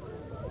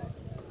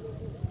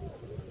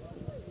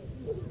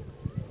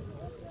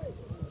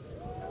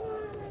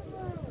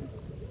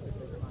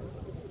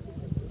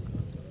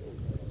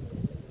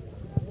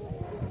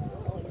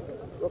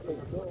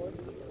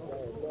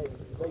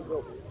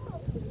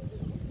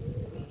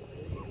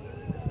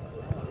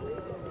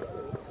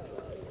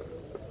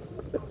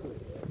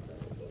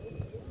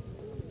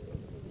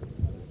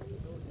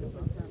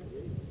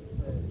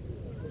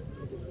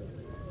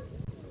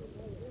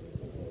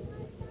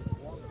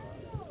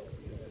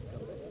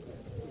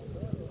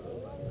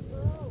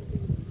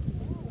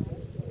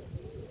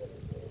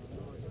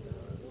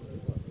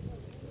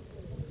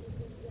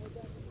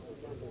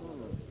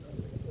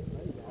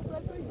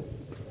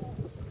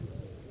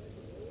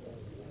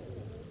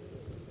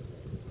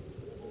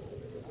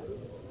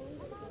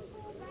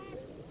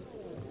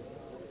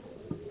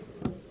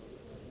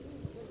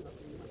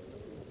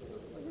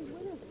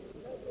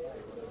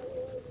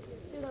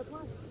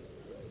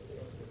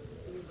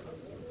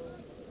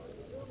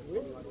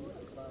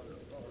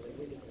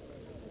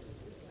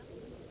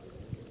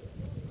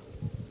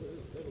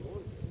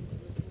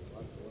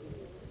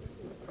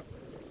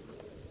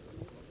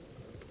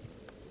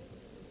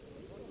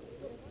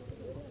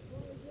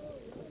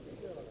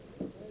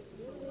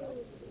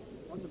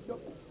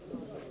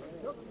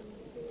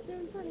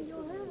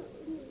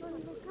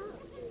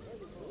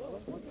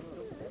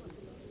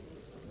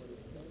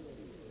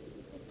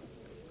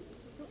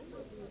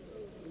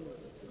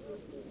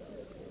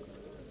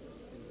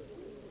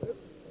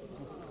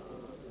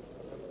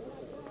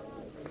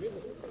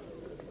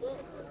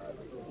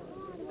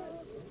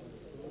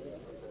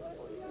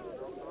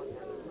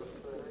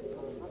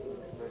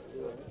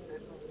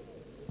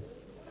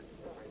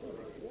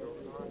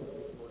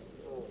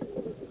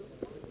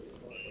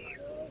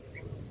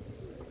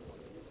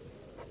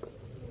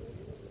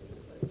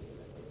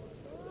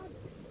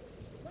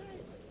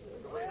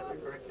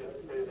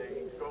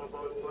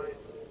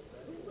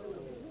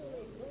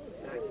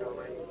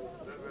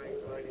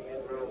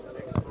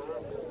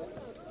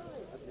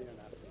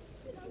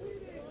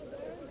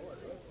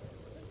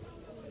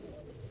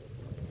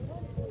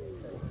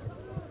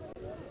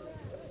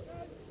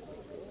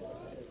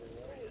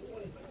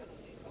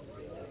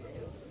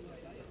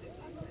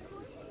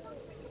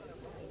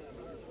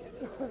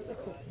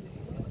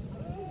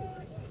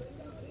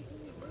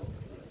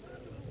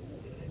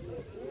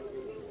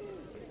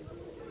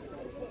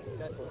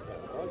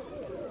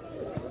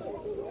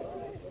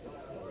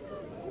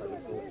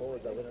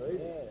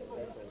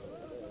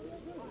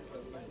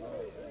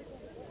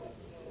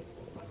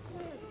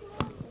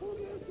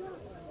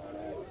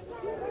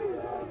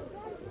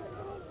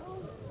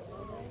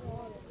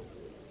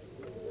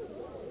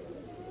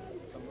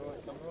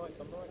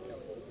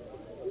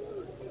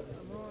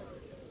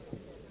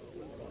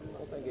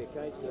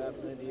 Kate, good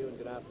afternoon to you and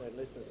good afternoon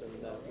listeners, and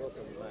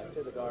welcome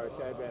to the Guyra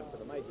Showground for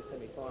the major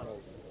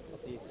semi-finals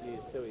of this year's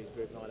Tui's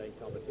Group 19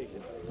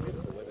 competition.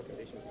 Beautiful weather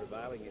conditions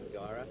prevailing in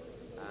Guyra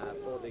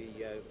for the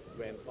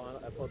grand final,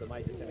 for the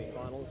major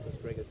semi-finals. As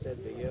Greg has said,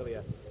 the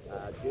earlier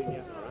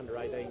junior or under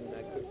 18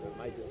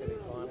 major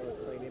semi-final has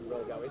seen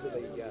Inverell go into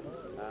the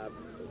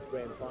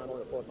grand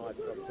final a fortnight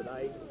from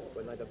today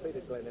when they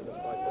defeated Glen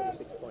by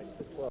 36 points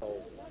to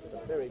 12.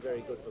 A very,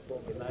 very good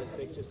performance in those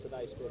fixtures.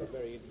 Today scored a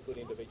very good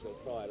individual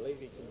try.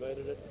 Levy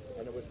converted it,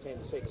 and it was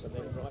 10-6. And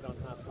then right on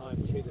half-time,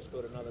 Shooter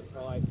scored another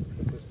try,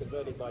 which was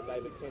converted by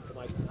David Kent to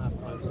make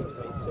half-time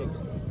 16-6.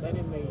 Then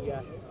in the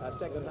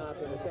second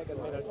half, in the second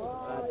minute,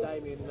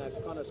 Damien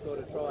Connor scored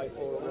a try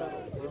for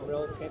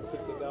Inverell. Kent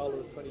kicked the goal.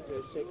 It was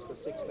 22-6. The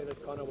 6th minute,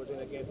 Connor was in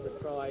again for a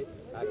try.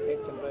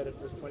 Kent converted.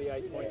 It was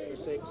 28 points to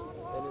 6.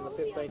 Then in the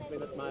 15th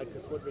minute,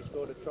 Marcus Woodbury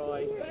scored a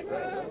try.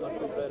 Not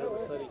converted. It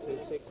was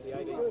 32-6. The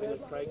 18th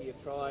minute, Craigie a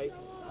try.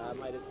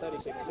 Made it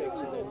 36-6,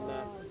 and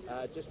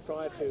then just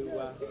prior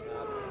to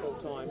full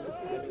time,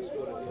 Glen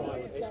scored a try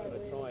with Eskin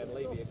a try and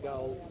Levy a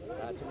goal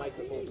to make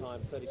the full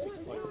time 36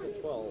 points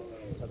to 12.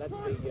 So that's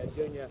the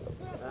junior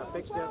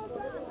fixture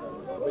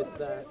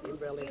with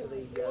Inverell into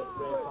the grand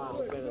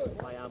final. Glen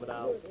play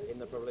Armidale in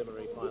the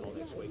preliminary final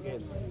next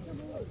weekend.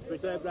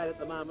 Reserve grade at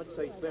the moment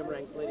sees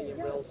Boomerang leading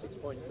Inverell 6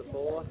 points to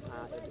 4.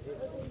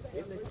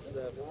 In this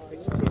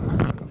fixture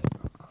here,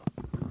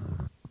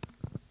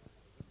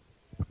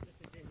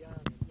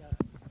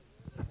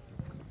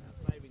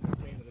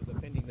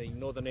 the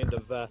northern end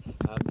of the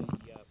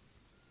Guyra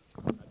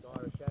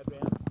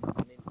Showground,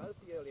 and in both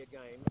the earlier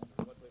games,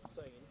 what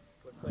we've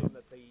seen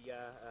that the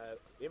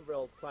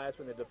Inverell players,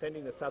 when they're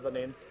defending the southern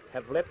end,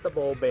 have let the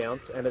ball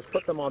bounce and has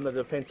put them on the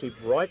defensive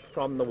right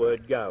from the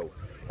word go.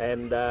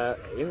 And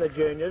in the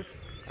juniors,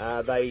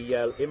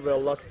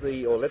 Inverell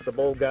let the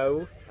ball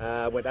go,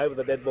 went over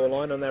the dead ball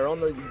line, and they're on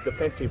the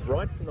defensive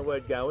right from the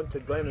word go. And to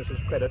Glen's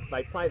credit,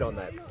 they played on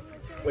that.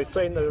 We've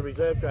seen the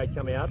reserve grade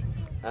come out.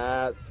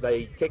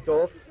 They kicked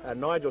off.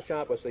 Nigel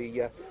Sharp was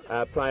the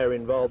player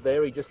involved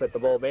there. He just let the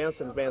ball bounce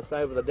and bounced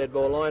over the dead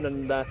ball line,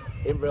 and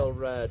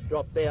Inverell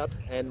dropped out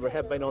and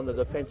have been on the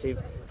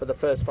defensive for the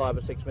first 5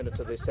 or 6 minutes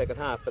of this second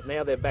half. But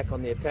now they're back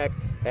on the attack,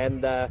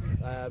 and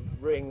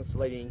Rings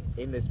leading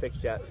in this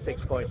fixture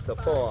 6 points to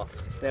 4.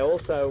 Now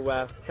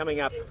also coming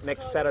up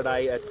next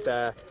Saturday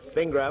at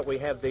Bingra, we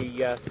have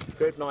the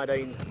Group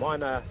 19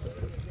 Minor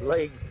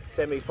League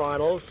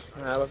semi-finals.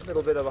 A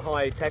little bit of a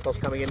high tackles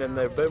coming in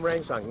the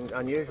Boomerangs,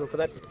 unusual for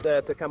that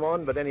to come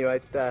on, but anyway,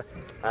 they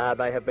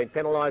have been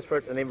penalised for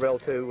it, and Inverell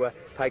to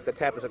take the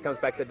tap as it comes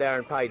back to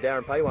Darren Pay.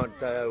 Darren Pay won't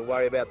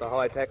worry about the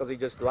high tackles, he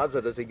just loves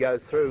it as he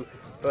goes through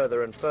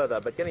further and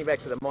further. But getting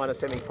back to the minor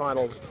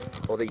semi-finals,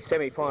 or the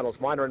semi-finals,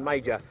 minor and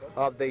major,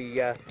 of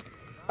the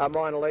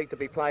minor league to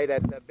be played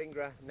at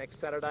Bingra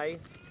next Saturday.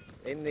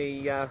 In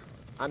the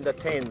under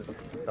 10s,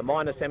 the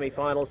minor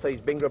semi-final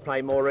sees Bingra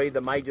play Moree, the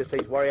major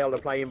sees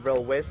Warrialda play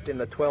Inverell West. In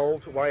the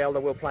 12s,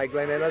 Warrialda will play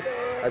Glen Ennis,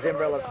 as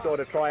Inverell have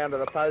scored a try under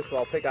the post. So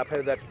I'll pick up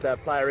who that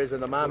player is in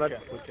the moment.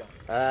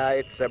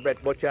 It's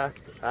Brett Butcher.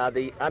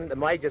 The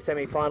major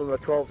semi-final in the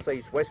 12s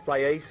sees West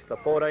play East. The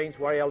 14s,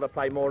 Warrialda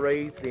play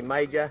Moree. The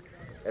major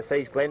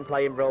sees Glen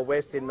play Inverell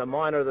West. In the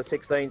minor of the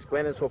 16s,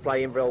 Glen Ennis will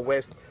play Inverell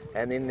West,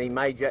 and in the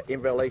major,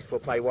 Inverell East will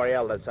play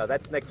Warrialda. So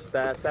that's next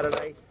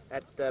Saturday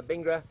at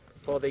Bingra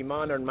for the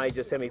minor and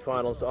major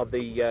semi-finals of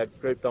the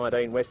Group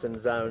 19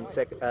 Western Zone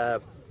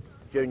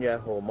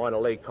junior or minor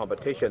league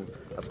competition.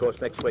 Of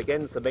course, next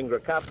weekend's the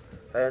Bingra Cup,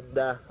 and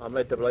I'm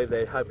led to believe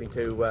they're hoping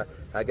to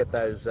get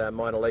those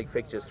minor league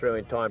fixtures through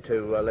in time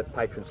to let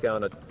patrons go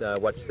and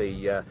watch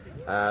the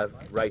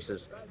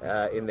races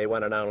in their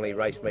one and only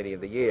race meeting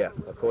of the year.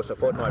 Of course, a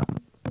fortnight.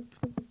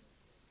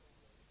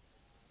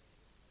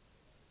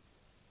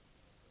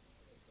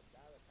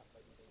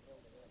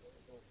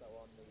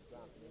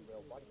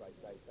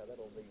 So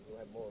we'll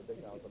have more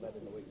details on that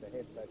in the weeks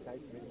ahead. So,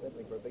 Kate, you're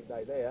certainly for a big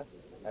day there,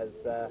 as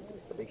the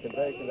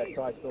conversion that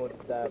try scored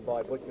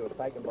by Butcher was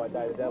taken by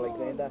David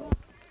Alexander.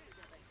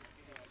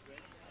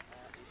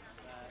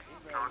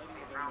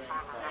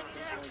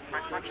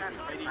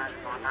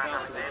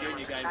 The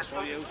junior games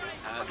for you,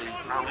 the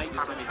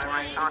major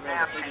semi-final,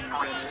 defeating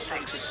Glen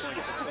 36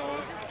 points to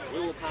 12. We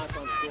will pass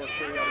on scores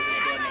periodically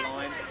down the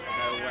line.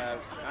 So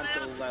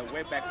until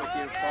we're back with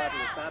you prior to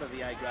the start of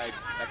the A grade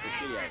back to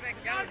studio.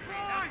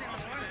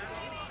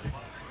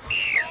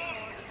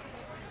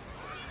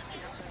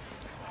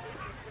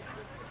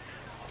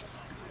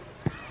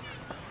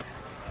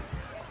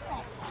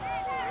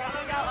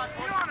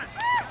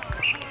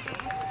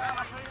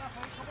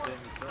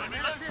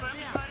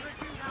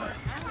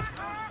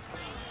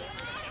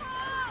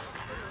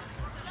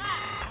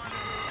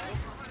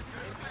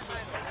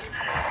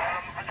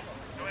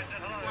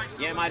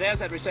 mate, how's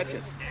that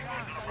reception?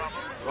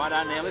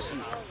 Righto, now listen,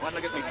 one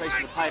look at me piece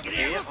of the paper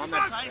here. I'm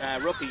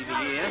the rookie of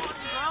the year.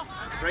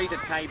 3 to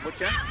K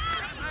Butcher.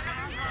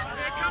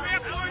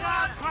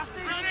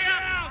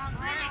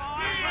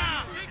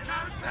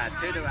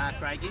 2 to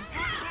Craigie.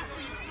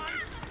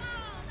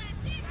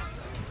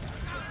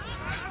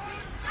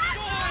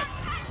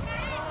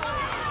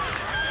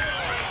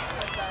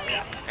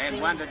 And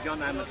 1 to John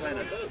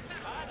McLennan.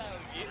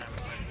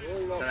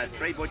 So that's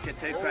 3 Butcher,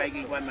 2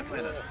 Craigie, 1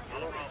 McLennan.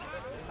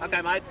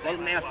 Okay, mate. Well,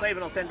 now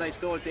Stephen will send these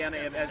scores down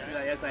as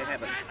they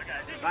happen.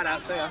 Right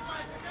out, see ya.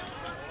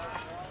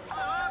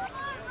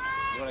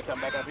 You want to come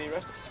back up here,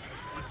 Rustus?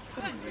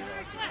 I didn't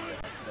realise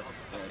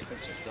the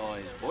Princess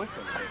Di's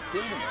boyfriend got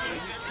killed in it.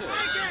 He's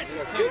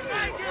killed. The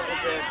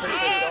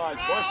Princess Di's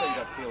boyfriend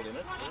got killed in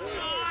it.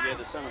 Yeah,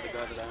 the son of the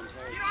guy that owns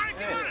Harrods.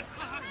 Yeah.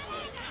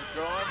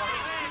 The driver,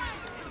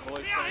 the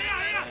boyfriend,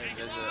 and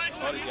there's a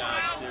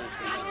bodyguard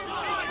seriously.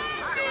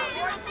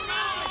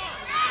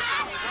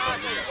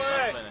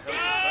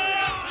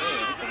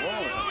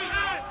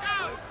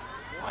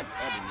 I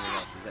didn't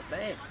realise it was that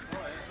bad.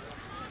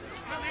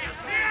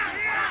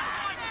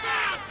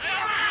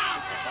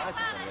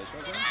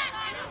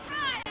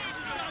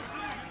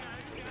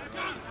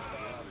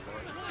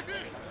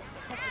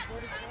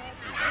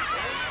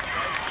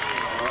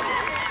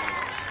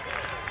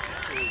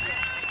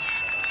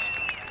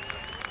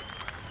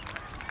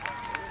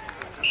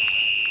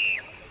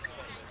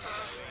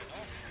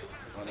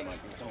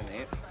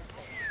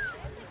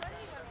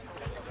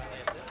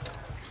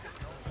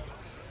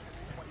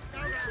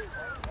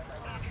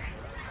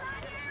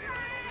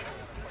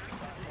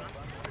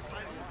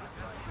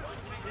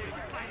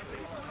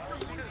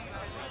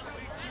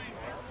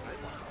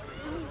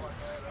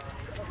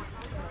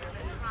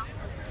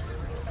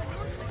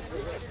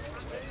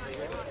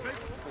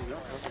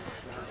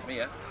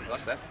 Mia,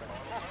 what's that?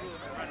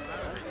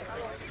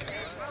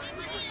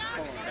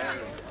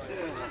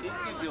 He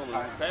gives you all the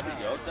crappy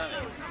jobs, don't he?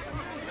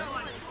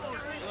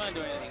 You won't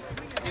do anything.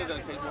 You're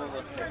going to keep all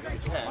the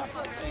cash,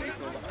 and he gets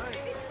all the money.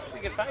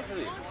 You get paid for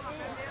this.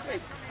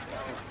 Please.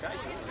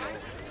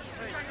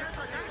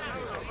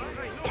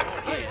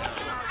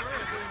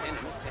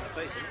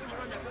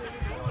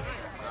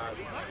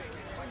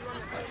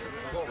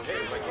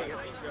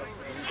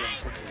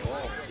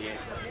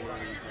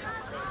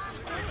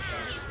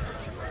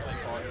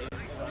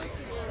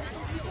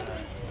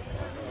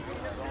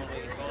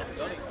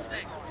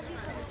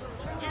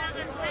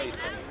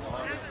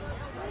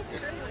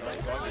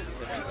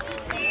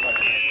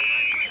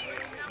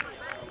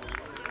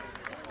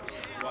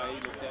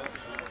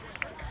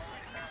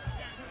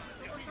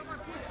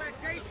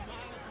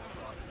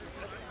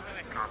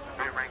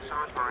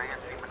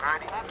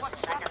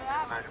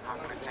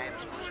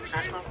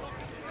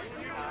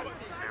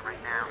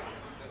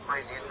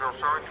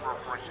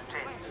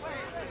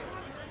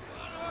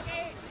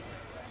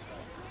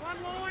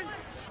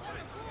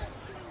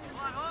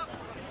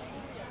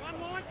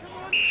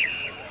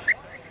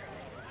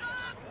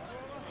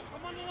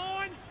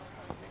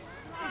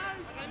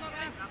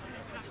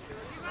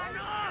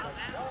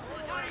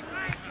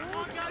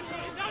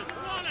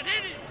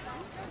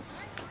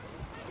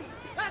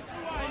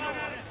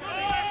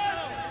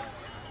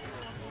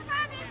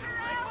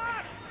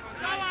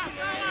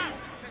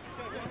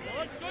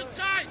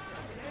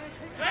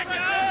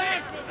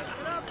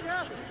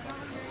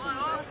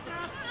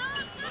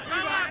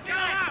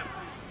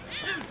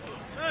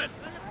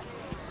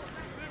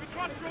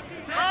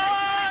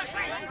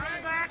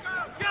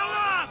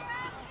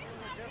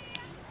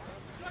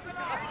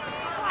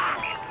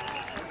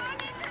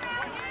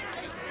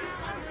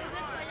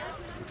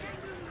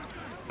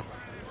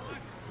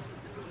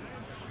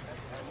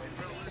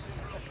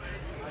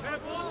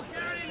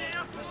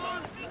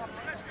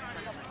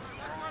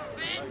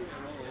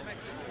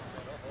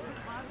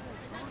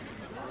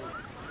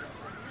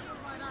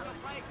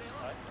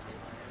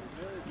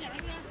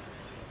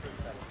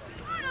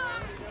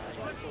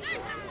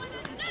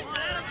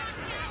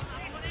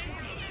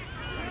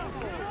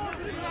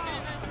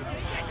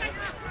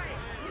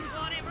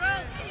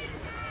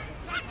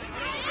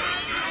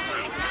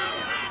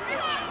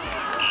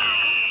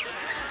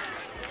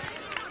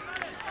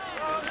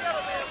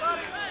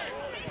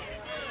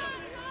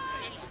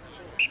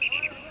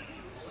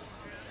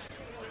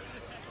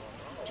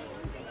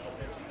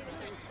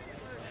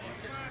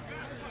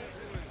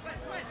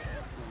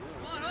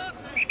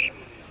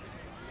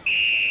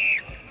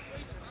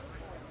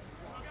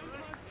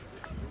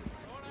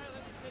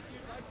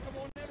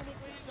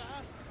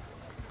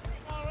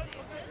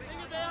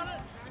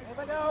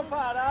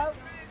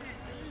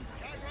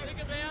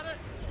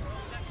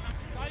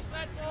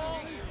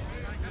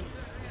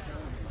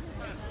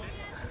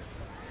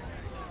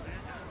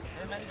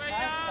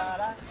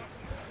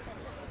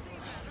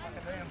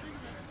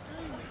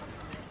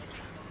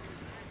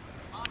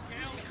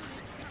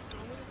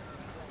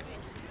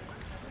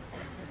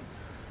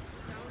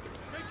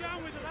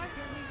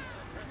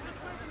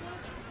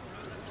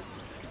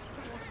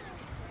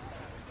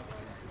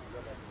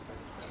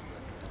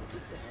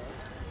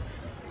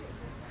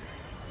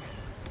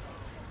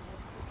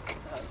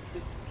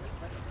 Penalty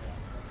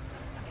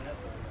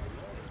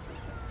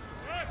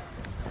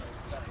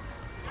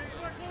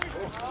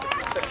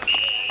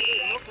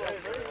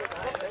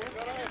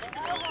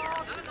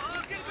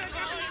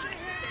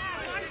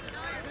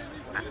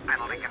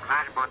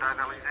conversion by Dave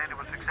Alexander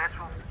was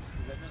successful.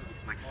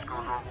 The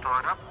scores all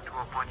tied up,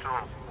 12 points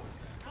all.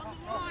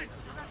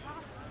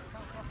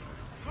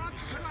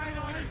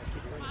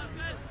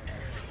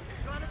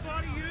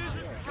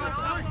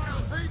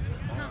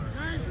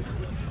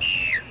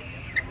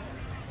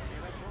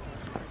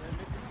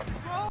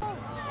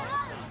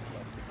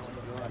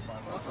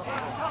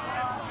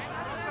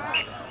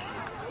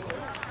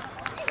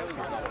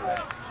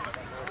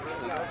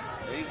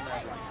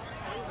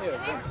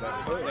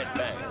 Went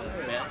back.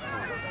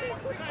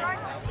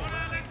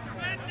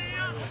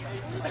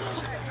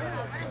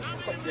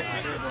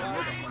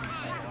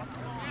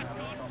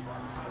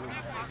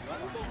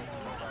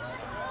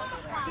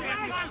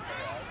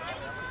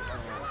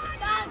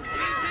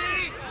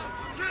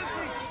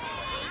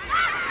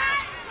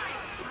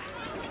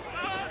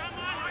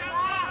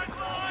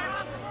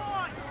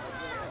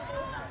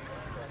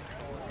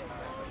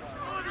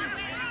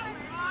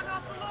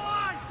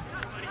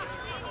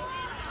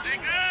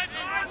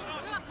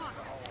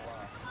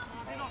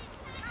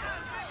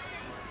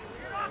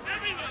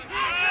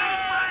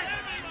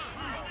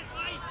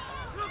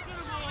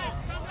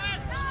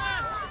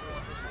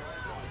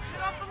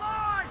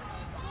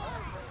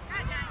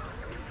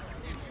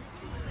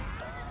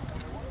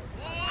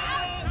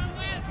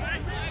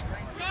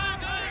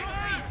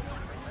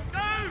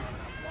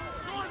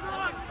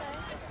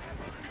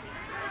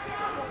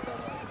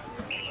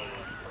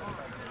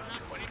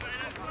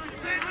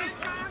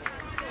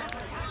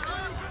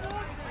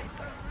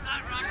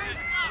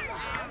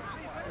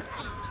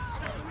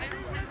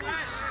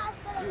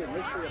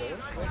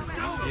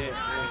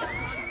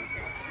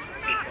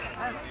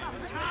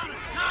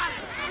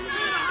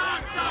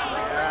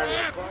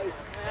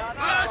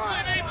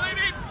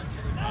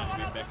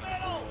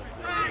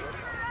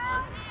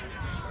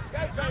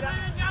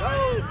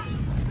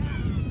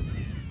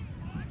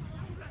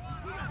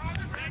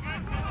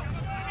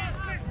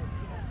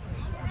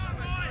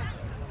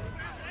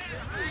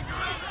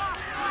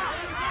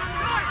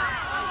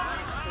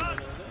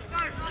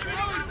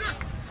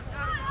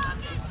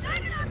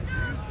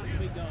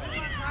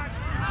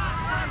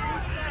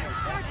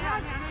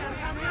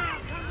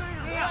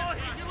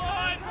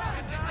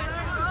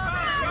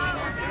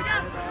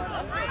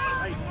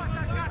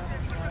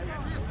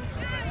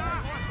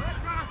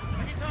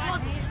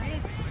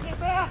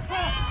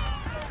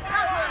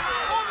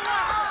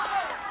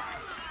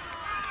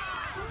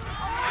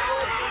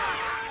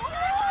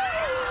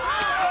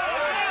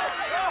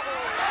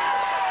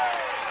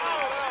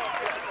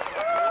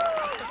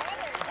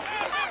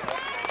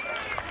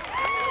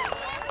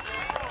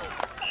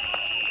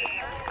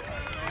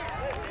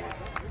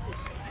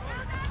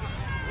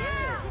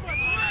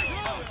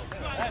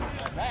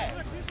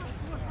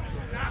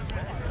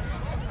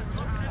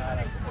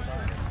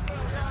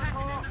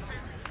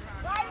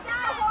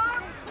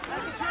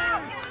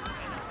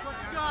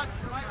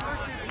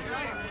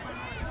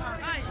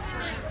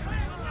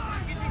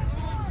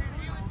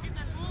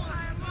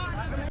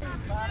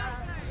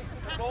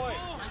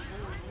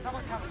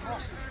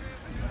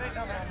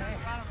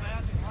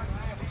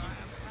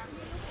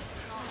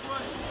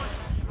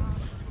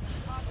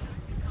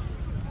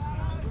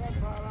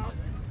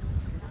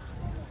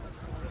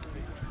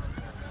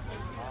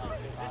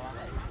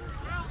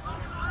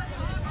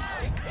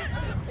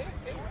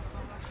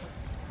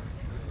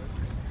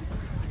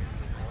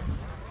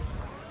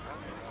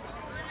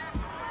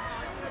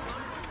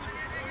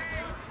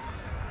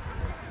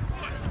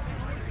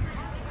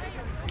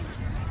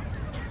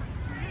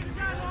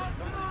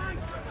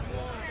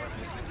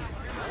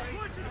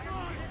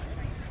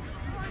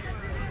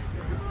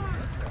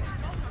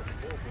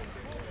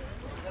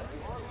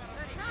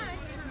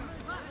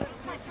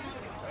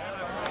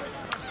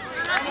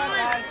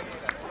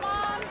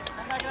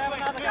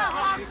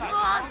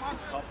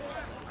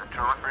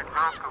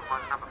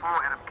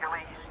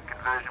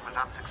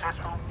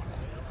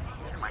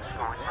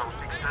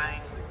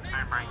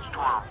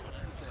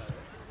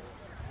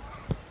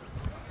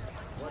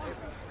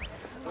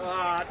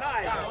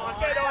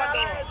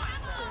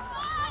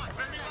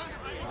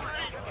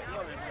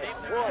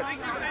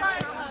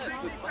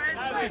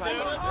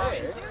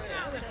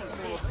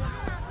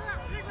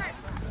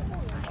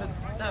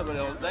 No,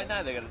 but they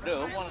know they're going to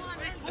do it.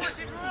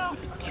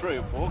 3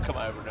 or 4 come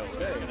over and do it.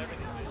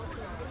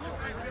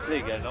 There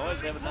you go,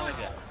 Nice. Have another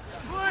go.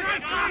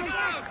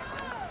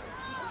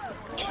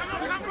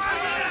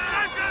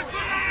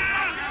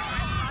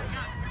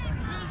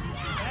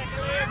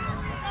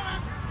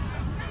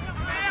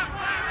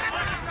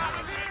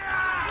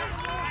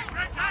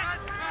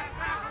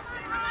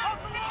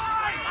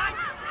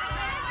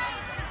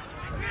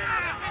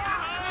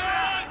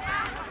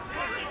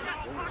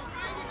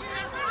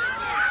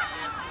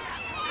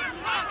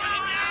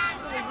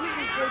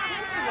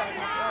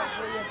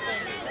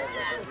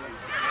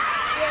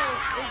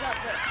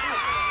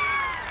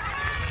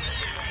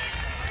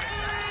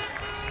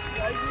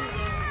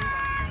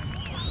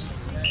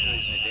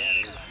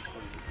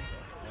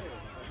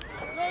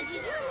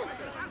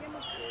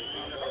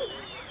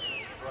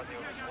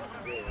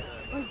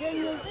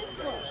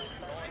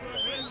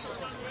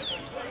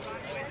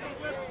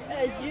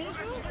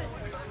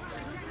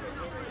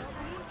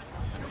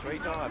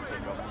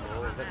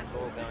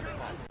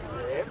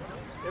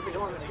 Every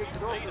time they kicked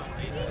it off,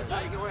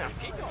 they go out.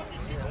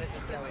 Yeah, let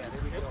this go out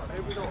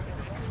every time.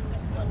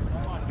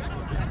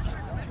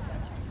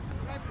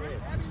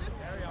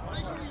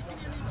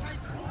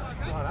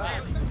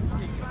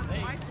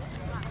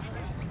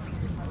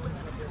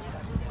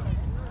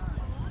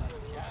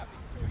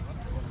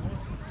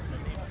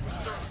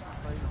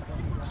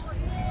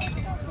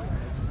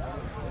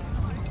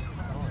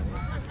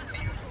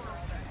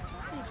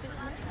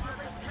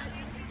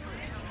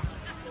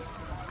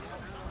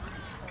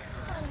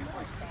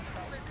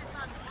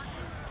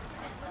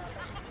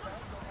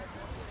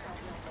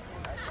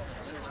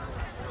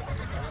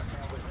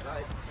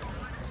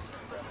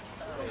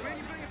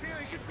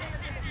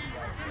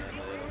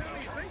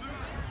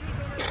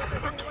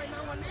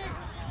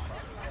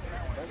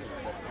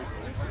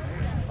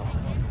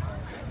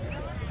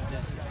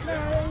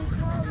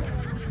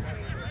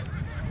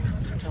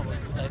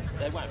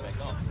 They won't back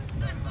off.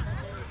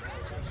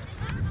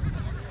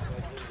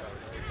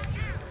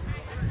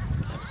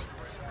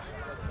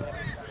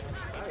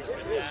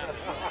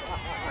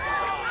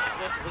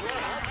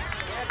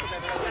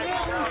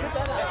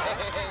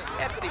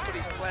 Anthony put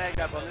his flag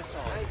up on this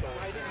side.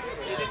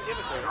 He didn't give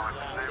it to him.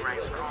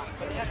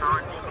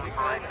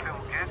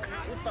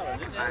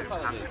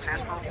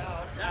 Unsuccessful.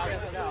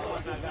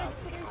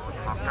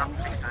 Locked up,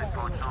 16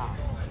 points on.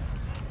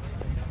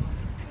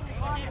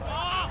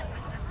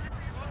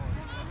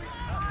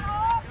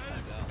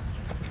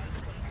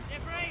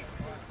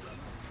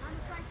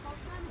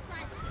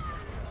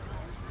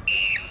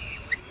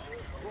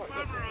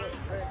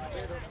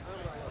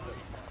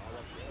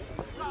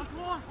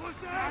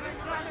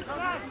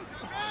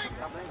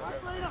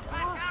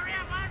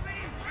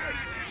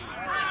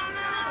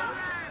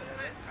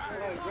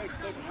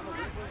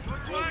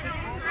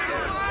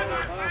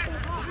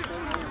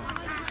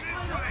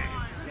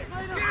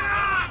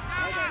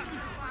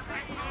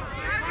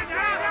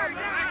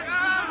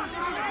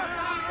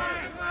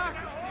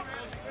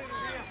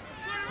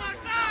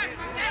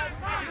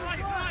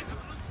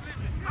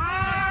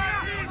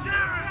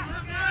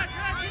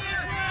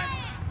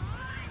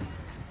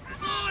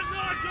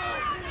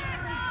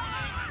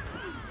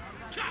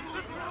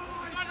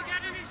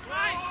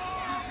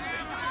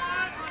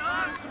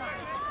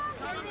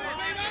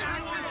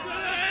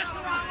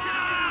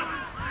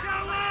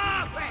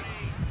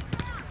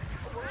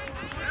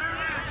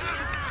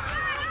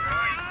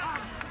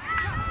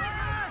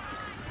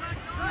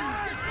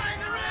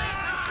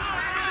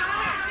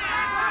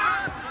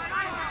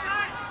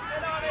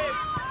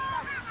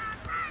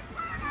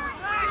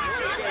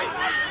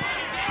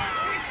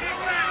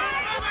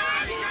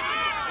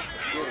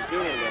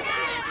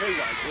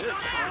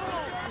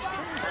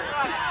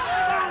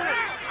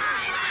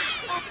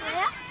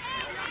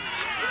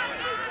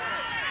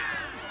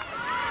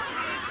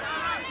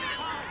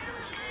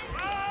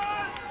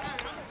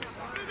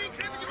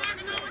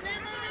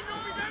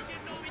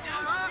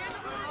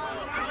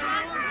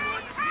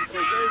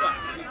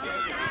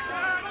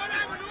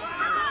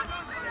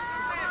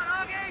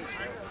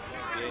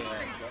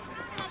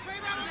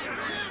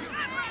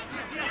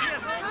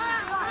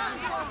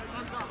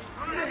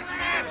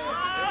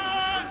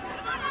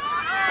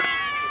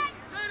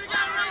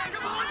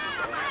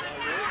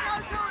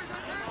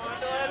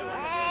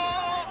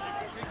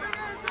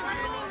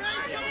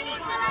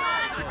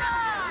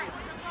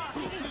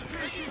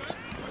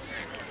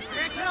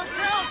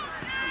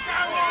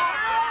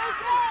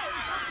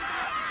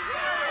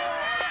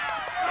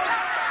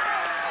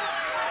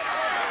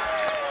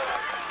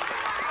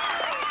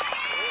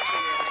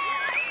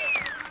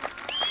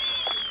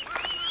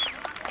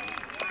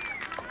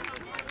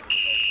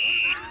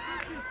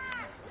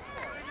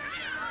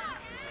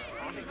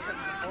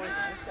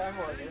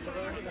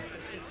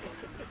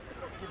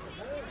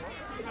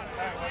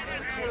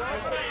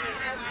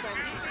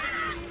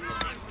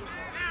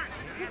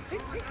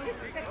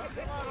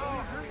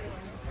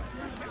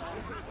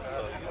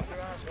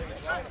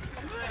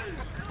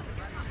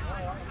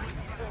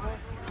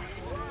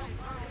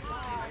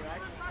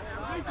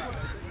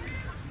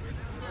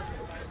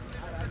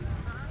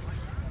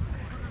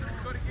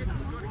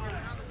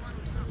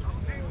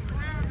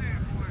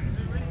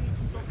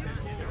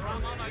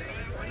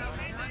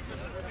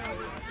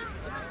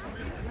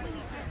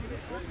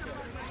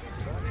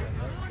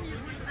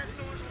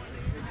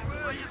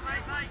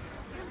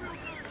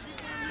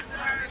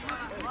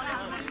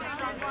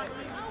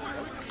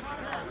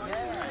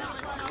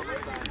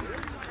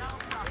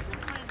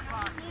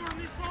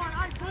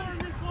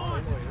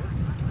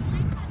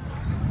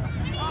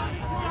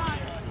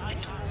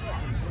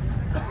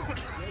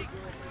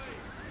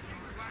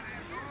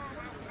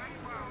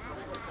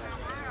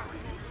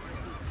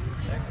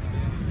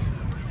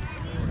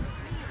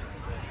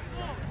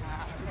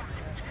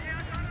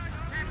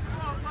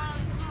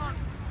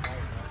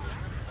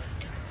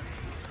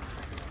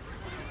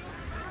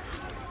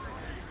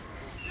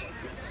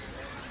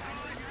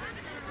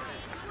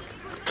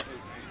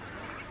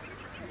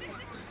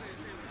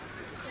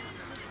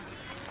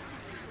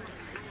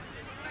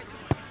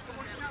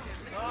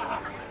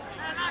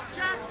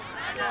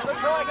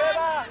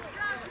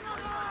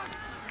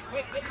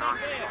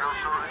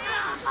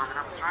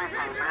 number 3,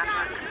 full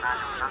bouncer.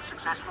 Conversion was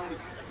unsuccessful.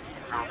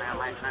 Roll down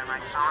lead to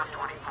make side,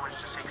 20 points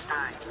to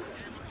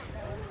 16.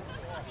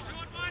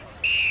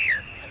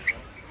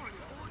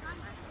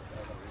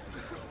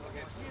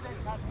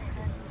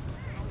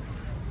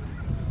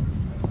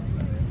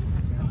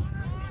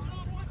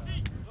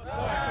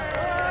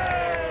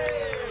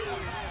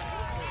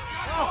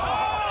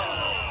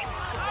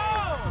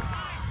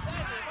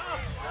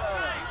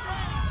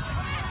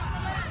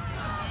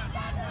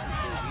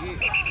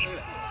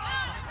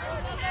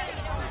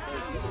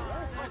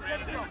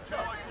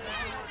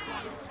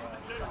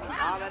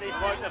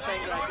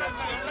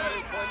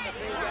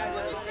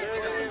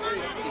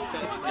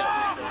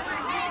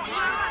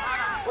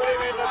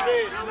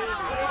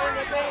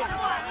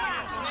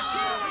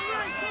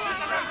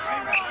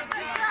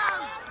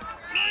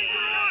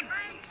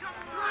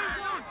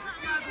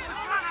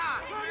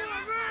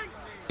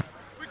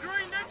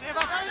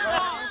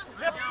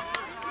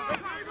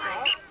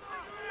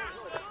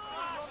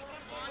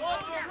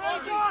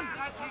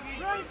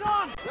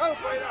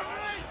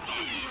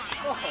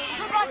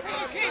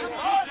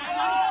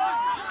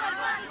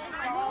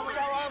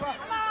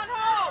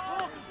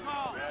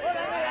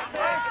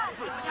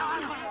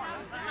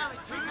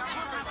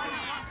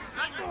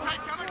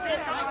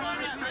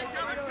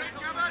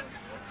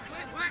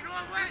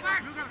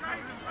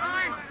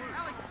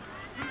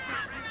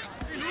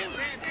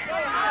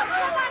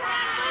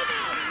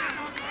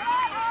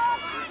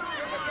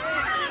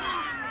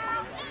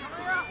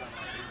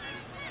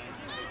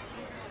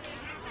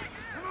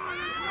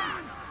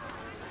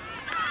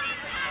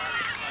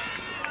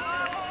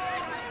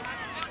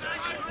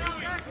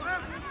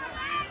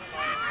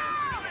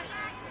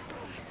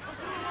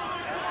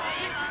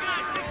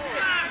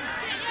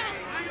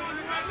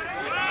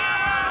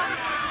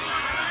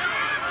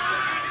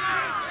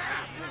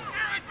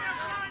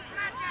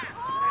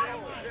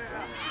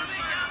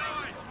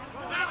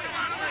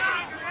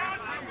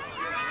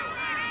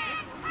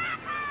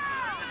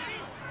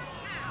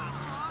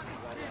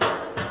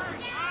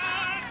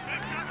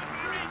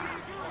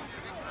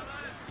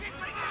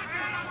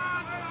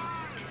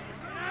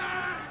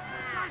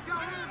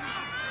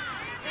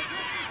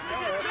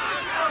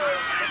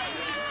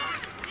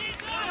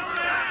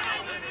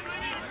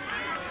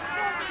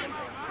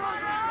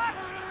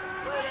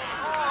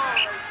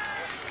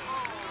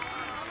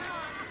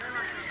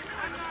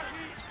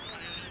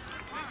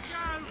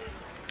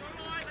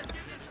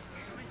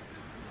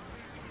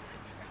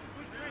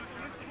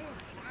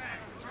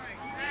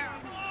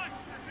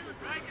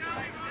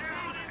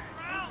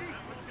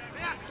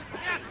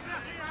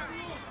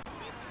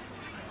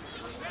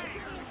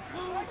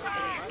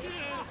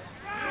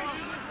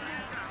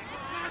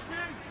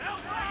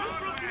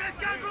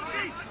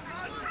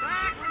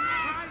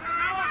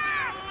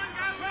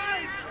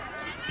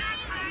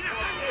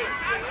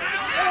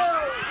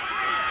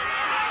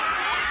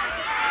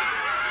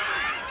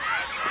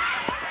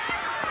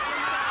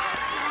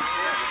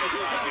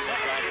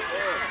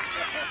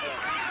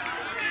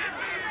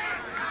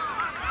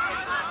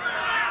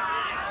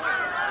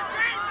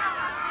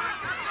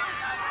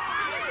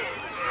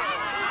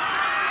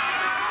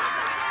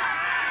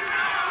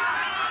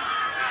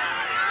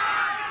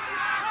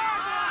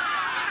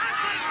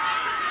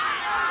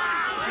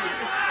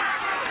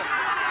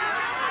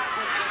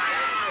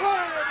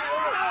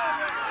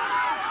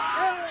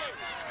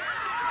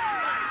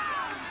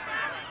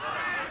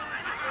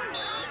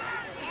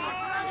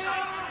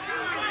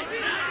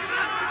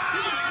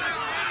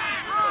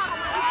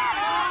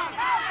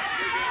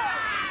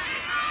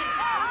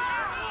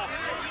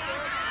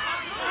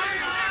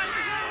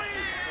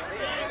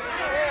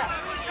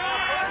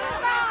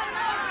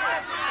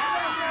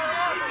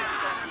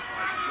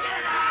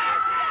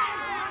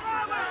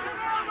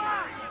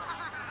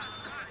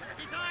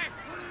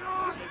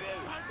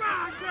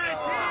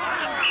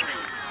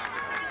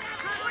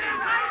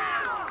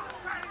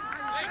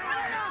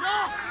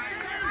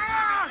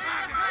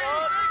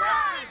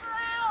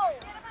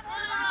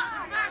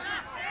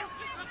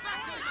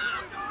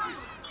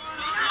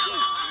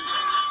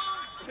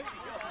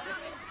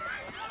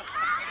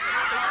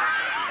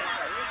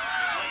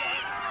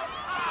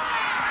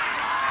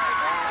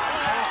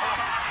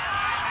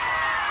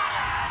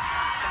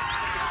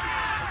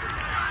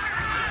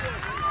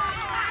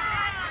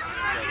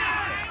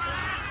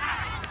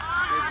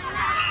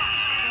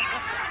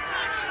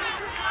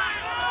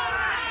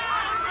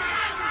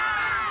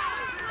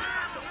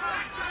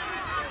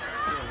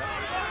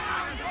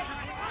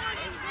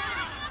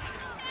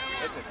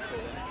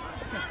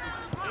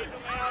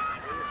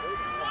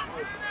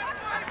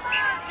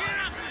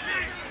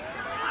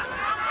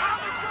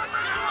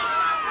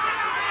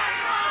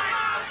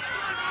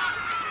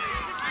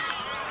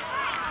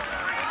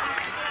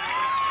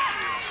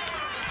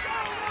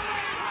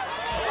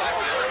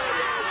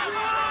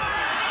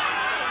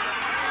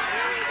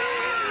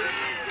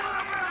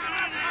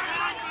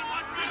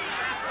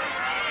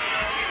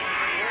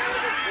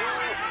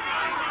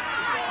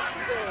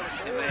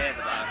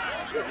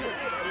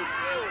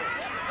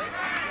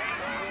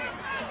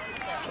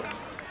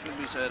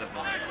 just heard of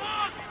mine.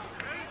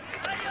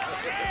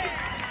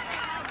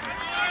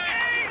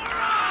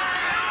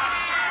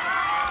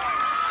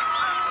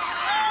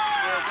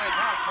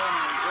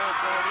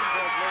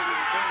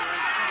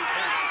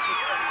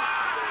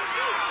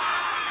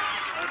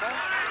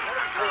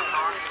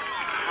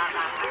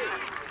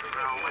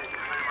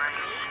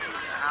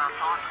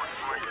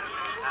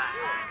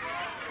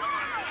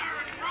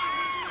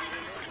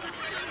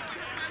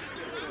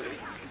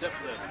 Is that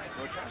for the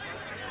broadcast?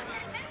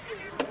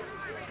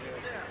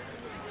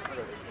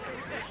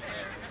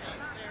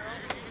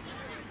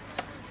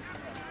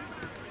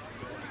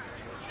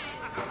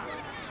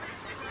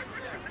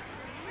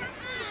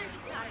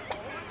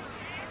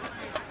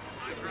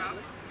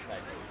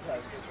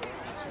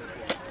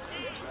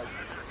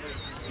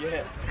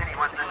 Yeah.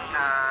 Anyone that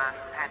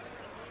had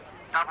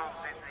doubles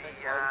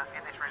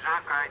in this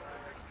reserve grade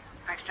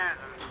fixture,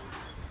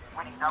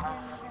 winning doubles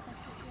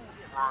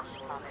was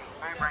on the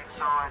boomerang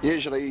side.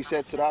 Usually he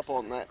sets it up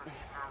on that.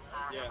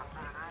 Yeah.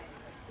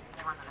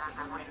 Anyone that had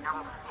that winning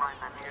double playing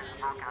that here as a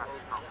broadcast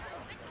is not.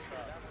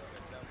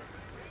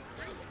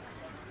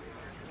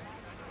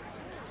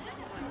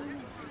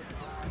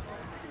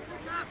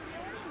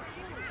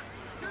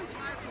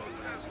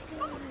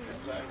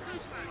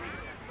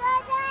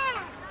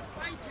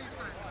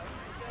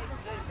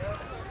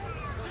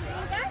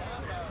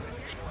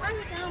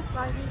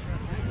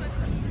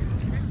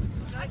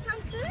 I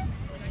come too?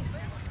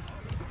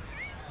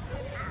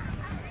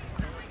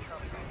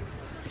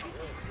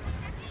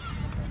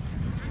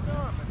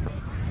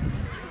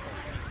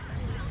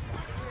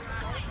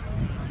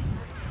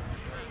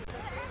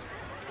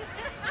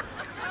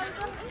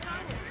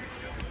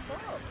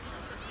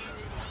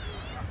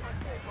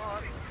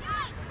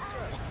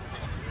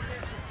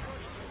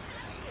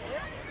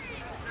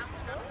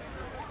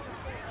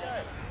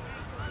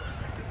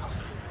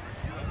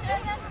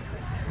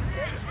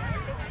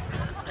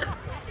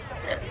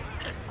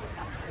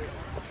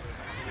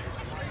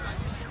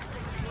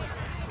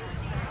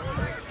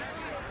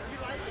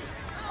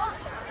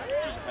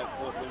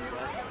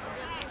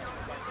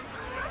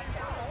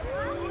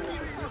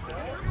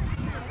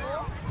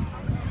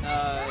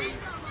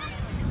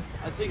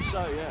 I think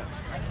so, yeah.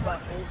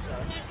 But also,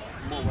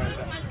 more worried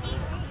about security.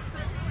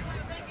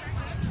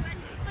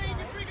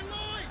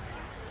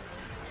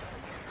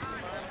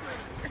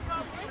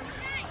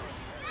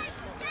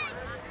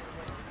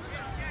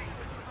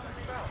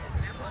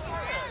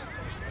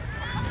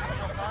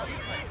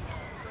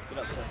 Bit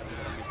upset that we're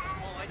going to miss the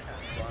line like this.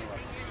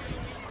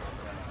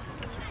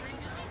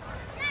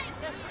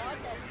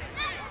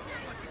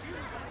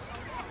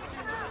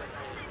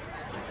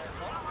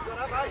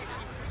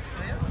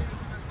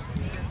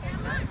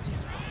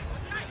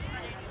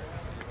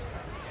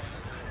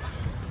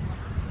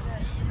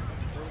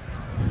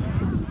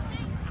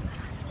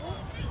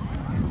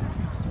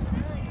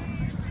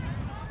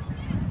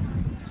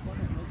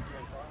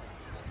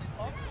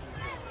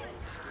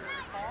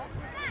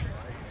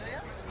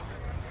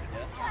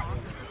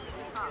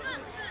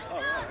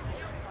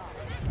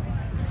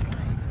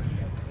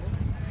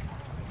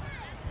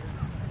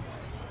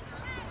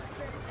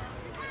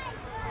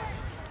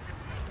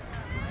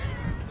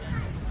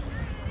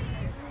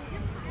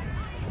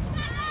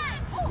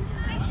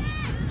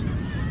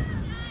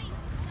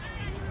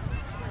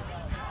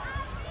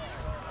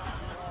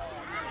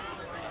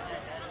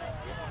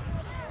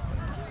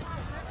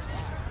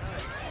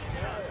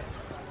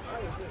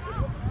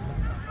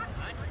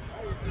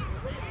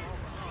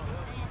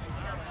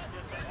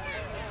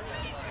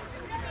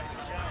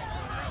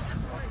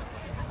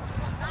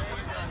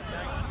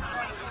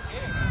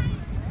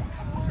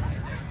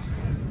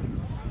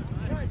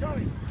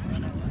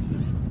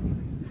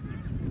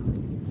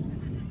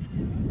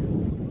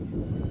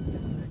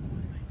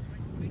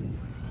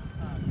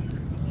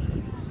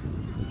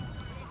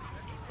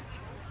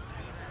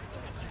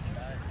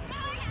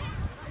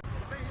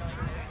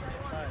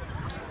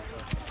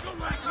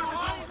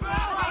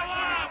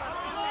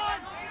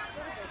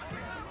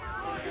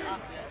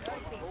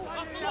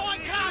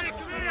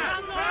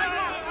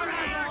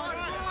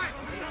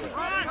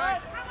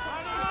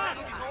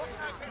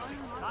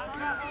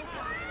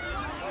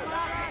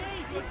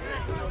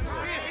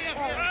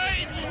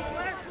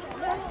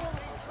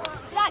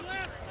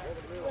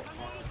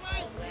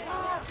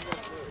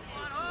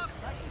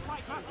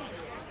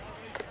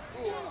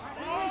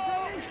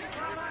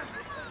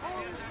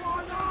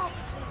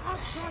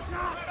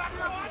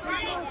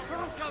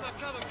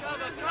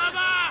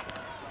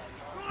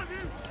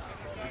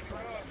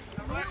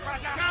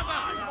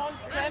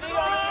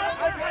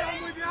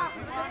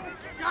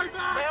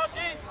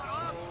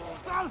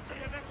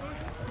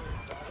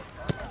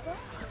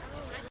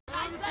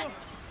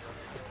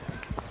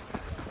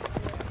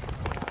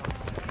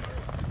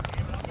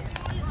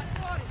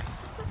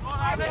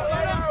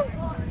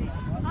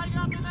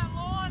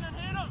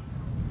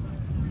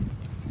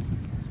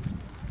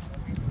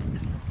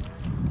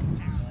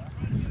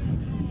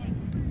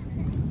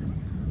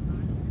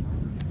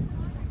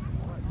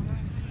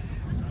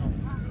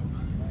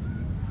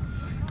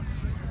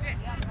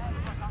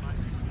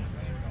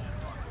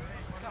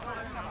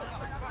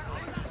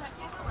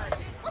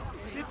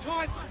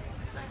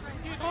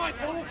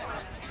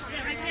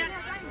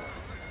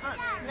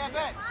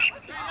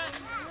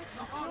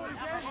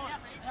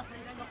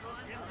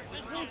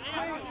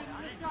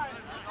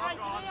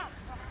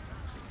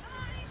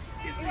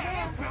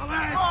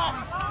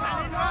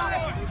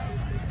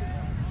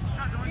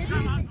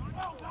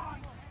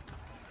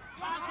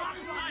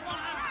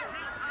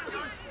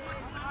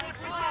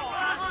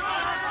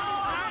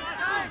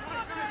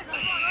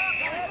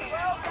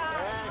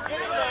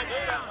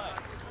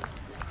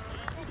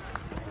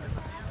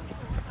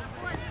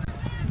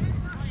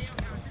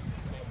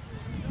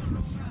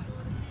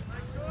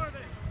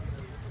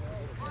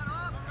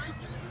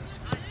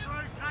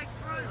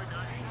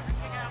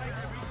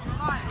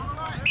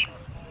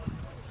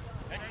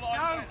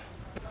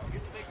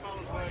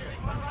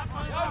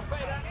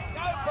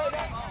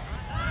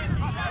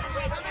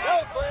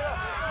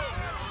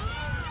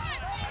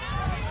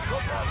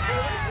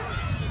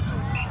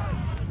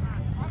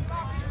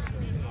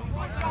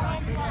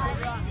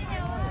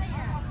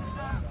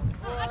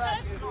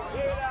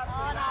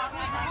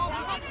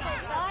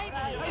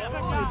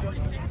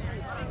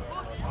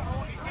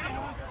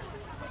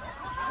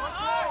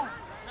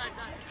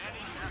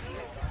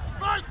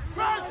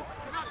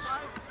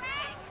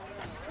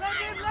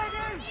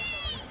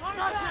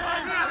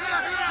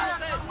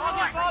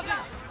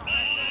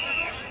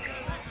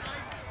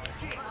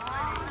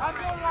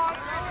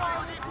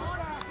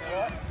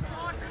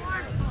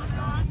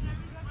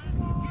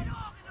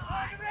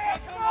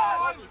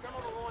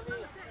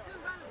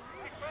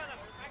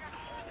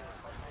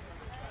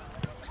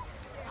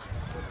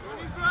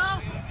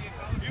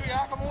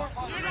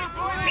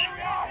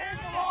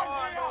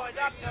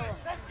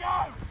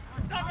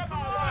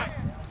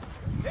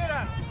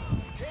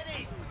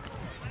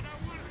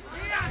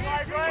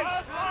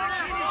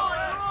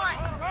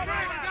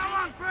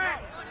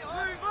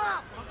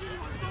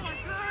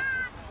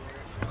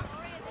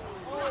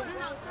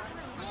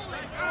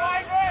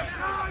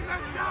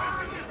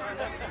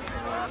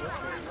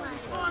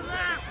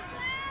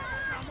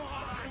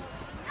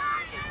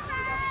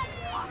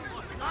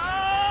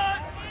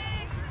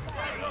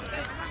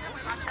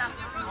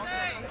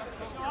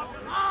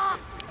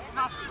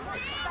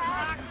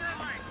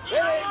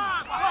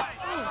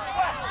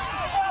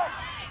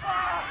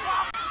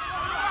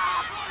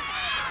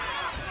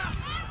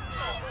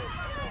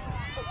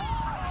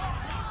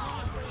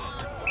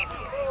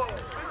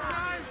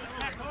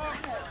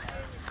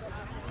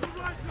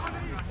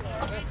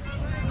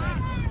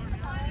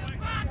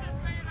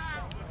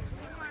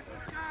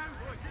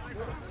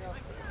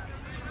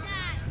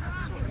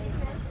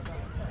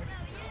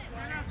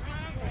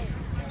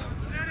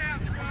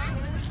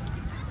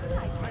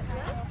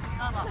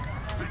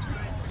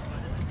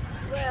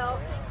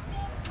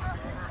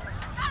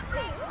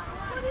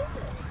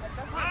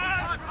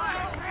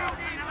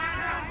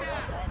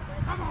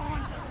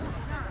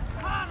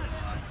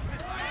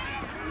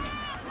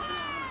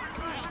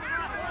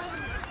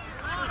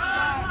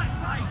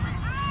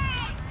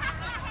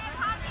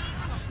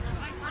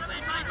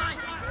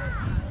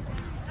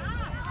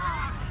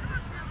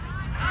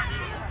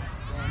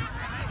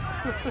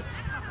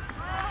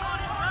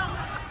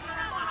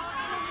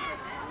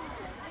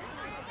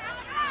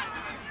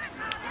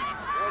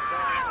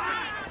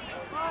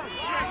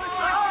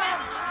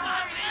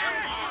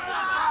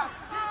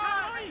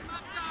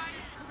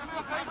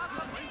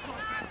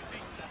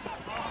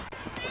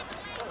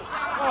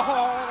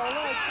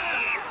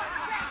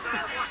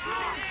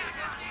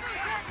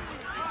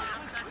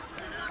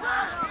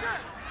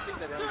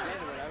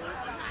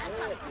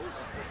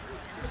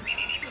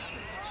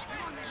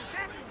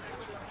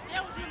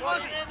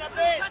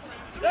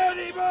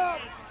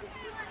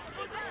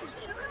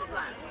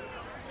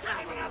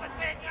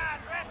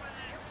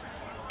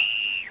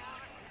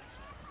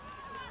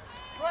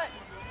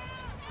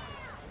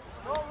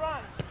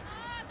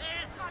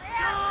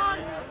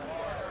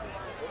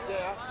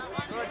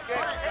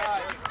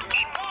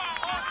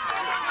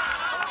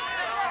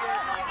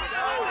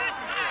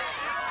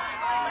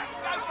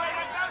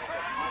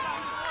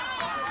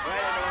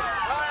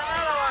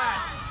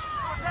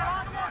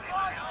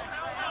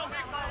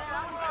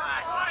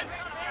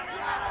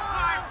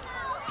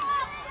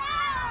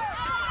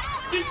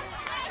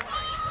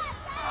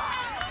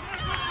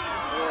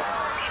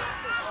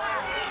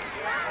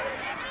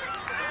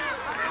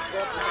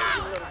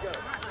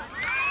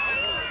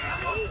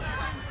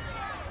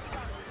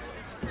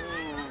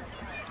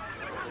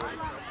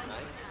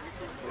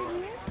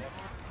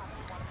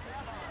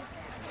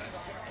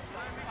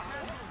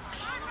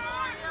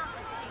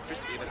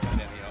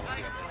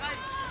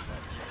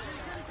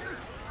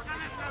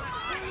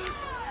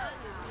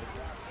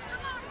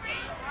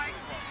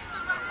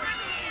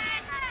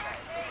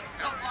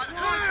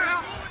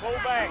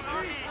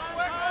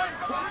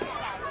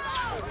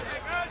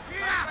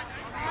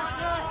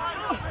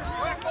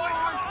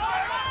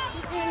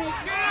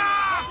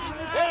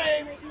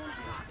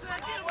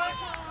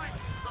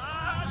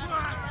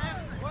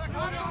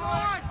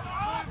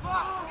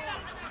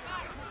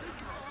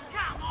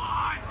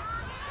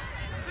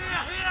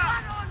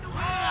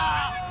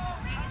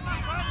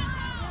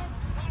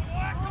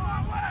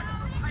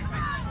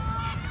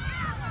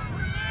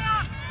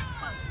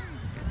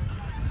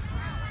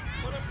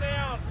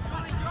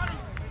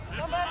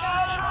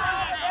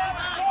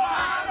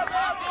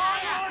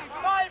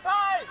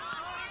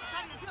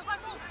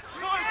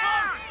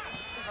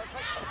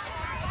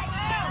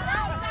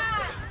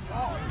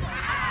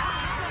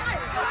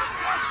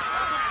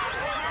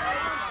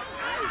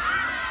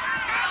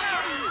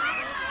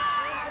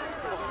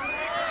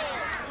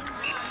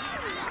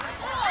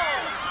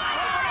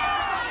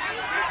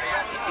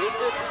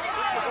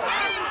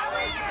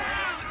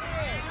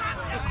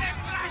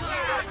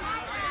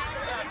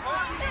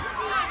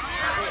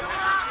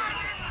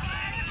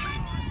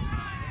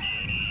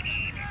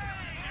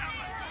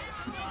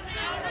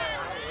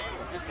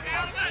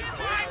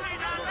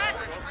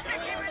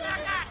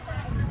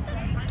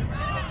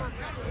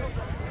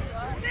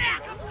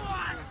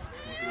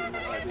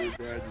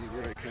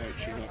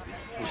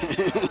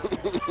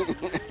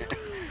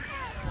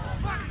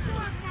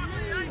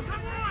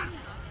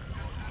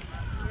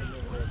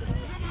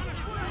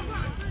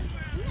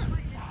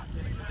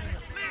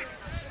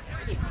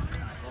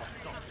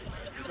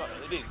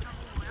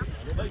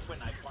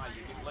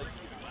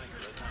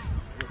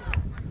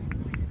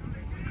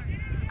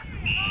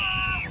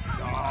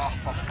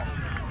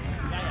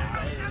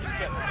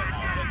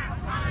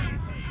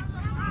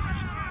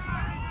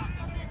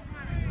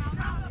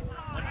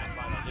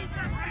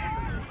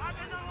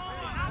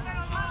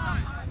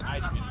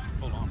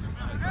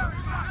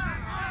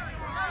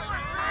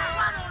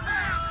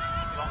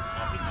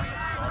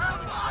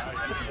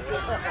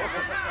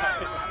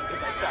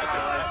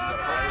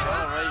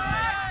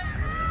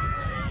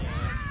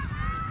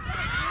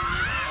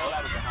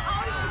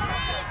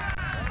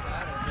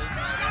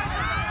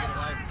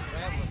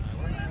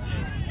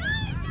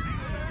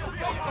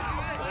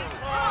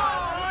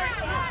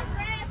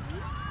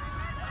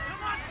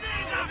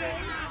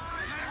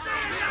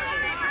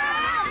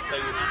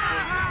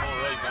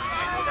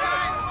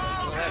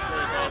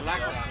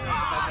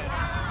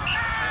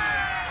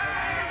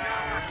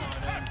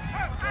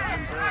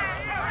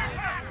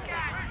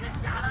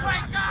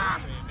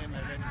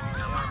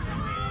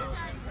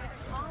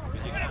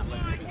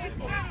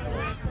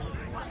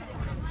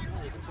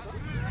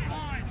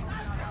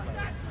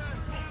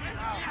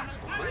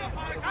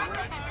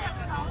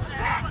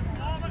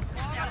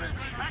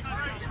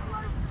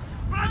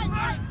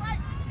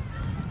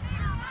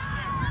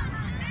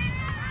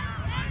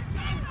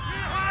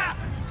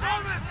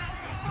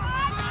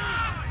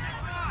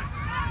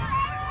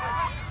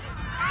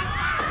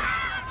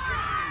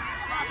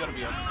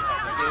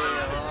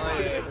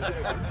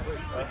 They've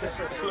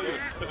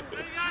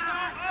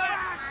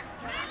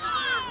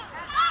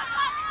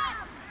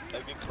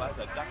been close,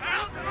 they've ducked it.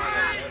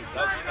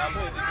 They'll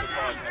move this to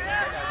 5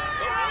 minutes.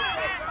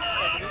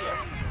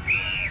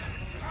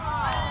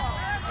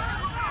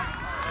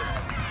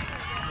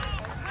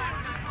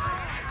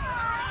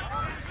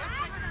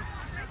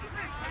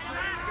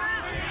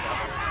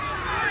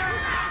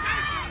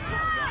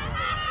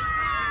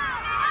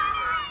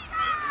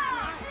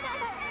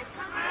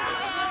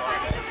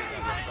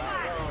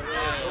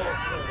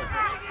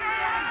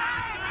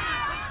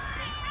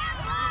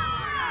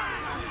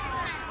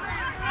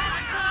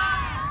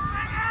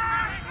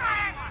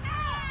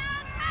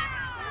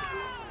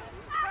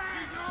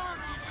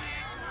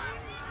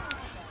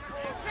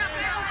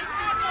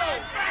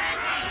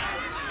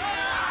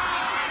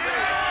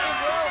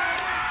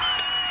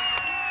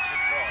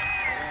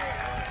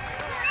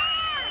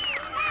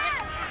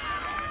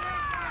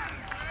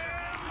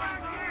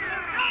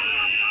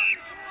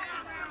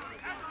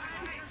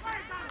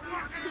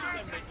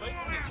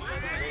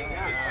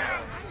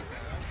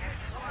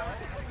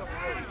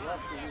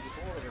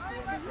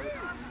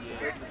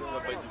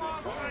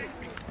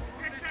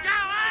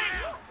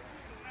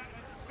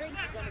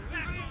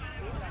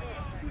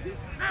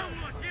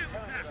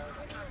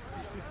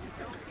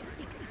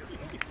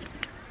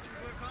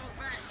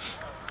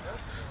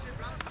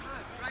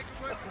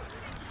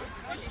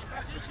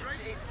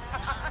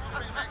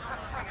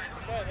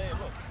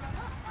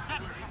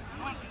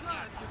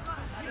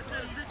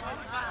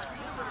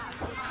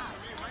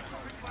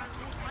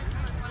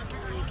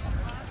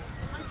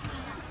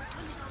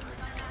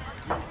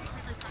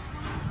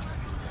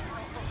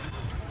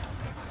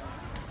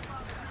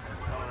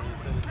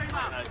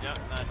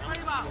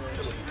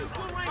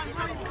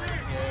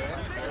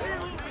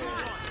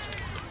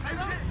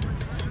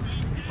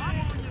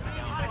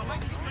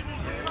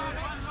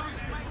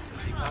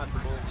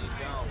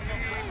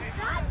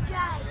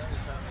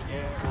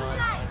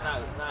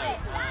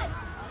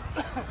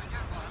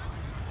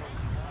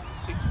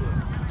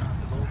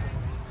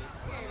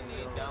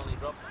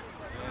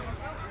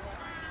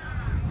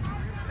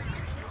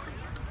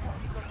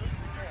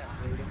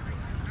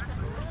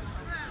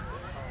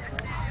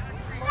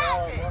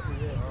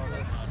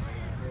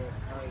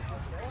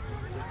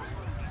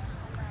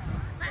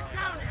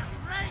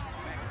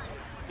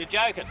 You're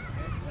joking.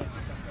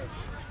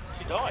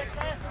 She died.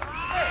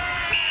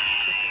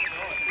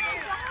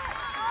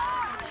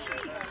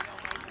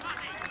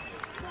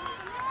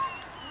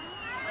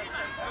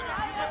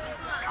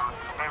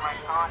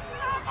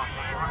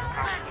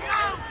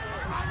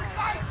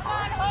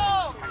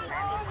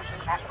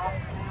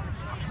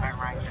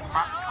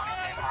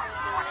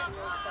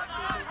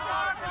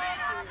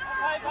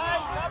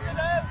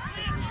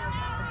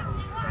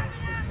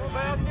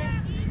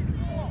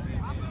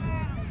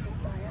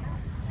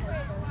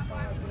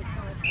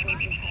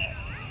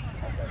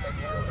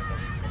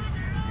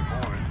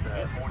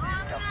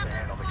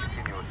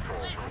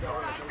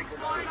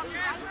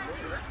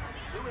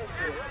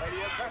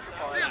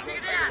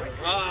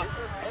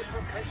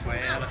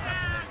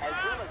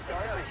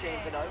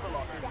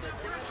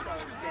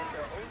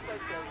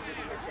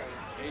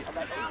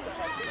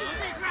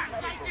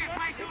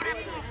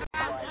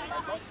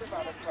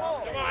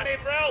 Come on,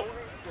 Inverell!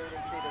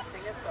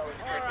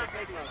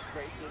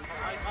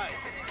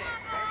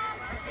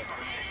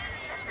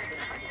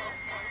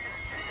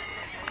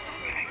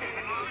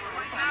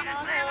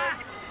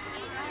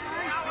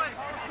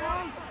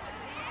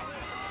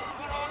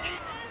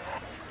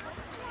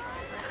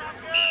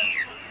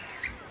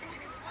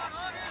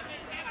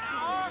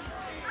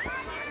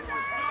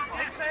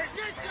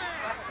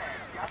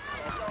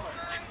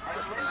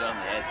 He's on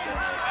the edge,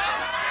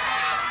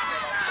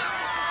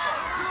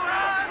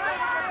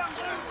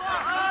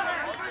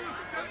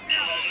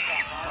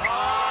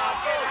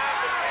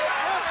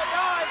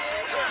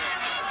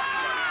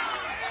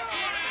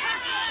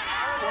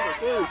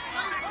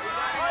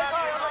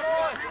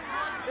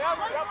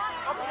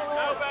 Go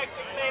back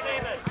 16